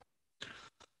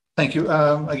 Thank you.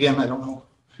 Again, I don't know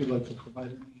if you'd like to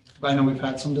provide any. I know we've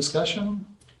had some discussion.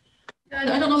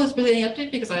 I don't know if there's really any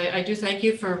update, because I do thank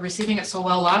you for receiving it so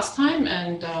well last time,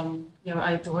 and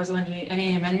there wasn't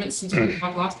any amendments since we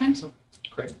talked last time. So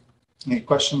great. Any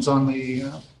questions on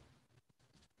the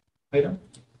item?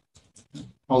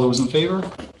 All those in favor?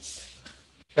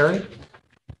 Carried.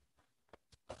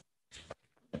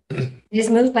 It is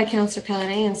moved by Councillor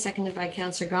Pellerin and seconded by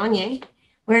Councillor Gagne.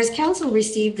 Whereas Council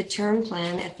received the term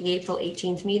plan at the April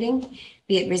 18th meeting,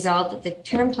 be it resolved that the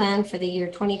term plan for the year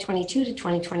 2022 to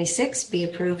 2026 be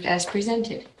approved as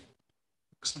presented.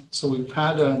 Excellent. So we've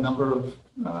had a number of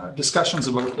discussions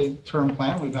about the term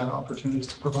plan. We've had opportunities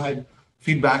to provide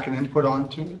feedback and input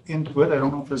into it. I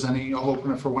don't know if there's any. I'll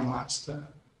open it for one last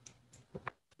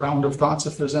round of thoughts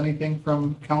if there's anything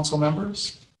from council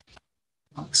members.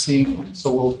 Not seeing,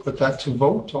 so we'll put that to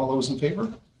vote. All those in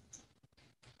favor?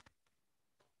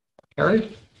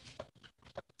 Carried.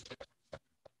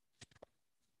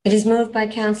 It is moved by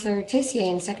Councillor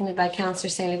Tessier and seconded by Councillor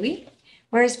St. Louis.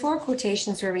 Whereas 4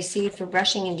 quotations were received for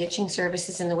brushing and ditching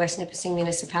services in the West Nipissing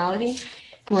municipality,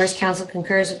 and whereas Council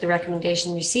concurs with the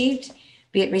recommendation received,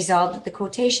 be it resolved that the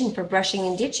quotation for brushing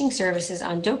and ditching services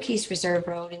on Dokeys Reserve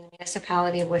Road in the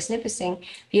municipality of West Nipissing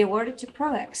be awarded to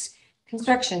ProX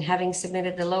Construction, having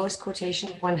submitted the lowest quotation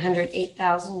of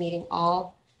 $108,000, meeting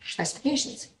all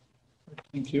specifications.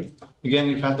 Thank you. Again,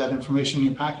 you've had that information in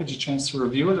your package, a chance to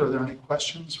review it. Are there any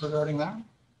questions regarding that?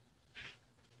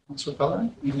 Councilor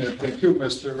Pellerin? Yeah, thank you,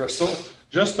 Mr. Russell.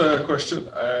 Just a question.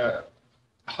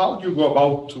 How do you go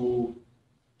about to, do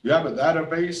you have a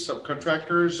database of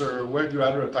contractors, or where do you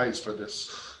advertise for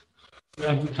this? We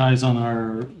advertise on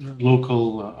our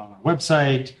local on our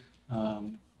website.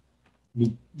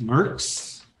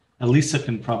 Mercs, Elisa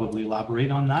can probably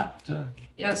elaborate on that.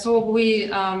 yeah, so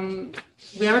we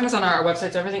advertise on our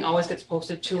websites. Everything always gets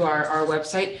posted to our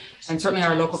website, and certainly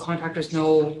our local contractors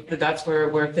know that that's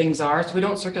where things are. So we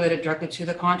don't circulate it directly to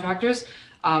the contractors.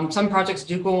 Some projects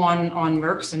do go on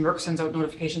Mercs, and Mercs sends out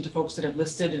notification to folks that have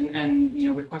listed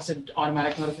and requested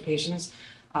automatic notifications.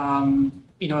 And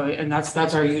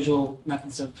that's our usual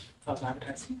methods of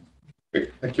advertising.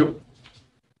 Great, thank you.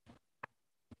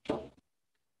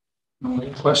 No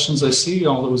other questions I see.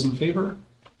 All those in favor?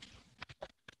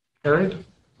 Carried.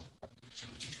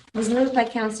 It was moved by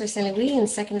Councillor St. Louis and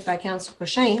seconded by Councillor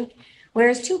Cochain.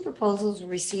 Whereas 2 proposals were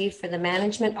received for the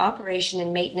management, operation,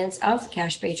 and maintenance of the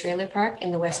Cache Bay Trailer Park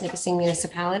in the West Nipissing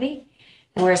municipality,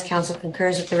 and whereas Council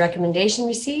concurs with the recommendation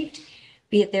received,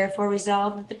 be it therefore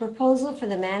resolved that the proposal for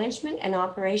the management and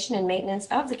operation and maintenance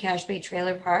of the Cache Bay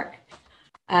Trailer Park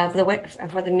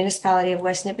for the municipality of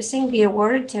West Nipissing be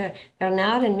awarded to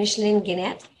Bernard and Micheline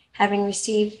Guinette, having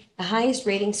received the highest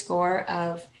rating score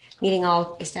of meeting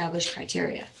all established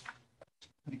criteria.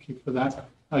 Thank you for that.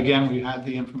 Again, we had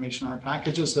the information in our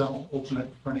packages. I'll open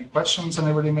it for any questions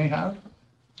anybody may have.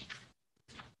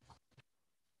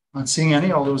 Not seeing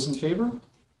any. All those in favor?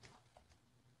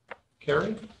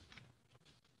 Carried.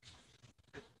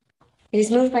 It is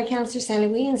moved by Councillor St.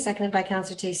 Louis and seconded by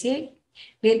Councillor Tessier.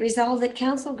 Be it resolved that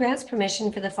council grants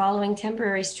permission for the following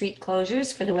temporary street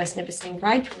closures for the West Nipissing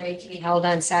Pride Parade to be held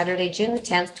on Saturday, June the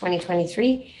 10th,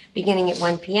 2023, beginning at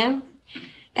 1 p.m.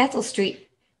 Ethel Street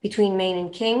between Main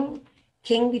and King,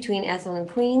 King between Ethel and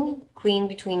Queen, Queen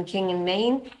between King and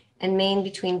Main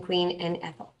between Queen and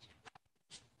Ethel.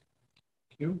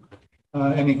 Thank you.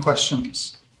 Any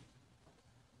questions?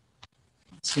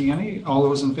 Not seeing any. All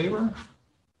those in favor?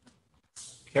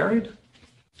 Carried.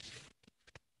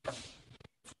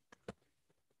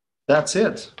 That's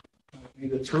it.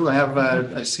 Made it through.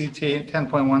 I see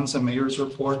 10.1 is a mayor's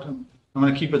report. And I'm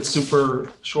going to keep it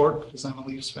super short because I'm a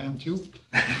Leafs fan too.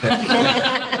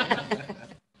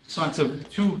 So on to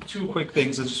two quick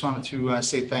things. I just wanted to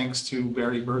say thanks to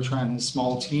Barry Bertrand and his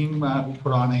small team who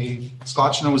put on a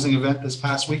Scotch nosing event this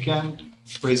past weekend,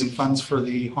 raising funds for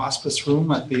the hospice room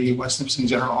at the West Nipissing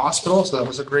General Hospital. So that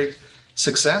was a great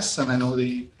success, and I know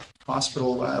the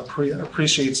hospital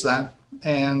appreciates that.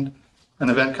 And an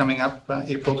event coming up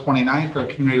April 29th, our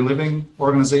community living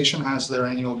organization has their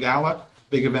annual gala,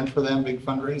 big event for them, big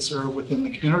fundraiser within the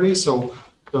community. So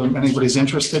if anybody's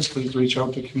interested, please reach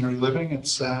out to community living.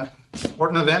 It's an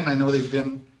important event. I know they've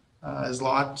been, as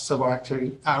lots of our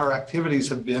activities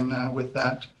have been with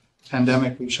that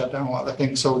pandemic, we've shut down a lot of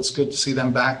things. So it's good to see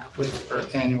them back with their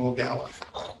annual gala.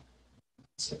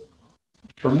 That's it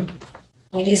for me.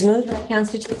 It is moved by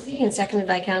Councillor Tessier and seconded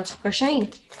by Councillor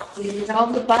Crochane. We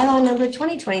resolve the bylaw number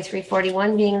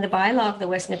 2023-41 being the bylaw of the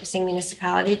West Nipissing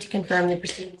Municipality to confirm the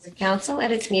proceedings of council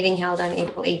at its meeting held on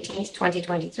April 18th,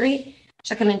 2023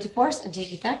 shall come into force and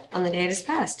take effect on the day it is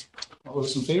passed. All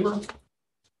those in favor?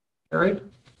 Carried.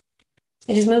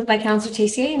 It is moved by Councillor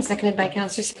Tessier and seconded by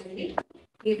Councillor Sandy.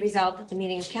 Be it resolved that the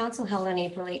meeting of council held on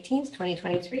April 18th,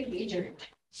 2023 be adjourned.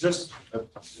 Just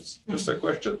a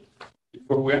question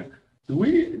before we end. Do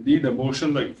we need a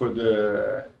motion like for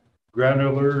the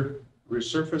granular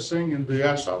resurfacing in the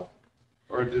asphalt?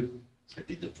 Or did? I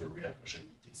did it for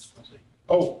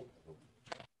Oh.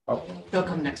 They'll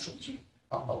come next week.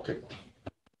 Oh, okay.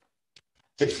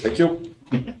 Okay, thank you.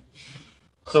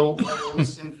 So, all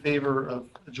those in favor of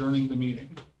adjourning the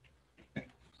meeting?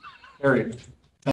 Carried.